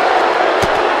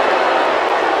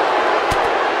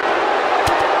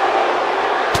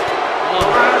 No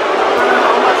matter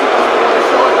how much he doesn't want to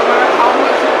show it, no matter how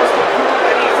much he wants to prove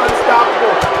that he's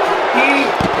unstoppable, he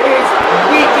is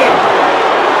weakened.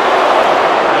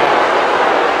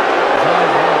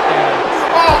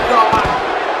 Oh, God!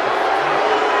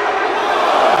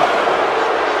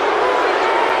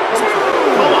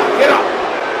 Come on, get up!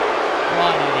 Come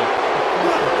on, Eddie.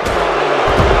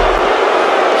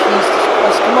 Jesus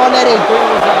Christ, come on, Eddie.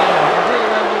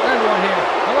 Everyone here.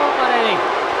 Come on, Eddie.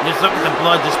 Just look at the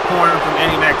blood just pouring from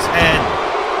Eddie Mac's head.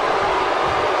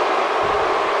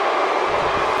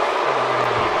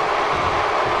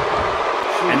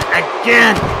 And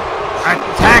again,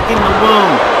 attacking the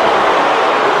wound.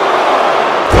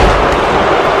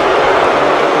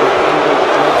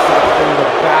 From the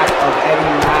back of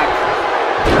Eddie Mac.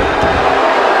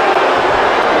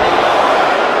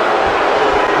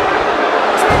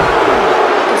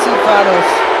 You see Thanos.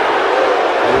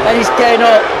 And he's getting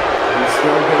up. He's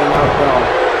still getting up, though.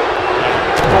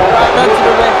 Right down to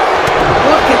the ring.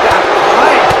 Look at that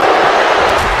fight!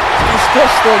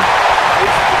 Disgusting.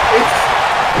 It's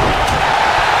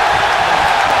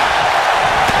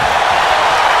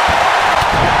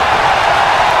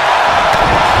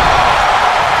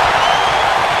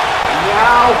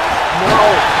now, no.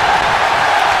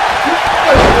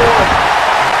 Good Lord.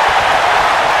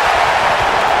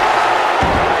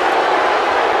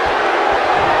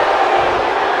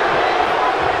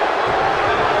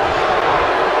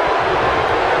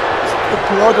 The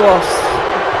blood loss.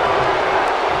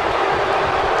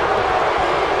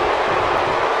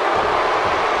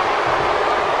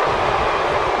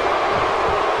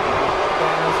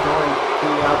 Thanos going to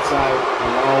the outside.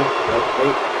 No,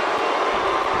 wait.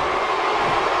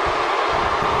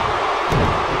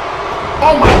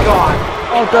 Oh my God!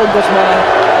 Oh, don't go, man.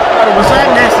 Was that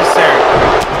necessary?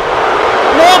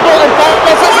 No, but in fact,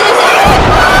 that's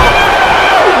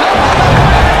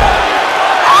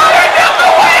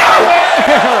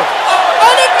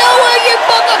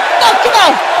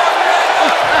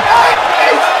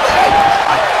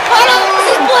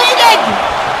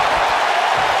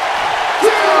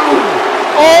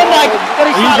leg. Got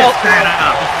his He hand just up. sat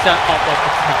up.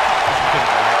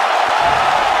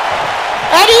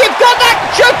 Eddie, you've got that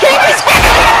choke kick. His head.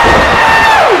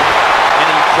 And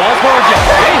he does hold you.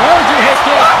 He holds you, his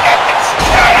kick.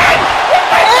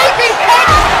 Every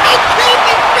head is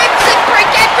keeping ribs and break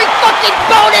every fucking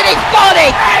bone in his body.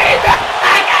 Eddie, the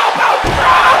back elbow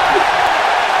drop!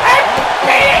 I'm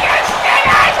beating a shit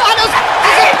out! Thanos is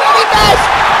a multiverse.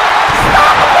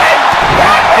 Stop it!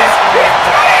 Thanos is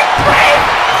getting free!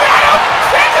 Thanos,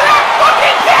 send to that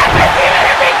fucking canvas even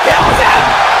if he kills him!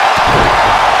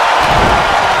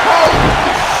 Holy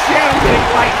shit, I'm getting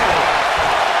lightheaded.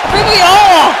 I think we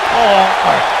are.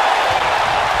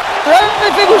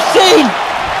 Everything we've seen.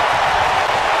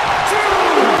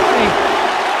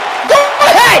 Go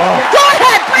ahead! Go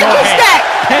ahead! Break his neck!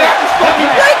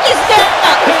 Break his neck!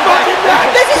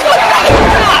 This is what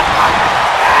breaking up!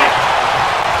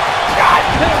 God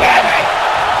damn it!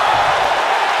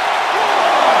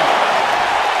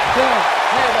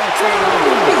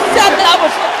 He said that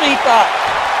was the feedback.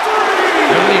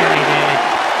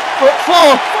 But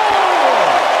 4.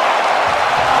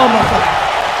 Oh my god.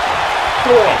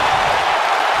 4.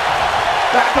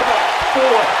 Back up at 4.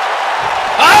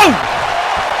 Oh!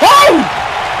 Oh!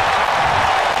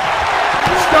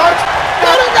 Starts.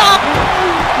 Not enough!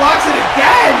 Blocks it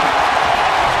again!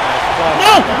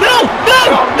 No! No! No!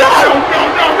 No!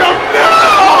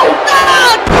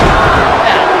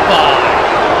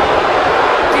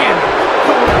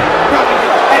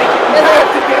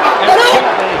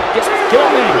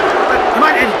 Come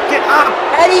on, Eddie, get up!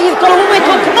 Eddie, you've got to wake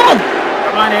up, come on!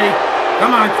 Come on, Eddie,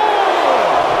 come on.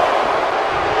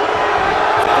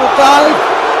 5.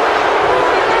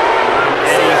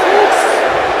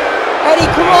 Eddie,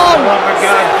 come on! Oh my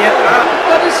God, get up!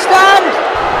 Got to stand!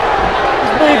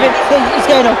 He's moving, he's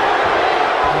getting up.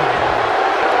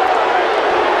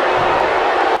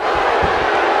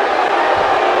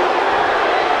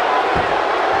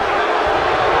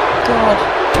 God.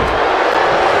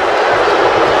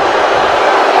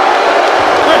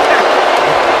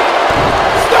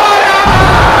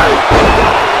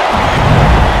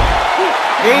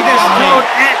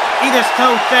 He just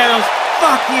told Thanos,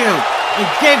 fuck you, and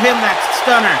gave him that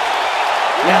stunner.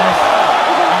 Yes.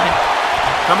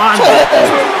 Come on. 3.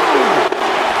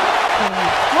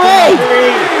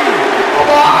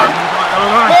 Come on.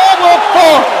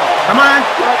 4. Come on.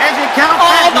 As you count.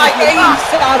 Oh my god, he's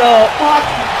sat up.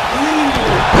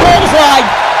 Clothesline.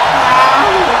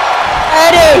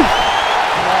 Eddie.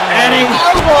 Eddie.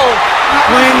 Elbow.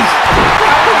 Please.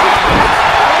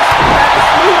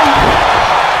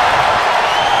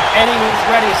 Eddie was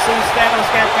ready as soon as Thanos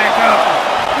got back up.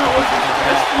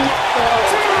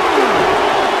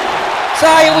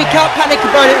 Sorry, we can't panic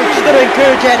about it, we're just going to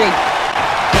encourage Eddie.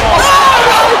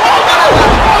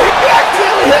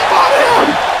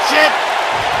 Shit.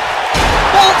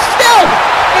 Well, still,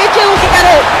 AJ will get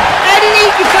up. Eddie,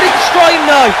 you've got to destroy him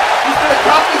now. He's the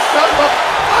toughest son of a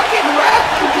fucking rap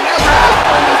you can ever have.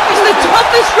 He's the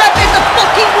toughest rep in the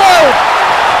fucking world.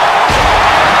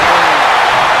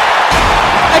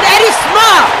 And Eddie's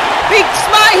smart. Being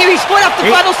smart here, he's going after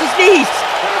Thanos' knees.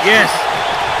 Yes.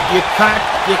 You cut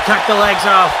the legs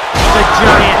off. The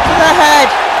giant. To the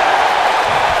head.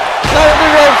 Down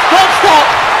the road. Don't stop.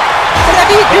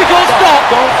 Whatever you do, don't stop.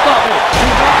 Don't stop it.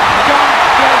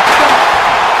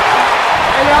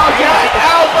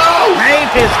 Elbow!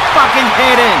 Save his fucking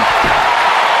head in.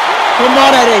 Come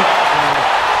on, Eddie.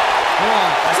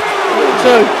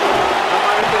 2.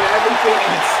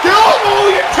 Still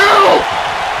only a 2!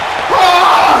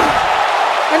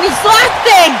 And he's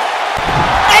laughing.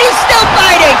 And he's still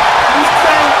fighting. He's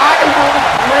saying, I will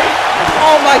break you.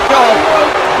 Oh my god. I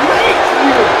will break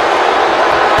you.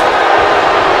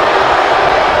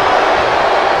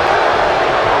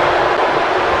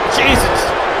 Jesus.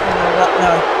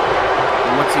 No.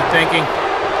 What's he thinking?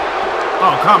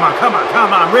 Oh, come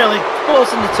on, really?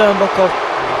 Close in the turnbuckle.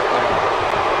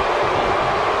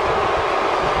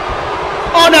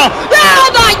 Oh no!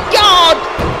 Oh my god!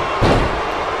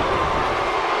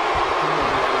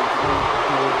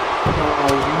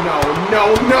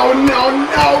 No!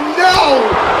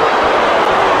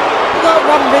 You got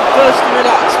one big burst of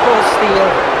that exposed steel.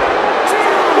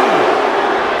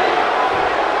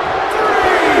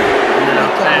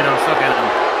 Thanos, look at him.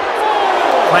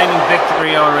 Claiming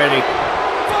victory already.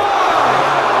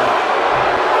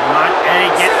 Come on, Eddie,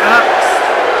 get up.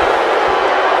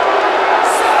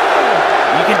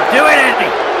 You can do it,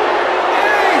 Eddie.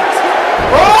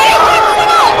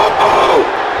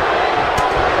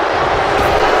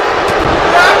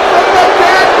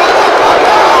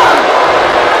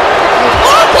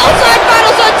 Bullseye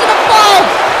battles onto the fall!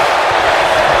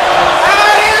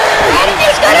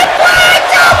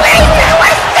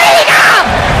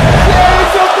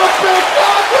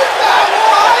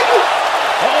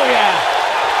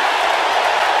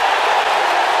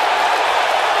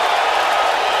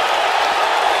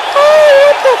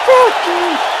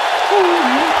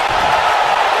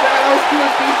 Thanos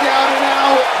could be down and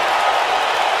out.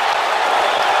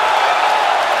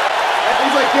 And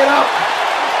he's like, get up!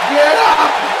 Get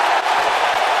up!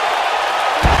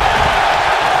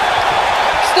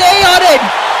 Stay on it!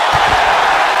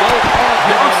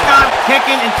 Don't stop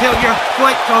kicking until your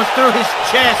foot goes through his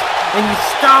chest and you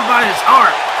stomp on his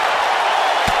heart.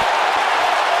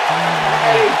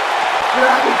 Hey,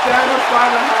 grab it, Thanos by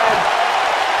the head.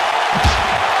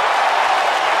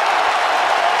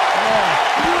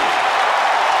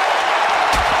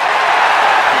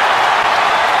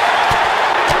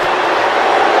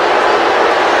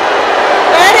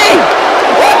 Eddie!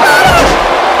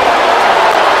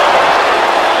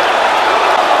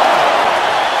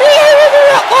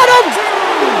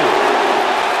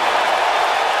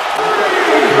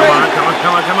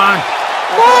 Come on.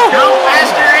 Go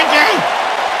faster, AJ!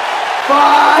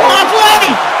 5,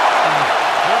 Motley!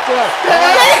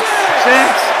 6.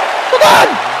 Come on!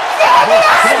 7,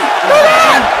 Come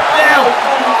on! oh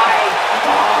my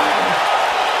God!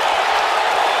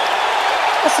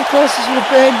 That's the closest we've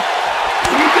been.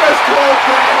 You just told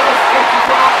Thanos if you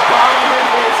brought bomb in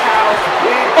his house,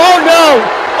 bitch. Oh no!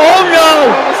 Oh no!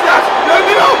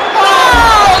 No!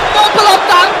 Oh! Don't pull up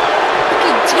that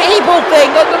fucking table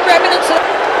thing on the remnants of the...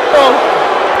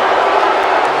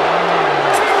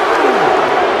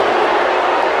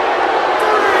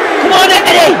 Come on,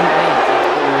 Eddie!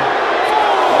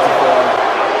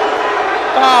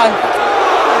 5.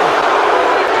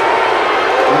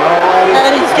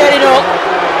 Eddie's getting up.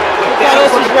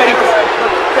 Thanos is ready for it.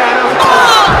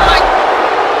 Oh my...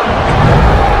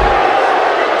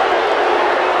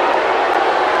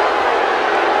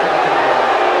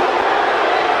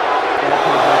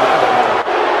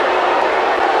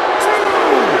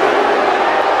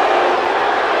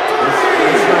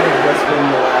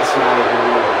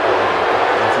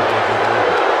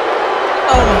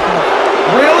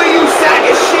 Really, you sack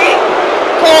of shit?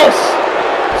 Close!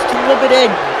 Just to rub it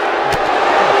in.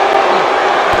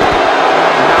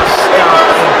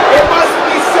 It must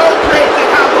be so great to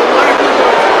have the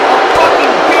livelihood of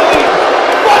fucking billions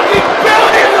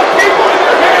of people in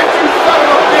your hands, you son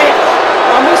of a bitch!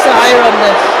 I'm gonna say higher on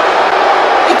this.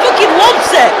 He fucking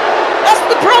loves it! That's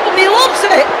the problem, he loves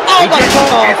it! Oh my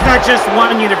God! It's not just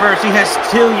one universe, he has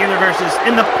 2 universes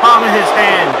in the palm of his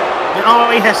hand. And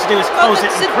all he has to do is close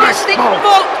it and crush sadistic both.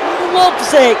 fuck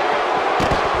loves it!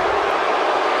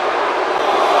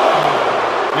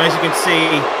 As you can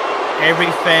see, every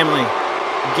family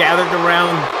gathered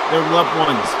around their loved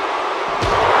ones.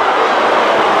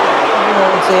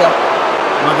 Everyone's here.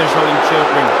 Mothers holding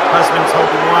children, husbands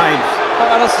holding wives.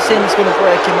 Thanos is saying he's gonna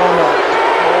break him or not.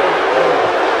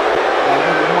 He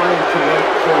wanted to make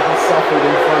sure he suffered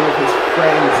in front of his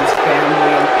friends, his family,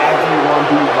 and everyone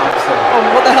who loves him. Oh,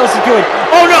 what the hell's he doing?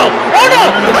 Oh no! Oh no!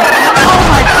 Oh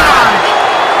my God!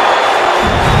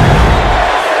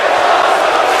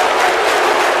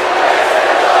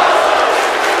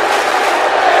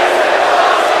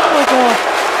 Oh my God!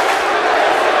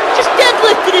 Just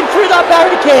deadlifted him through that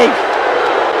barricade!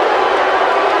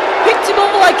 Picked him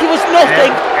up like he was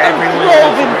nothing and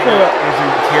drove him through it! Is in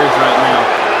tears right now.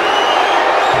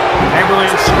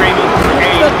 Everyone's screaming,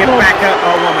 hey, get back up.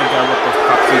 Oh my God, what the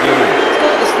fuck's he doing?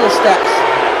 There's still steps.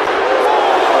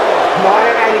 Come on,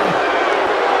 Eddie!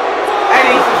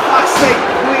 Eddie, for fuck's sake,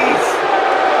 please!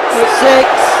 6.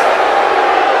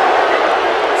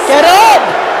 Get up!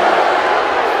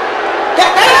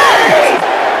 Get up!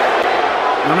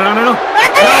 No.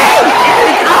 Get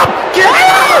up! Get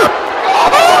up!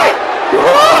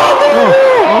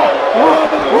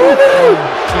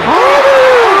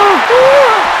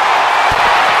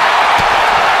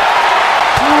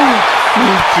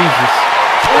 Jesus.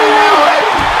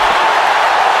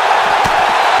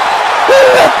 A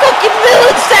fucking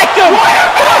millisecond!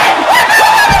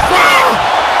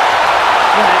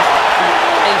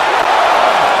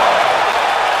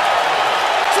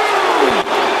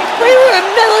 We were a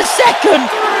millisecond!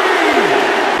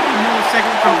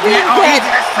 Millisecond from dead. Oh, he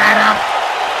just sat up.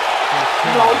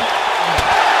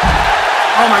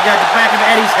 Oh my God, the back of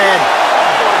Eddie's head.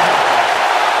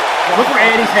 Look where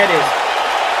Eddie's head is.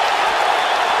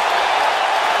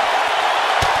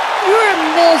 You were a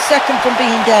millisecond from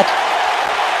being dead.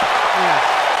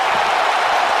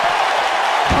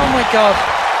 Oh my God.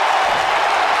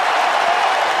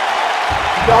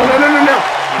 No.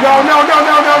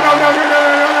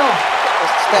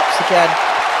 Steps again.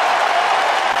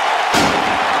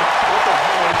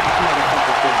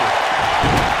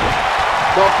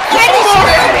 Eddie's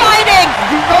still fighting!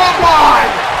 Come on!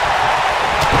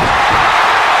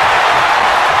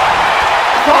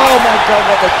 Oh my God,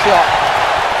 what a shot.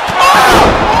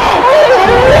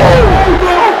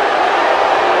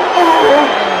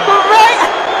 Right,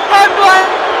 I'm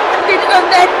blinded and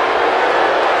then...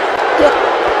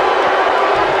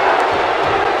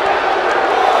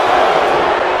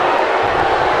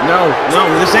 No,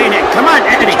 this ain't it. Come on,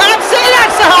 Eddie. Can't say that,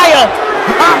 Sahaya!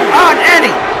 Come on,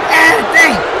 Eddie.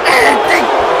 Eddie,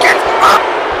 get up.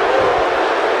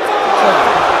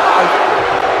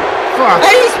 Fuck.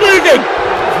 Eddie's moving!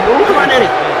 Come on,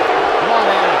 Eddie.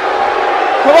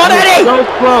 Come on, Eddie! So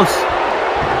close.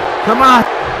 Come on.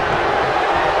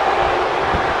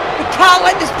 We can't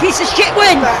let this piece of shit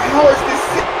win! What the hell is this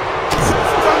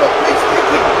son of a bitch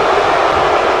thinking?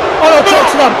 Oh, no, talk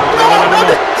to them! No,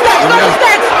 he's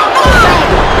dead!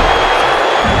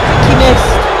 He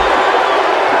missed.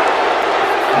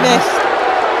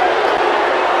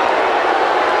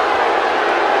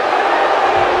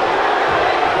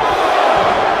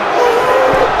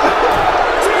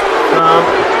 Come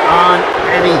on,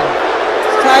 Eddie.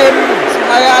 It's time.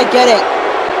 I get it.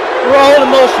 We're all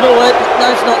emotional.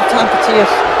 Now's not the time for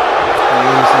tears.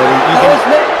 Now's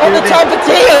not the time for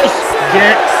tears.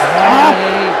 Get up.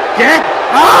 Get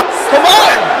up. Come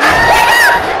on.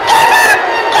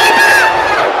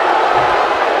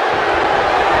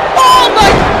 Oh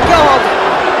my God.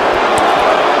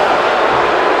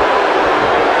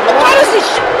 Thanos is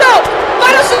shut up.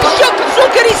 Thanos is shut up.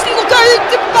 Look at his little guy.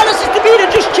 Thanos' demeanor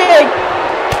just changed.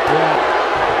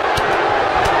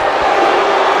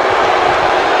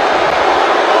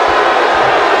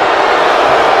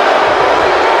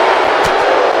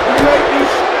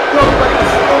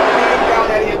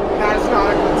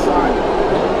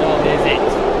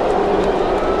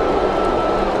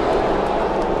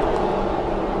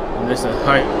 There's a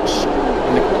hype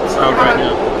in the crowd right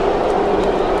now.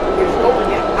 There's no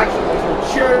reaction, there's no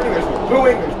cheering, there's no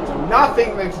booing, there's no nothing,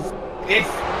 they're dead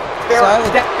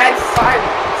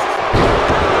silence.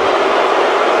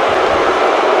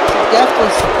 It's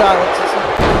definitely silence, isn't it?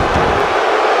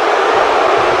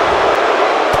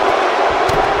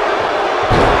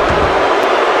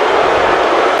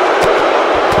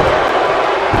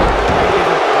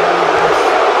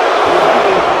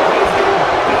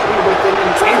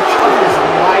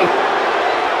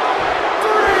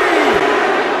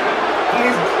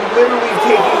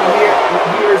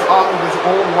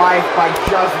 By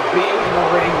just being in the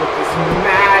ring with this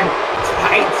mad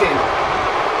titan.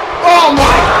 Oh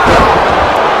my God!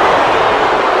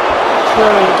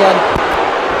 Sure, again.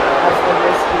 That's the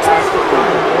risk he has to run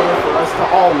in order for us to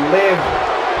all live.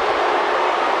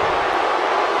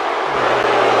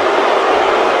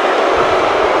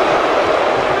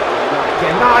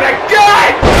 Not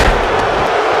again!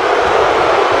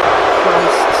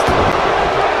 Christ.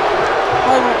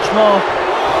 How much more?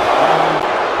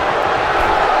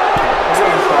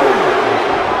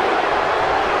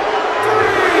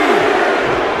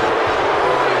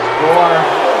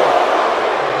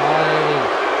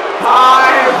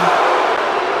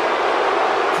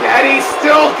 Eddie's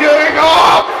still getting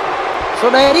up! So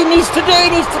what Eddie needs to do, he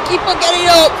needs to keep on getting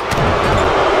up!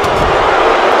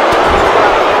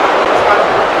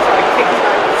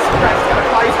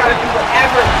 He's gotta do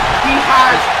whatever he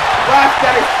has left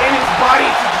that is in his body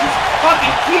to just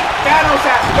fucking keep Thanos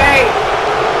at bay!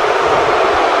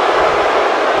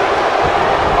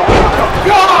 Oh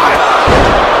God!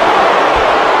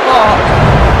 Oh.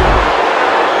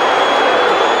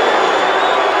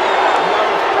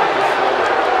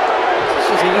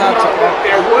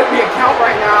 There would be a count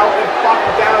right now if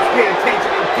fucking Thanos paid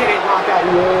attention and didn't knock out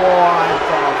one.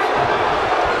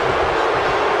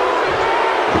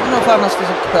 I don't know if Thanos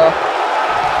doesn't care.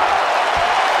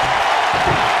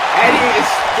 Eddie is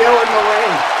still in the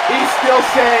ring. He's still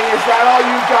saying, "Is that all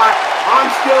you got? I'm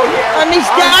still here." And he's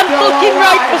damn fucking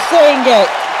right for saying it.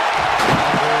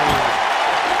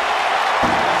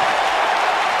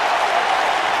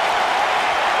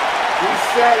 He's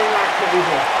setting that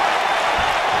table.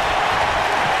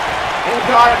 And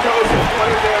God knows if one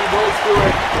of them goes through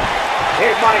it,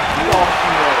 it might be all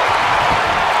here.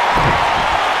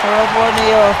 We're on one of the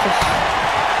office.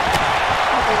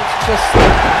 It's just,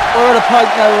 we're at a point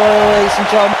now, ladies and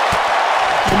gentlemen.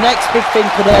 The next big thing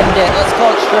could end it. Let's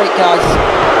call it straight, guys.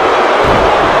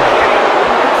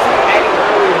 Eddie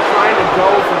earlier trying to go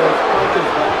for those punches,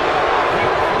 but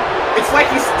it's like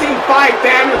he's seen 5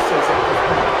 Thanoses at this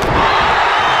point.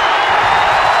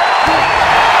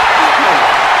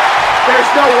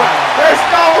 There's no way! There's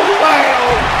no way!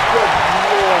 Oh, good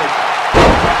Lord!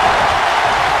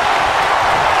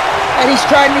 Eddie's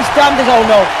trying his damnedest. Oh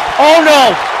no! Oh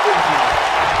no!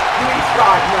 Please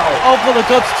God, no! Oh, for the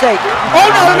God's sake! Oh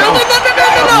no! No! No! No! No!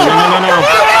 No! No! No! No!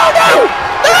 No!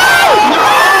 No!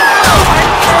 No!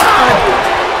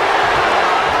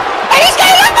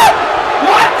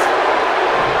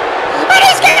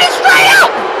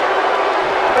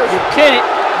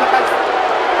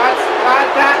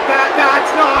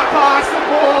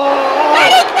 impossible!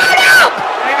 Eddie, get up!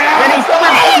 And he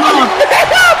flips him off. That's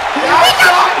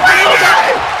not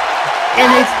real! And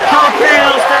he told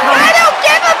Thanos to go. I don't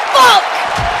give a fuck!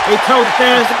 He told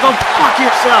Thanos to go fuck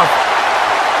yourself.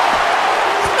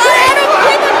 I don't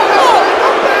give a fuck!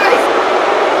 There it is.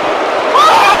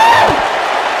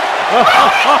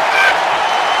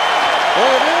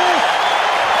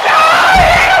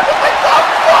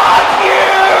 Fuck you!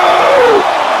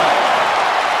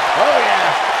 Oh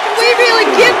yeah. We really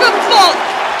give a fuck!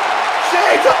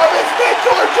 Shea Thomas,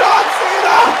 Victor, John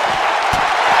Cena!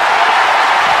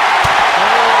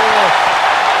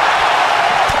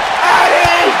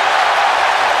 Eddie!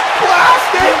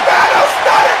 Blasting Thanos,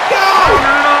 let it go!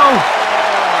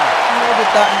 Look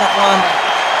at that in that one.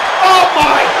 Oh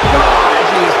my god!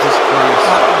 Jesus Christ.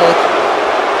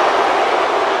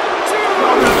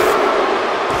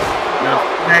 No,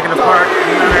 back it apart.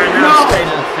 Another announce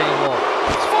table. Table.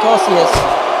 Of course he is. Of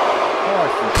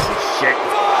course. This is shit.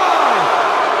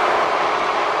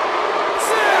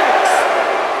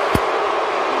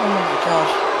 Oh my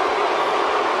gosh.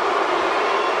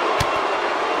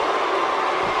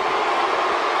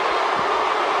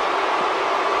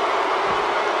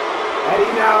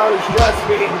 Eddie now is just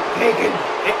being taken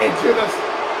into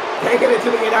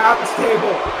the announce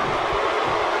table.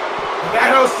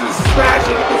 Thanos is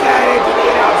smashing his head into the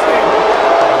announce table.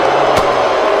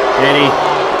 Eddie.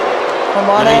 Come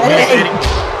on, Eddie.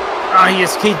 Oh, he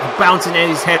just keeps bouncing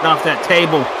Eddie's head off that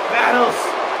table. Thanos.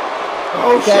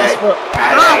 Oh Guess shit. what?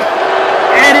 Eddie.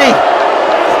 Eddie!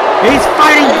 He's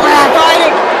fighting back!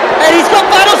 Fighting! And he's got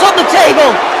Thanos on the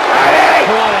table! Eddie.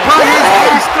 Put his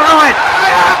face through it!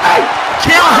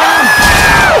 Kill him!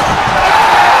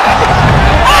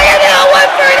 I am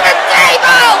going for the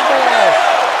table!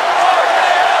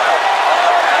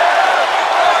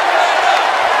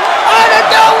 I'm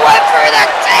going for the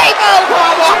table!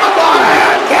 Come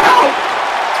on, count!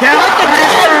 Count the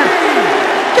 10!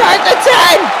 Count the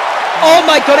 10! Oh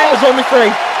my god, it was only 3.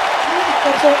 It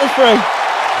was only 3.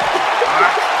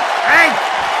 Hey!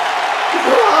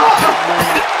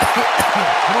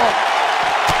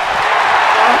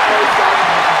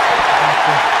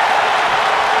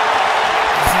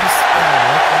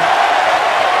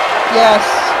 Yes.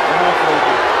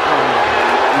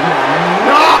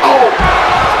 No!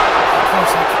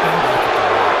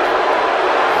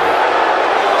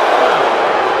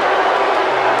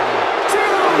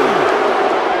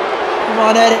 Come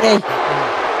on, Eddie.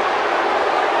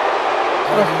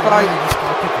 What a fight.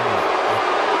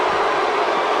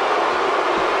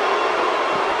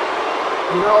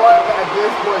 You know what? At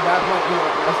this point, that might be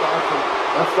our best option.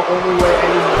 That's the only way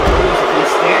Eddie's going to lose if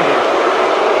he's standing.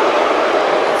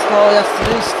 That's all he has to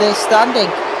do, stay standing.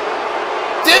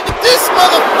 Did this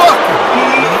motherfucker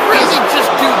really just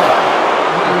do that?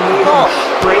 Gosh.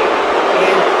 Straight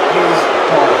in his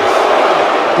balls.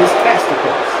 His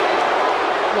testicles.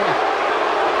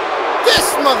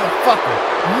 This motherfucker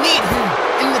need him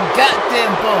in the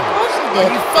goddamn ball. Are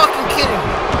you fucking kidding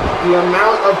me? The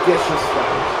amount of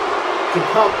disrespect to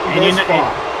come this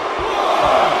far.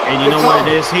 And you know what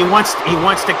it is? He wants to put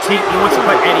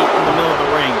Eddie in the middle of the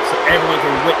ring so everyone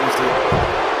can witness it.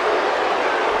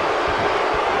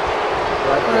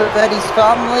 One of Eddie's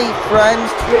family,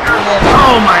 friends.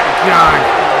 Oh my god!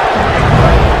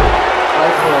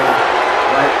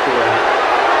 Right there.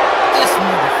 This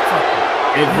motherfucker.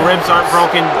 His ribs aren't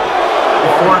broken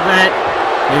before that.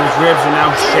 His ribs are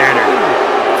now shattered.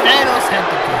 Thanos had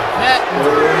to go that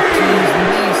way to his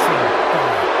knees to the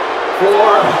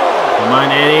Four. Come on,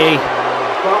 Eddie.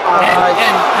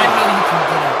 and I mean he can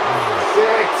get up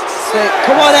now. 6.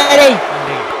 Come on, Eddie.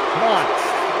 Come on.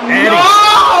 Eddie.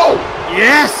 No!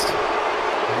 Yes!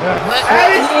 Let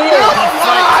Eddie's still the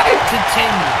fight alive!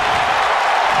 continue.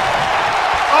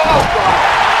 Oh, God.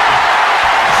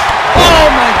 Oh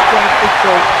my god, big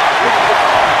goal.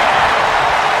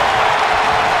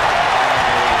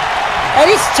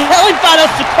 Eddie's telling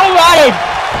Thanos to come at him.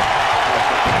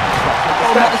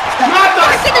 Not the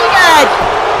Back in the head.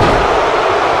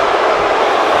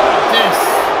 This.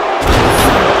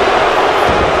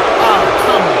 Oh,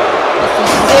 come on. This is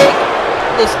sick.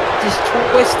 This is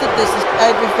twisted. This is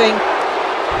everything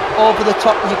over the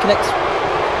top you can expect.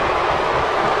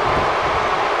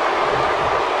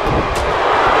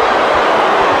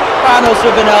 Thanos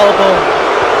with an elbow.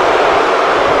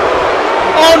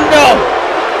 Oh no!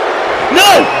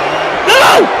 No! No!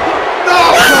 No!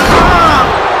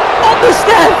 On the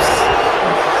steps!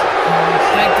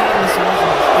 Thank goodness it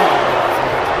wasn't a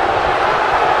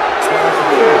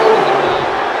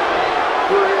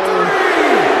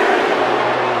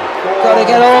Gotta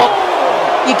get up!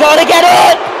 You gotta get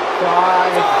up!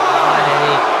 5.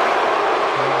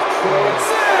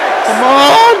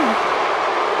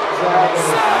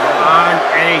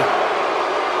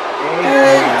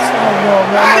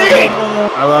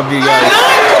 I love you guys. I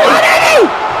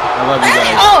love you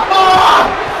guys. Oh,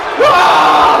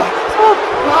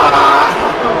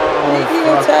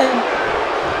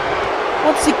 10.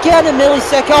 Once again, a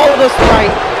millisecond. Oh, that's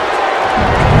right.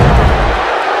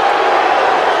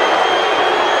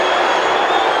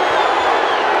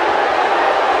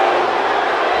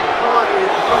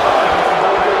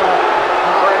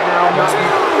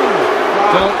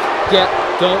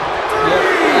 Don't.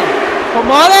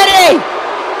 Come on, Eddie! Come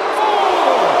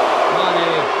on,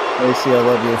 Eddie. Lacey, I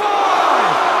love you.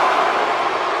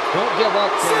 Don't give up,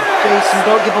 Jason,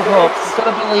 don't give up hope. You've got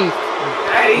to believe.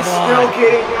 Eddie's still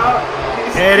getting up.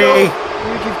 Eddie!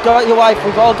 You've got your wife.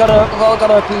 We've all got our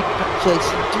people,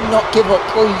 Jason. Do not give up,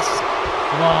 please.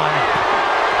 Come on.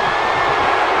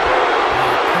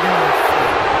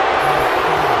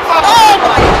 Oh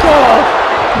my God!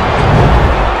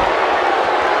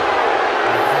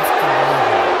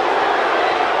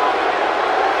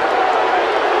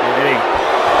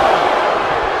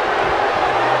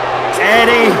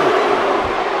 Eddie!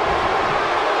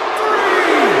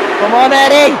 Come on,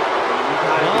 Eddie!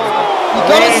 You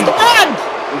gotta stand!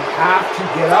 We have to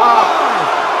get up.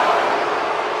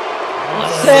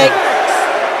 6.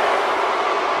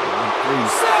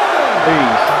 Please.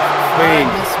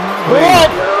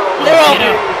 Good! They're up!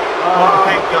 Oh,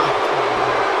 thank God.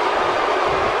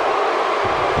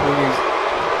 Please.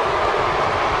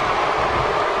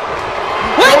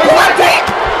 We blocked it!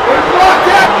 We blocked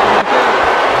it!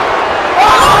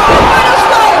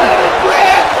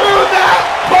 Ran through that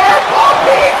purple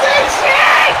piece of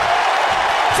shit!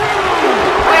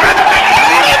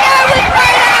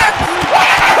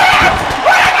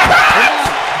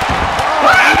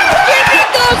 Give me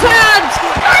those hands!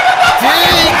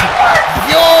 Dig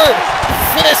your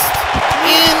fist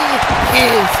in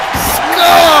his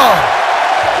skull!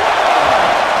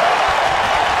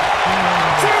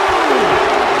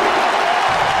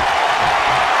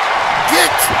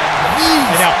 Get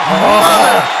these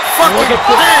motherfucking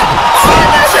hands on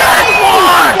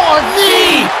Jaguar!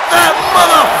 Knee that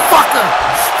motherfucker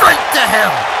straight to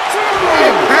him!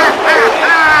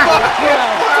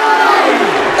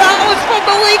 That was from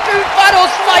the League of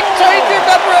Thanos fight too, if you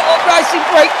remember it, Uprising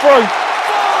Breakthrough.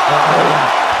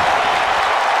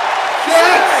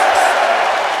 Yes!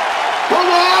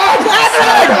 Come on!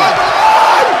 7! Come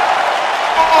on!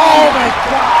 Oh my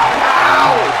God!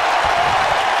 How?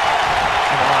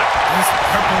 This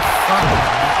purple fucking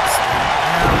nuts,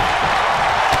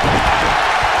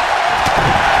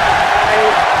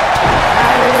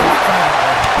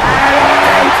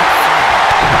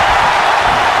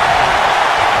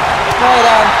 Hold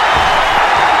on.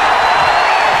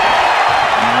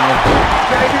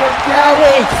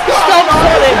 Eddie, stop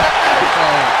running!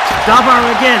 Stop him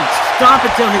again. Stop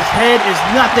until his head is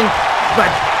nothing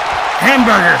but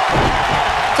hamburger.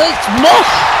 It's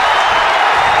mush!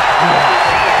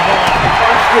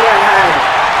 Punch to the head.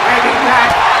 Eddie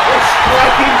Mack is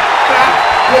striking back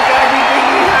with everything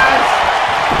he has.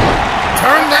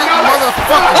 Turn that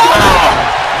motherfucker around.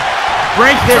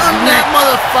 Break his Turn neck. that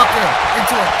motherfucker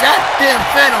into a goddamn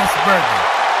Thanos burger.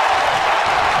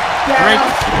 Break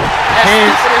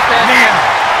his neck.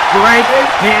 Break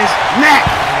his neck.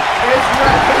 His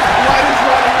blood is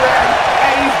running red.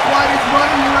 Eddie's blood is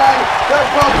running red. They're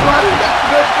both wearing the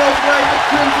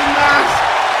crimson mask.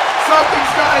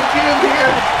 Something's gotta give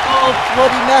here. Oh,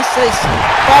 bloody messes.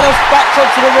 Thanos backed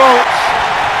onto the ropes.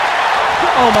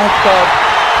 Oh my God.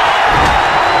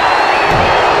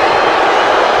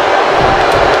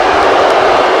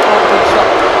 Oh, good shot.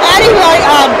 Eddie right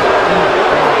arm.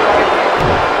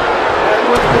 And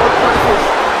with more punches.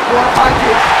 More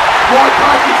punches.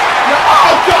 No,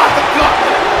 oh God, the God.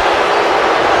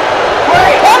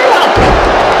 Wait, hold on.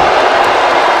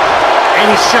 And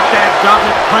he shook that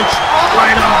gauntlet punch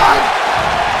right off.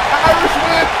 Irish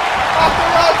whip off the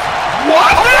ropes.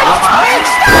 What?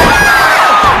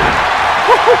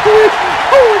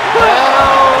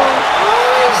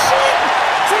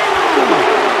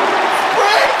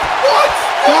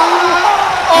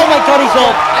 Oh my God, he's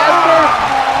up.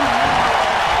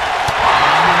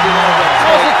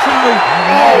 Positively.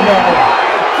 Oh no.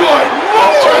 Good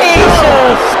Lord.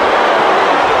 Jesus.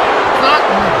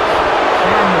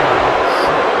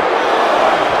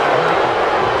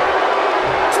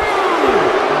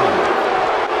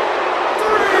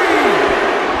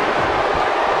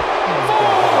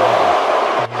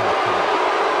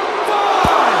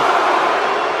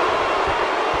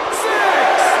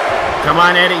 Come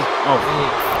on, Eddie. Oh,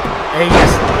 he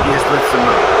just lifts him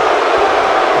up.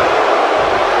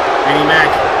 Eddie Mack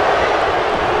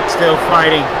still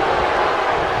fighting.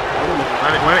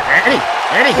 Wait a minute,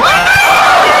 Eddie.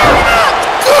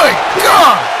 Good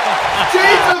God!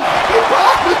 Jesus, get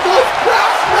off with those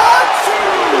brass nuts!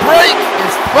 Break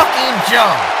his fucking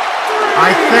jaw.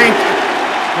 I think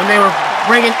when they were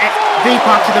bringing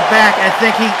V-Pop to the back, I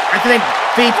think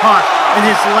V-Pop in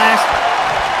his last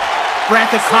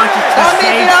breath of consciousness. That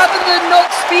may be out of the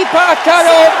nuts, V-Pop,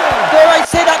 Carol. Though I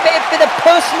say that may have been a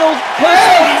personal.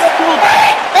 Hey!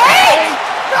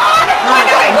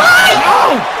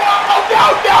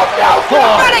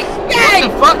 What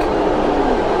the fuck?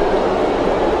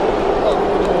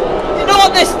 You know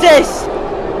what this is?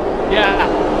 Yeah.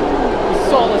 We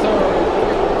saw this already.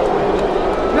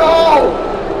 No!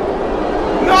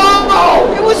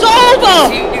 No! It was over!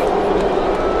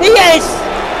 He is!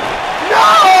 No!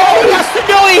 He has to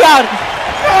know he had!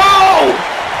 No!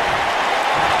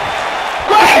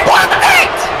 Wait, what?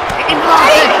 He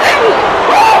blocked it!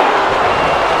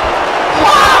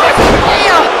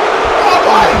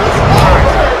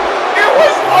 It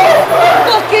was over!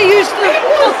 Look, he used the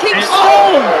fucking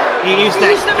stone! He used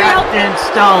that goddamn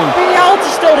stone. Reality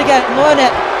stone again, wasn't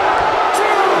it?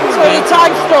 Sorry, the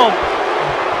time stone.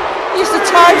 He used the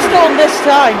time stone this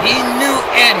time. He knew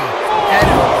Eddie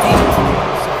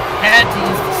had to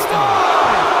use the stone.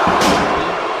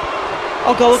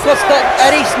 Oh god, look what's that?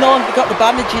 Eddie's no longer got the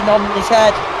bandaging on his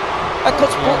head. That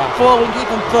cuts forward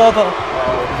even further.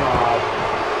 Oh god.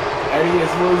 Eddie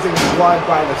is losing blood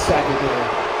by the second here.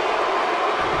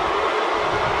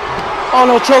 Oh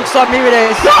no, chokeslam, here it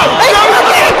is. No! Hey,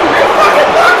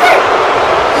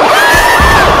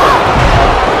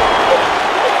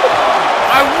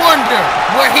 I wonder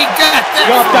where he got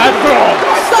that from.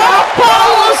 Sao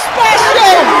Paulo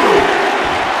special!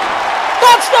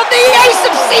 That's not the ace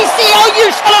of CCO,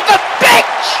 you son of a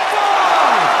bitch!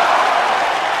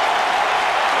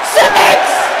 6!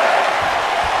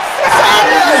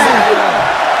 7!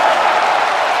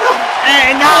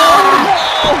 Hey, no!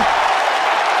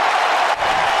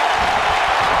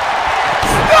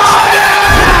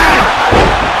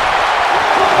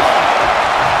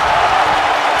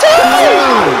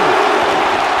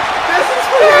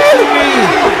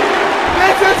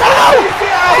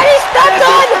 Eddie's not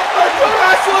done!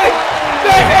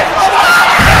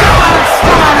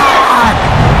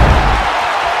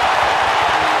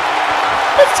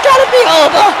 It's gotta be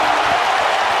over!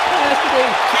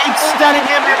 Keep stunning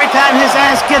him every time his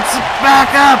ass gets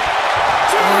back up!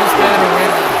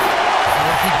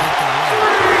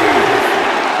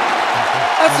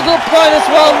 That's a good point as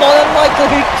well, more than likely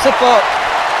who support.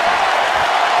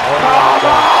 Come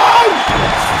on!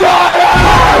 Stop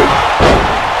it!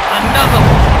 Another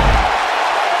one.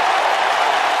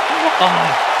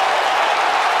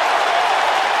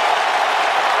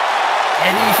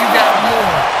 Eddie, if you got more,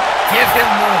 give him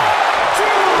more.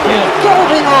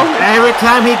 Going on. Every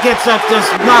time he gets up,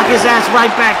 just knock his ass right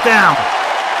back down.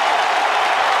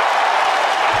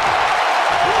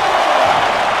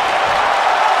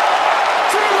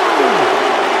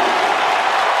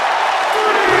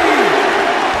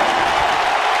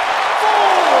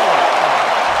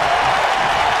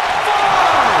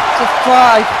 To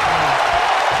 5.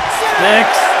 6.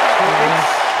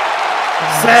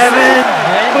 7.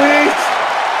 Please!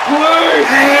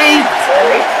 Please!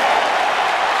 8.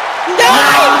 9!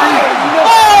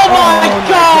 Oh my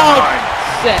god!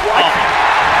 Set up.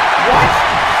 What?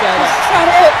 Set up. Shut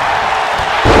up!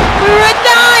 We're at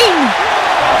 9!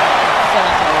 Set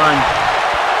up. Come on.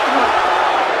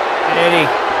 Eddie,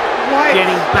 What?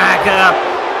 getting back up.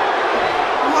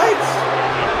 What?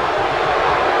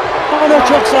 Oh no,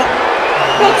 chokes up!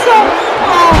 Chokes up!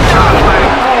 Oh!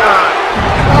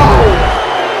 No!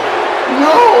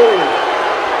 No!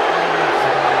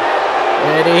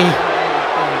 Eddie.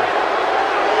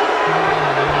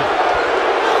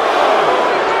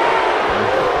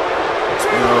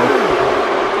 No.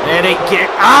 Eddie, get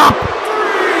up!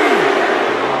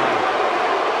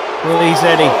 Please,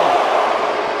 Eddie.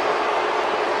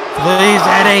 Please,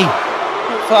 Eddie.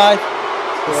 5.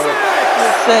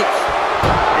 6.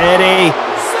 Eddie.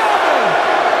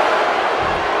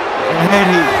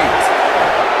 Eddie.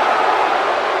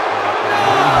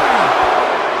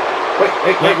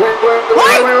 Wait, what? What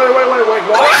are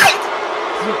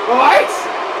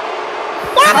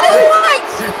the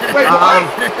lights? Wait, what?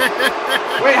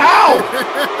 Wait, how?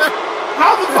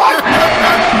 How the fuck?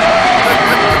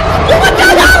 What the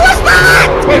hell was that?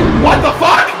 Wait, what the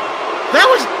fuck? That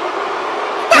was...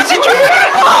 That's a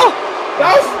triple!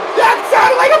 That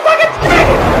sounded like a fucking thing!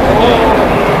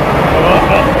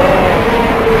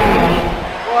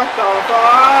 What the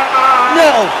fuck?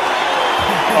 No!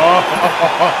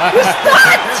 What's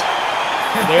that?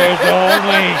 There's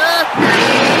only...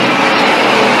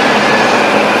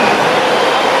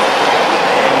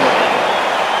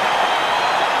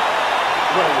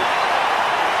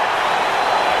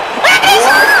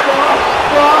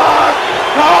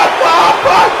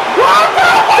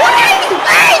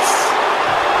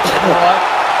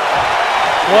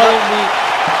 What will be?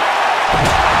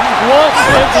 What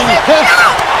will be?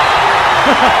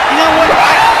 You know what?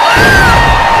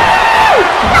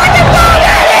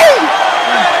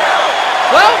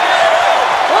 Well,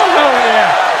 over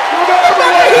there.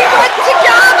 He went to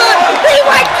Garmin! He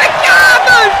went to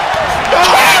Garmin!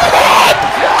 Kill him!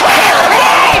 Kill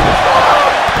him!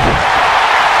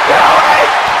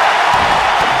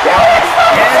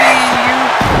 Eddie, you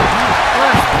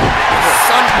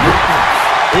son of a bitch.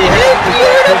 You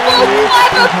beautiful,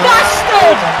 clever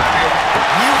bastard!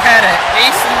 You had an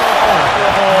ace in the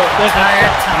hole the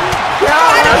entire time.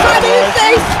 Thanos had his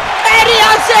ace! Eddie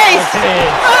has ace!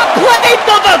 Play,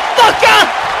 motherfucker!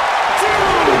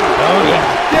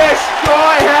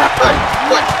 Destroy him!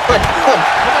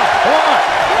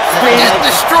 Forget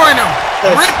destroying him!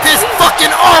 Rip his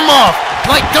fucking arm off!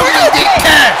 Like WD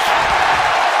Cash!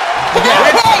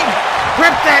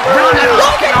 Rip that donut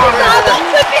off! Look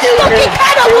at his fucking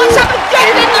head up! Let's have a get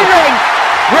in the ring!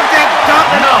 Rip that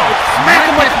donut off! Smack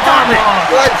him with the donut!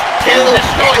 Let's kill him!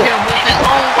 Destroy him with his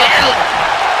own weapon!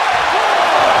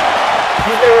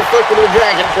 He's never fucked with a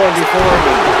dragon form before.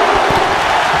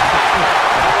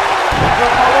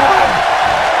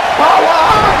 Come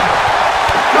on!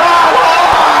 Come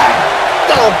on!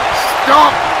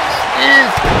 Stomp his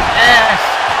ass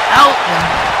out and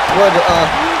Would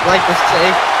like to say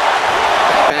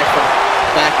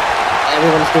back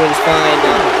everyone's doing fine.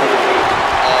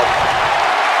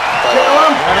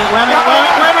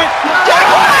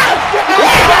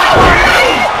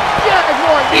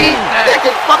 eat that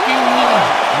fucking knee!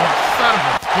 You son of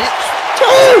a bitch! 2!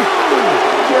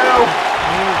 2,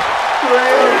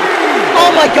 3.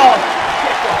 Oh my god!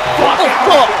 What the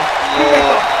fuck?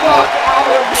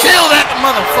 Kill that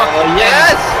motherfucker!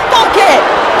 Yes! Fuck it!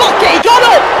 Fuck it! He got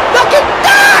up! Knock him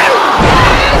down!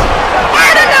 I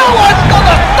don't know what,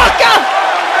 motherfucker!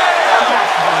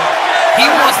 He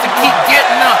wants to keep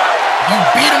getting up. You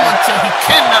beat him until he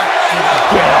cannot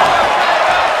get up.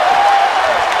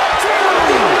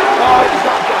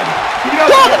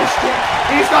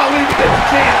 He's not leaving it a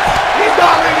chance. He's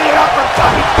not leaving it up for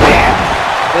fucking chance.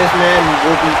 This man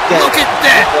will be dead. Look at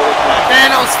that!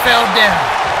 Thanos fell down.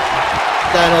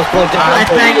 Thanos go down. I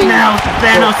think now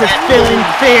Thanos is feeling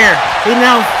fear. He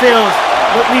now feels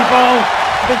what we've all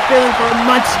been feeling for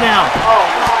months now. Oh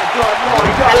my god, no,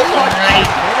 he does.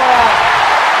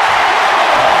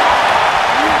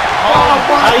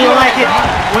 How do you like it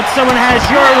when someone has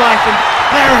your life in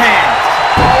their hands?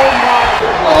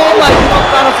 Oh my god,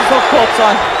 Thanos is on court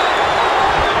time.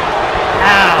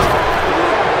 How?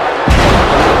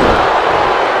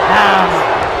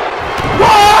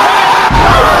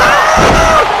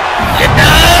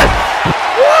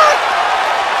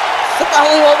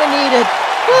 Exactly what we needed.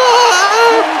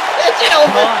 It's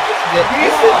Elvis.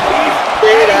 He's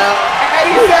Figure it out.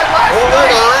 Eddie said last Or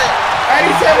night. not.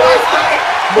 Eddie said last night.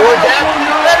 More depth,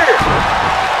 better.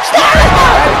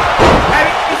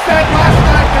 Eddie said last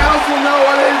night. Thanos will know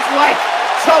what it's like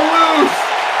to lose.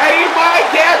 And he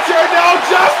might answer no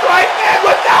just right then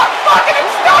without fucking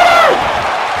stutter.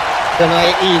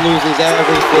 Tonight he loses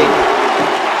everything.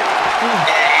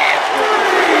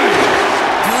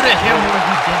 Do to him what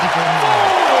he did to Grimlock.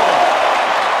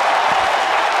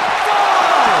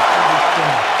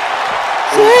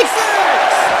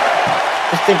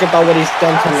 Just think about what he's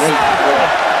done tonight.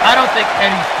 I don't think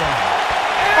Eddie's done.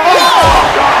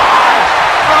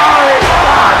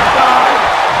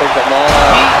 Take them all.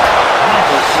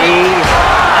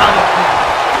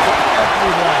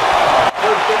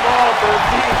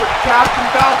 For Captain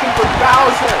Falcon, for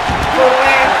Bowser, for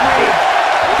Landry,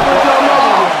 for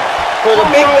Jamal, For the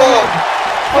big dog.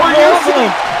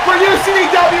 for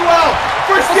UCWL,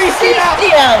 for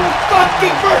CCL,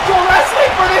 fucking virtual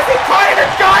wrestling for this entire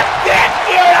goddamn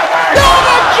universe!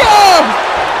 Donut job!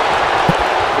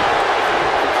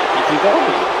 If you go,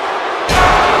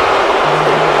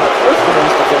 first one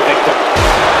wants to feel victim.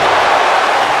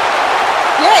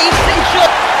 Yeah, he's been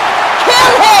shot.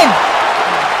 Kill him!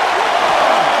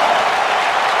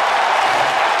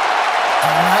 Do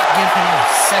not give him a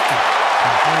second to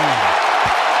breathe.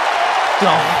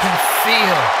 Don't. You can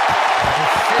feel the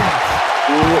sense.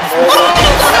 Oh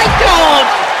my god!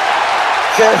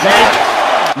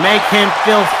 Make him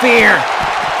feel fear.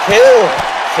 Kill.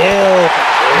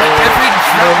 Like every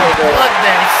drop of blood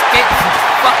that escapes his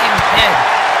fucking head.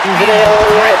 He's an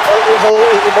alright. He's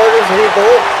a murders and he's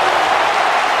gold.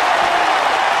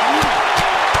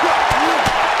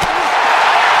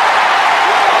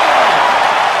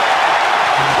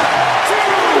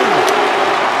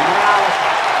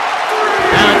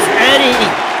 Now it's Eddie.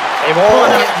 Hey,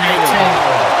 boy.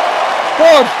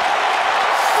 Good.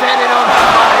 Set it on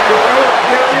fire.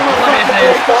 Put his head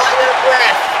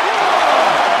breath.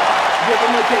 Give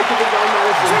him a taste of his own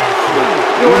medicine.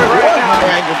 Do it right now.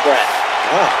 Dragon breath.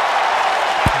 Wow.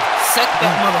 Set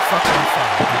that motherfucker on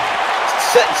fire.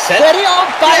 Set it on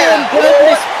fire and burn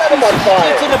this Set him on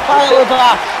fire. in a pile of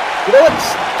ash. You know what?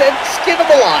 Skin him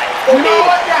alive. You know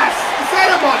what? Yes.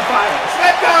 Set him on fire.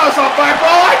 Set Thanos on fire,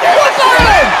 bro. I did it.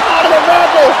 Out of the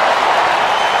rubble.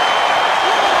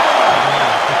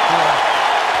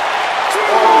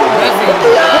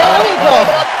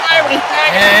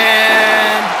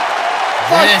 And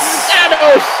this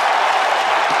Thanos.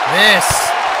 This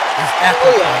is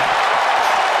epic.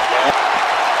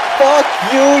 Fuck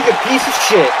you, you piece of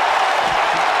shit.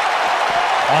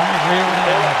 I agree with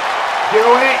that. Do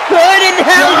it. Burn in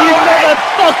hell, you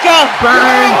motherfucker!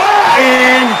 Burn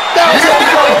in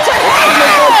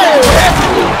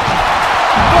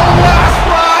The last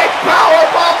ride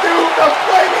powerbomb through the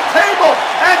flaming table,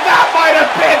 and that might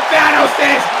have been Thanos'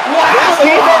 last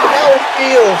See ride. how it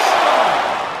feels.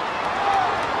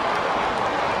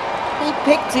 He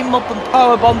picked him up and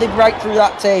powerbombed him right through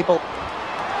that table.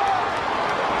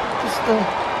 Just,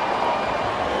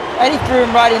 and he threw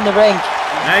him right in the ring.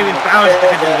 Not even Thanos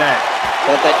could do that.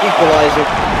 But that equalizer.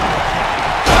 There's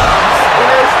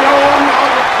no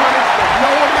amount of punishment.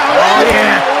 No amount of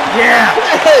punishment. Yeah.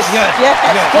 Yes,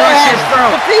 go ahead.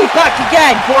 The feedback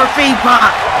again. Poor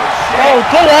feedback. Oh,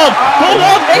 go on,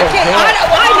 make it. Why not?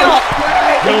 Why not?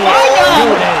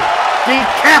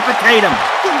 Decapitate him.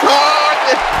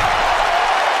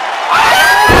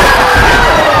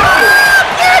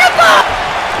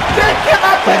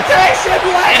 Decapitation,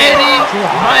 Eddie,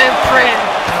 my friend,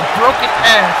 a broken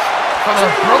ass from a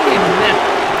broken lip.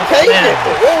 Take it.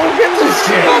 We'll get this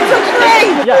shit.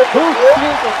 Yeah, who?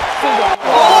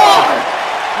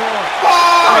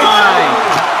 Five,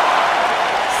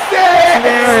 six,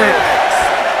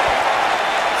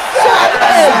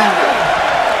 seven.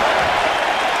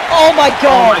 Oh my Oh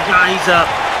god. my god, he's up.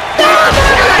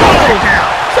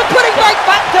 So putting right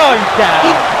back down.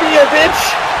 Be a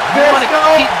bitch. You wanna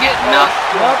keep getting up?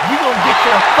 You gonna get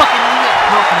your fucking lip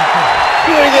broken apart.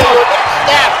 You're gonna get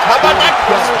snapped. How about that?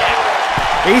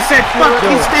 He said, fuck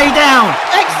you, stay down.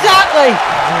 Exactly.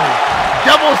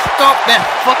 Double stomp that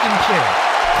fucking chair.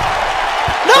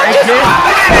 No, just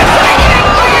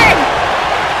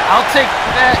I'll take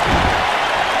that.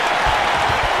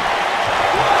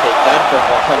 Take that for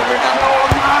 100. No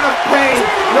amount of pain,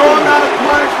 no amount of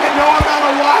punishment, no amount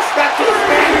of loss that this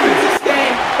man can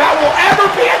sustain that will ever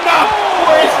be enough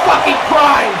for his fucking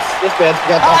crimes. This man's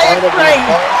got the I heart of agree.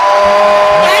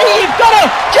 Oh. Eddie, you've got to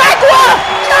Jaguar!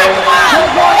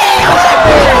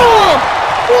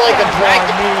 Feel like a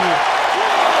dragon.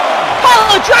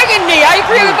 Oh, dragon knee! I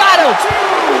agree with Battle!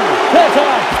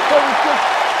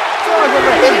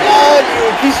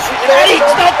 Eddie,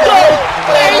 stop good!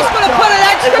 Eddie's gonna put an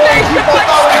exclamation point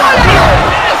on it!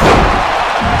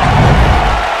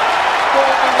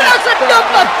 That's a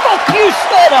number! Fuck you,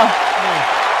 Stunner!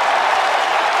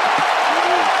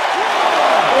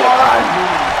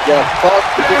 Yeah, fuck.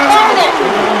 On it!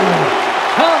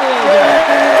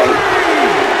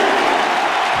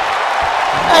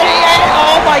 Eddie,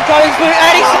 oh my god, he's moving.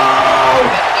 Eddie's...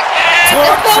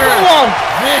 Torture Another one!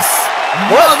 this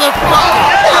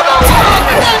motherfucker.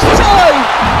 There's two!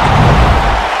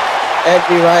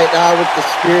 Eddie right now with the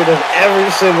spirit of every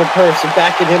single person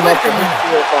backing him up.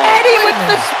 Eddie with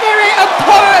the spirit and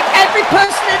power of every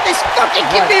person in this fucking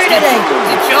community!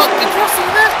 Did y'all see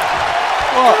that?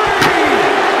 What?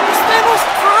 Is Thanos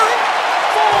crying?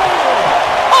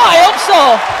 Oh, I hope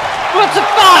so! What's a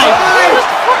five?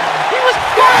 He was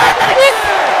crying!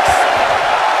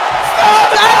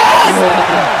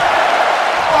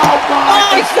 Oh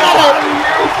my god,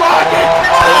 you fucking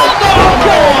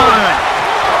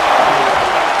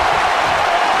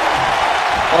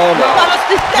Oh no. Thanos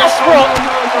is desperate! no.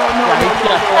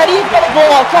 Eddie, you've got a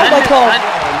block! Oh my god! I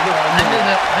knew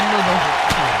that. I knew those were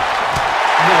cheating.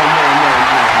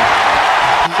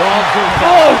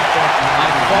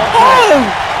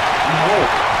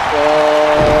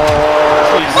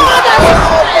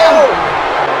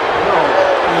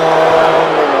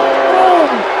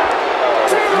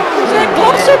 Is it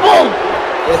possible?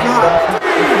 It's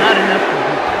Not enough to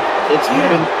do.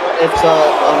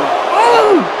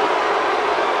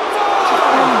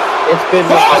 it's been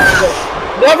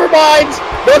never mind.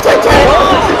 No Titanic.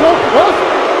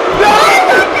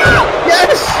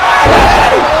 Yes. Oh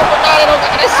my god, I don't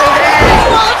think I said that.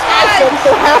 I'm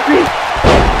so happy.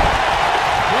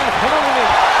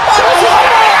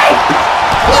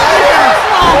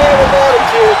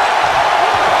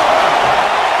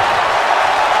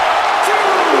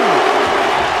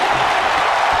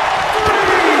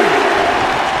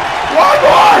 One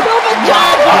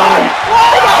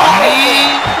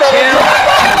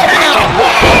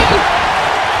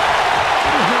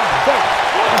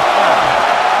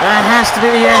That has to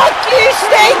be it. Fuck you,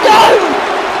 stay down!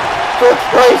 For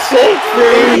Christ's sake,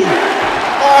 please!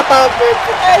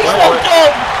 Hey, he's not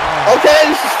done! Okay,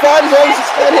 this is fine as long as it's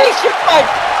not hit. Fuck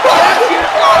you!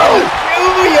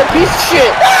 You piece of shit!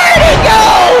 There he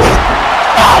goes!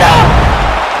 Start up!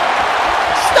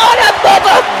 Start up,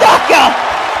 motherfucker!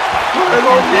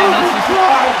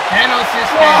 Thanos is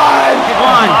dead.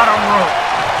 One. Bottom rope.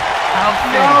 How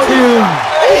Two.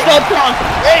 He's not done!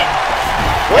 Wait!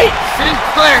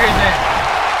 Sinclair is in.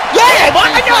 Yeah,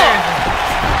 I know!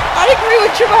 I agree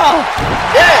with Jamal!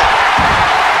 Yeah!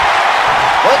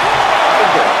 What?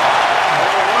 Okay.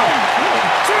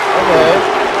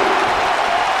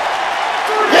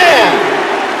 Yeah!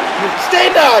 Stay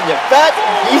down, you fat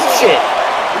piece of shit!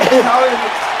 He's telling him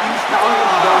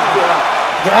don't get up.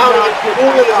 Down in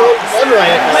his own blood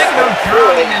right now. Making him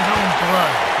drown in his own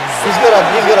blood. He's gonna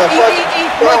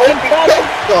fucking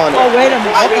choke on it. Oh, wait a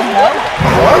minute, what the hell?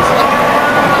 What?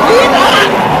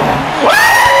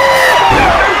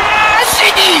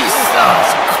 Jesus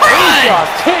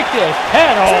Christ! Take this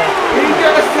head off! He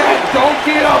just said, don't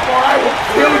get up or I will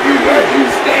kill you where you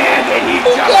stand, and he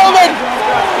just... Kill him!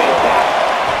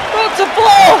 Not to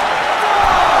blow!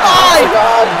 Oh my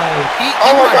god!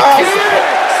 Oh my god!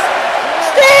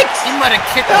 Sticks! He might have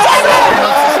kicked us out of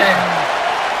his head.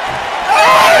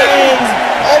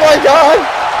 Oh my god!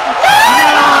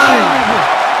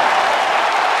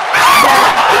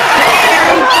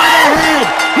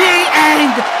 He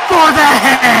aimed for the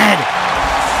head!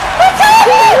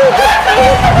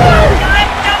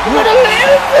 We're gonna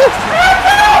live!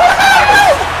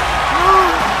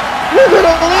 We're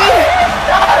gonna live!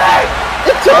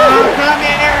 It's over! Come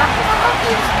here!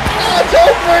 It's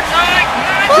over!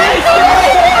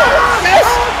 Yes!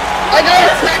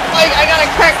 I gotta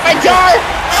crack my jar!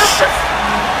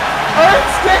 Earth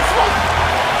sticks will...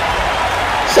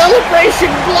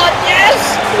 Celebration blood, yes!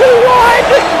 We won!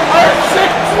 Earth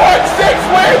 6 won 6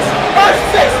 wins! Earth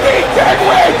 16 10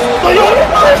 wins! The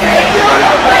universe!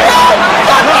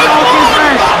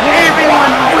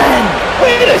 Everyone win!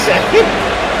 Wait a second!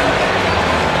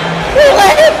 He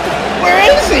left! Where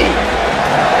is he?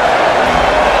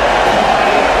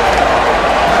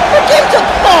 Who gives a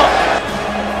fuck?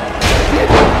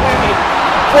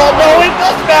 Well, no, it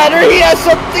does matter. He has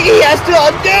something he has to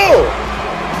undo.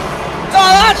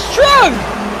 Oh, that's true!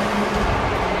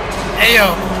 Hey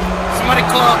yo, somebody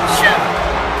call up the chef.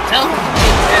 Tell him to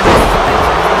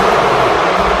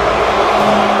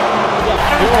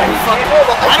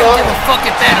I don't give a fuck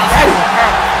if Thanos is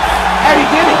Eddie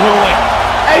did it!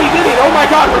 Eddie did it! Oh my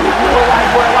god, we're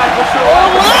alive, we're sure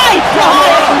Alive!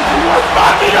 We're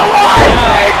fucking alive,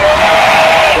 baby!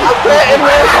 I'm betting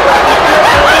this.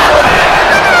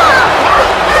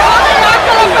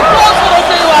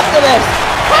 After this!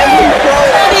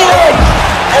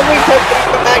 And we took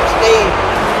the next name.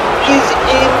 He's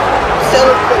in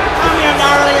celebration. Come here,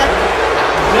 darling!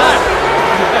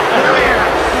 Come here!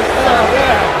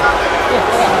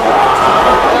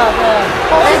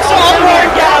 It's all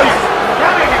right, guys!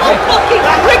 I'm fucking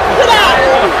quick to that!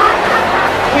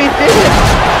 We did it!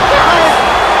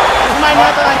 My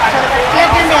mother, give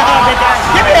me a hug, guys!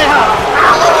 Give me a hug!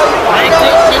 Thank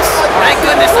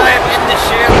goodness I am in the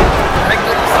shield. Thank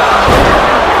goodness I am.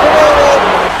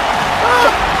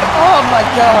 Oh my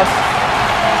god!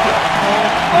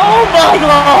 Oh my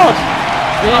lord!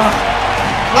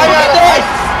 I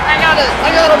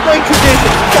gotta break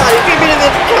tradition. Johnny, give me to the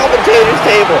commentator's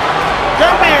table.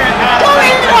 Come here, Come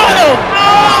here, Ronald!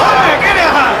 Come here, give me a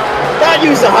hug! Not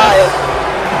use the highest.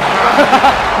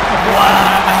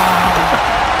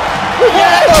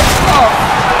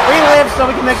 We live so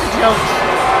we can make the jokes.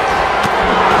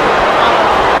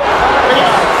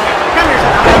 Come here,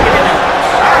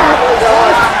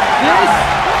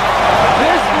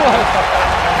 This was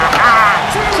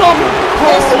Some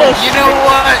business! You know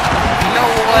what?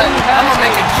 I'm gonna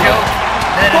make a joke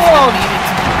that is needed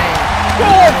to be made.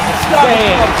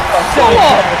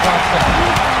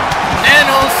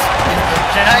 Thanos is the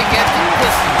gigantic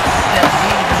pussy that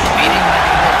needs beating like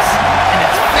this, and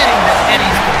it's fitting that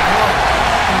Eddie's the one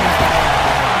who is the one.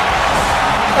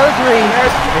 Agree.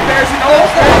 There's an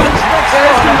old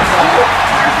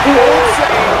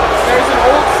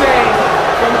saying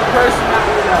from a person that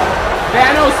we know.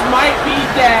 Thanos might be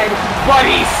dead, but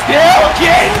he's still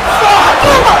getting fucked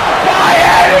by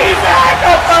Eddie back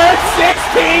of Earth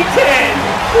 1610!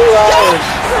 2 hours.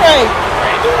 Great!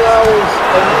 2 hours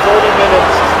and 40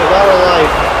 minutes of our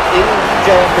life in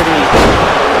jeopardy.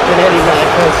 Can Eddie Mack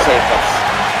will save us?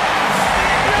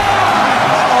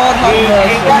 He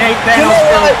made Thanos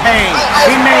feel pain.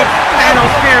 He made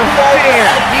Thanos feel fear.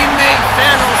 He made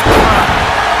Thanos cry.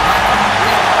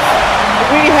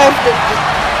 We love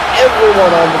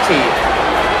everyone on the team.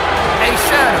 Hey,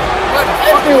 Shadow, what the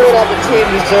fuck? Everyone on the team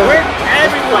deserves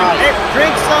Everyone,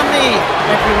 drink some meat,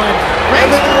 everyone.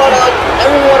 Everyone on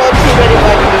Team Eddie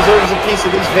Mike deserves a piece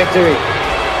of this victory.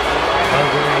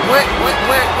 Where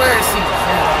is he?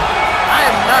 I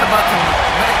am not about to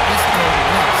let this go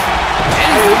next.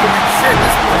 Eddie's gonna make sure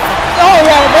this motherfucker. Oh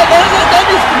yeah, there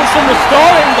needs to be some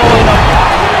restoring going on.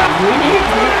 We need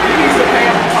to pay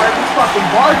him part of this fucking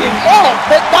bargain. Oh,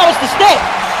 that was the stick.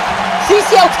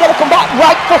 CCL's gonna come back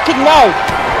right fucking now.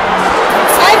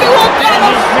 Everyone,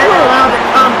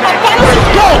 Thanos is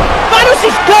gone. Thanos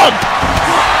is gone.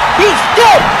 He's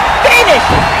done. Finished.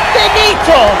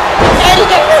 Finito. Eddie,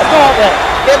 get the fuck out.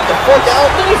 Get the fuck out.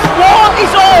 This war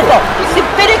is over. This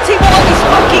Infinity War is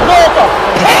fucking over.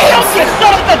 Chaos, you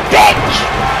son of a bitch.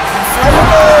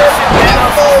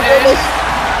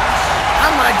 I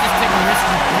might just take a risk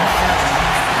and finish out.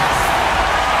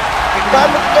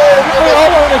 We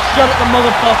all want to shut at the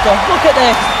motherfucker. Look at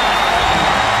this.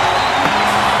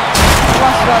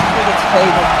 Last round for the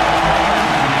table.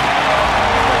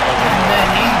 And then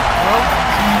he broke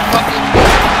fucking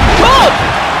God!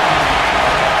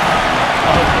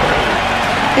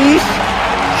 Piece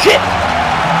shit.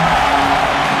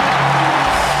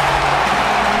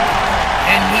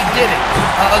 And he did it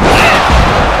again.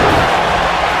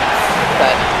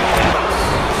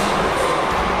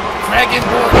 Dragon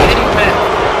Ball Eddie Mac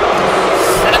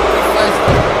sacrificed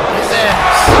his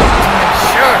ass to make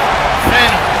sure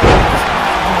Thanos.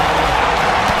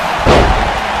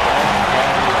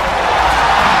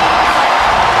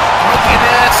 Broken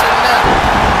ass or not,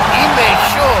 he made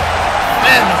sure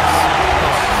Thanos.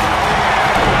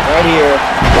 Right here,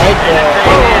 right there.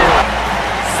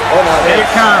 Oh no, Here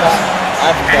it comes.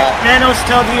 I forgot. Thanos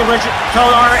told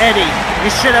our Eddie,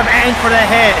 you should have aimed for the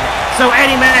head. So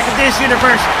Eddie Mac of this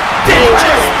universe did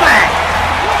just that.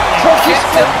 Took his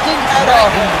fucking head off.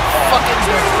 Fucking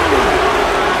dirt.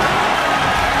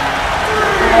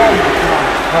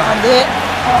 And it.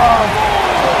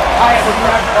 I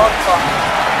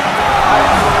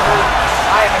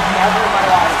have never in my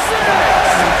life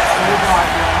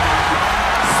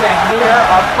sat near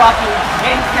a fucking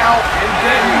 10 count and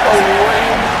then a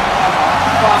ring of a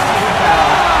fucking bell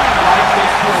like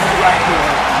this one right here.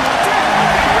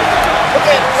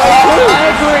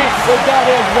 I agree with that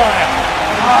as well.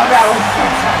 Oh, that was so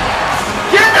funny.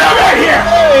 Get over here!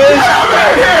 Get over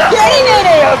here! Get in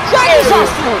there! Chinese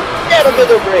hustle! Get him in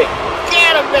the ring!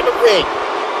 Get him in the ring!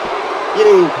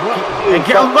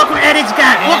 Look what Eddie's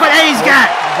got! Look what Eddie's got!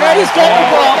 Eddie's got the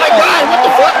ball! Oh my god, what the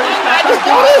fuck? I just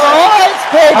do this! Oh, it's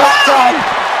payback time!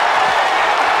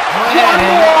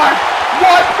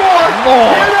 One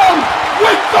more! Hit him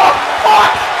with the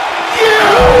fuck you!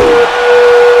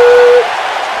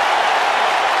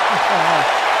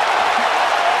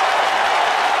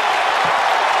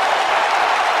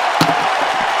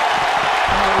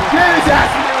 Get his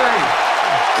ass in the ring!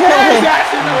 Get his ass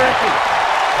in the ring!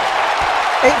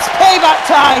 It's payback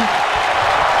time!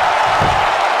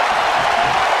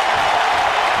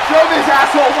 Show this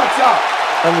asshole what's up!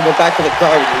 I'm gonna go back to the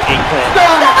garden, you eggplant.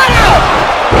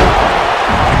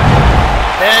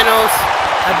 Thanos,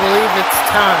 I believe it's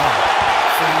time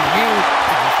for you to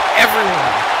give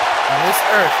everyone on this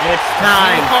earth It's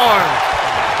time. harmed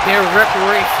their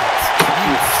reparations.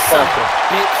 You son of a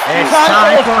bitch. It's Time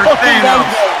time for for the fucking Thanos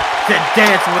endgame. to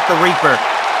dance with the Reaper.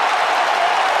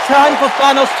 Time for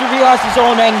Thanos to realize his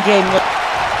own endgame.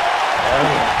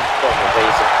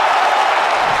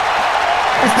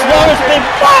 This war has been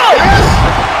fought!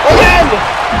 Again!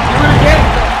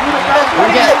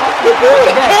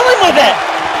 Kill him with it!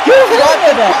 You kill him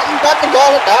with it! You got the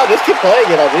gauntlet now, just keep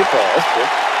playing it on replay, that's good.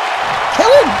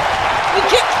 Kill him! You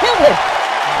can't kill him!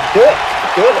 Do it,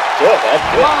 that's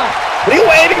good. What are you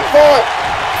waiting for?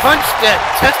 Punch that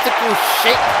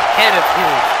testicle-shaped head of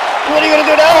his. What are you gonna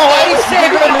do now? Eddie's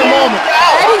savor in the moment!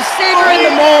 Eddie's savor in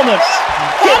the moment!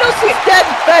 Thanos is dead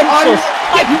defenseless!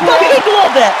 I fucking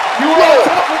love it! You were on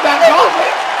top of that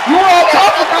gauntlet! You were on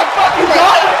top of that fucking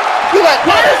gauntlet!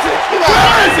 Where is it?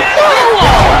 Where is it?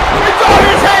 It's on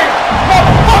his head!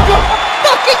 Motherfucker!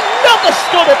 Fucking never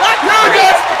stood it! That You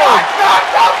just knock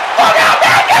the fuck out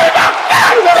there! Get him out!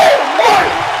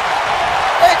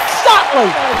 Exactly!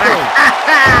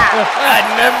 I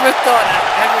never thought I'd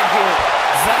ever hear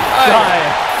Zion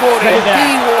quoting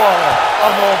D-Water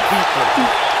of all people.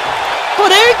 But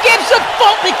who gives a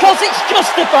fuck because it's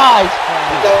justified?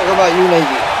 Don't know about you,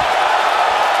 lady.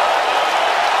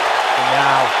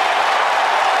 Now.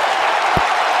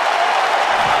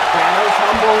 Thanos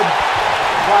humbled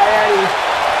by Eddie.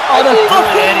 On a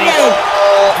fucking Eddie. day!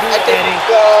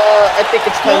 I think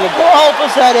it's time to Go help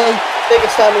us, Eddie! think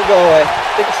it's time to go away.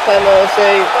 I think it's time to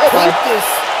say bye-bye.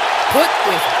 Put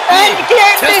this And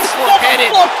get this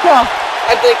testicle-headed, motherfucker!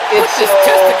 I think it's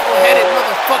testicle-headed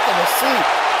motherfucker to sleep.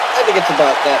 I think it's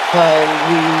about that time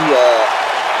we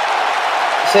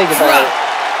say goodbye,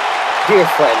 dear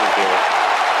friend here.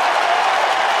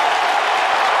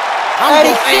 I'm going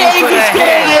to aim for the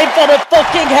head. Aim for the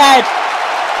fucking head!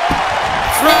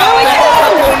 Drop that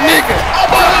purple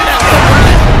nigga.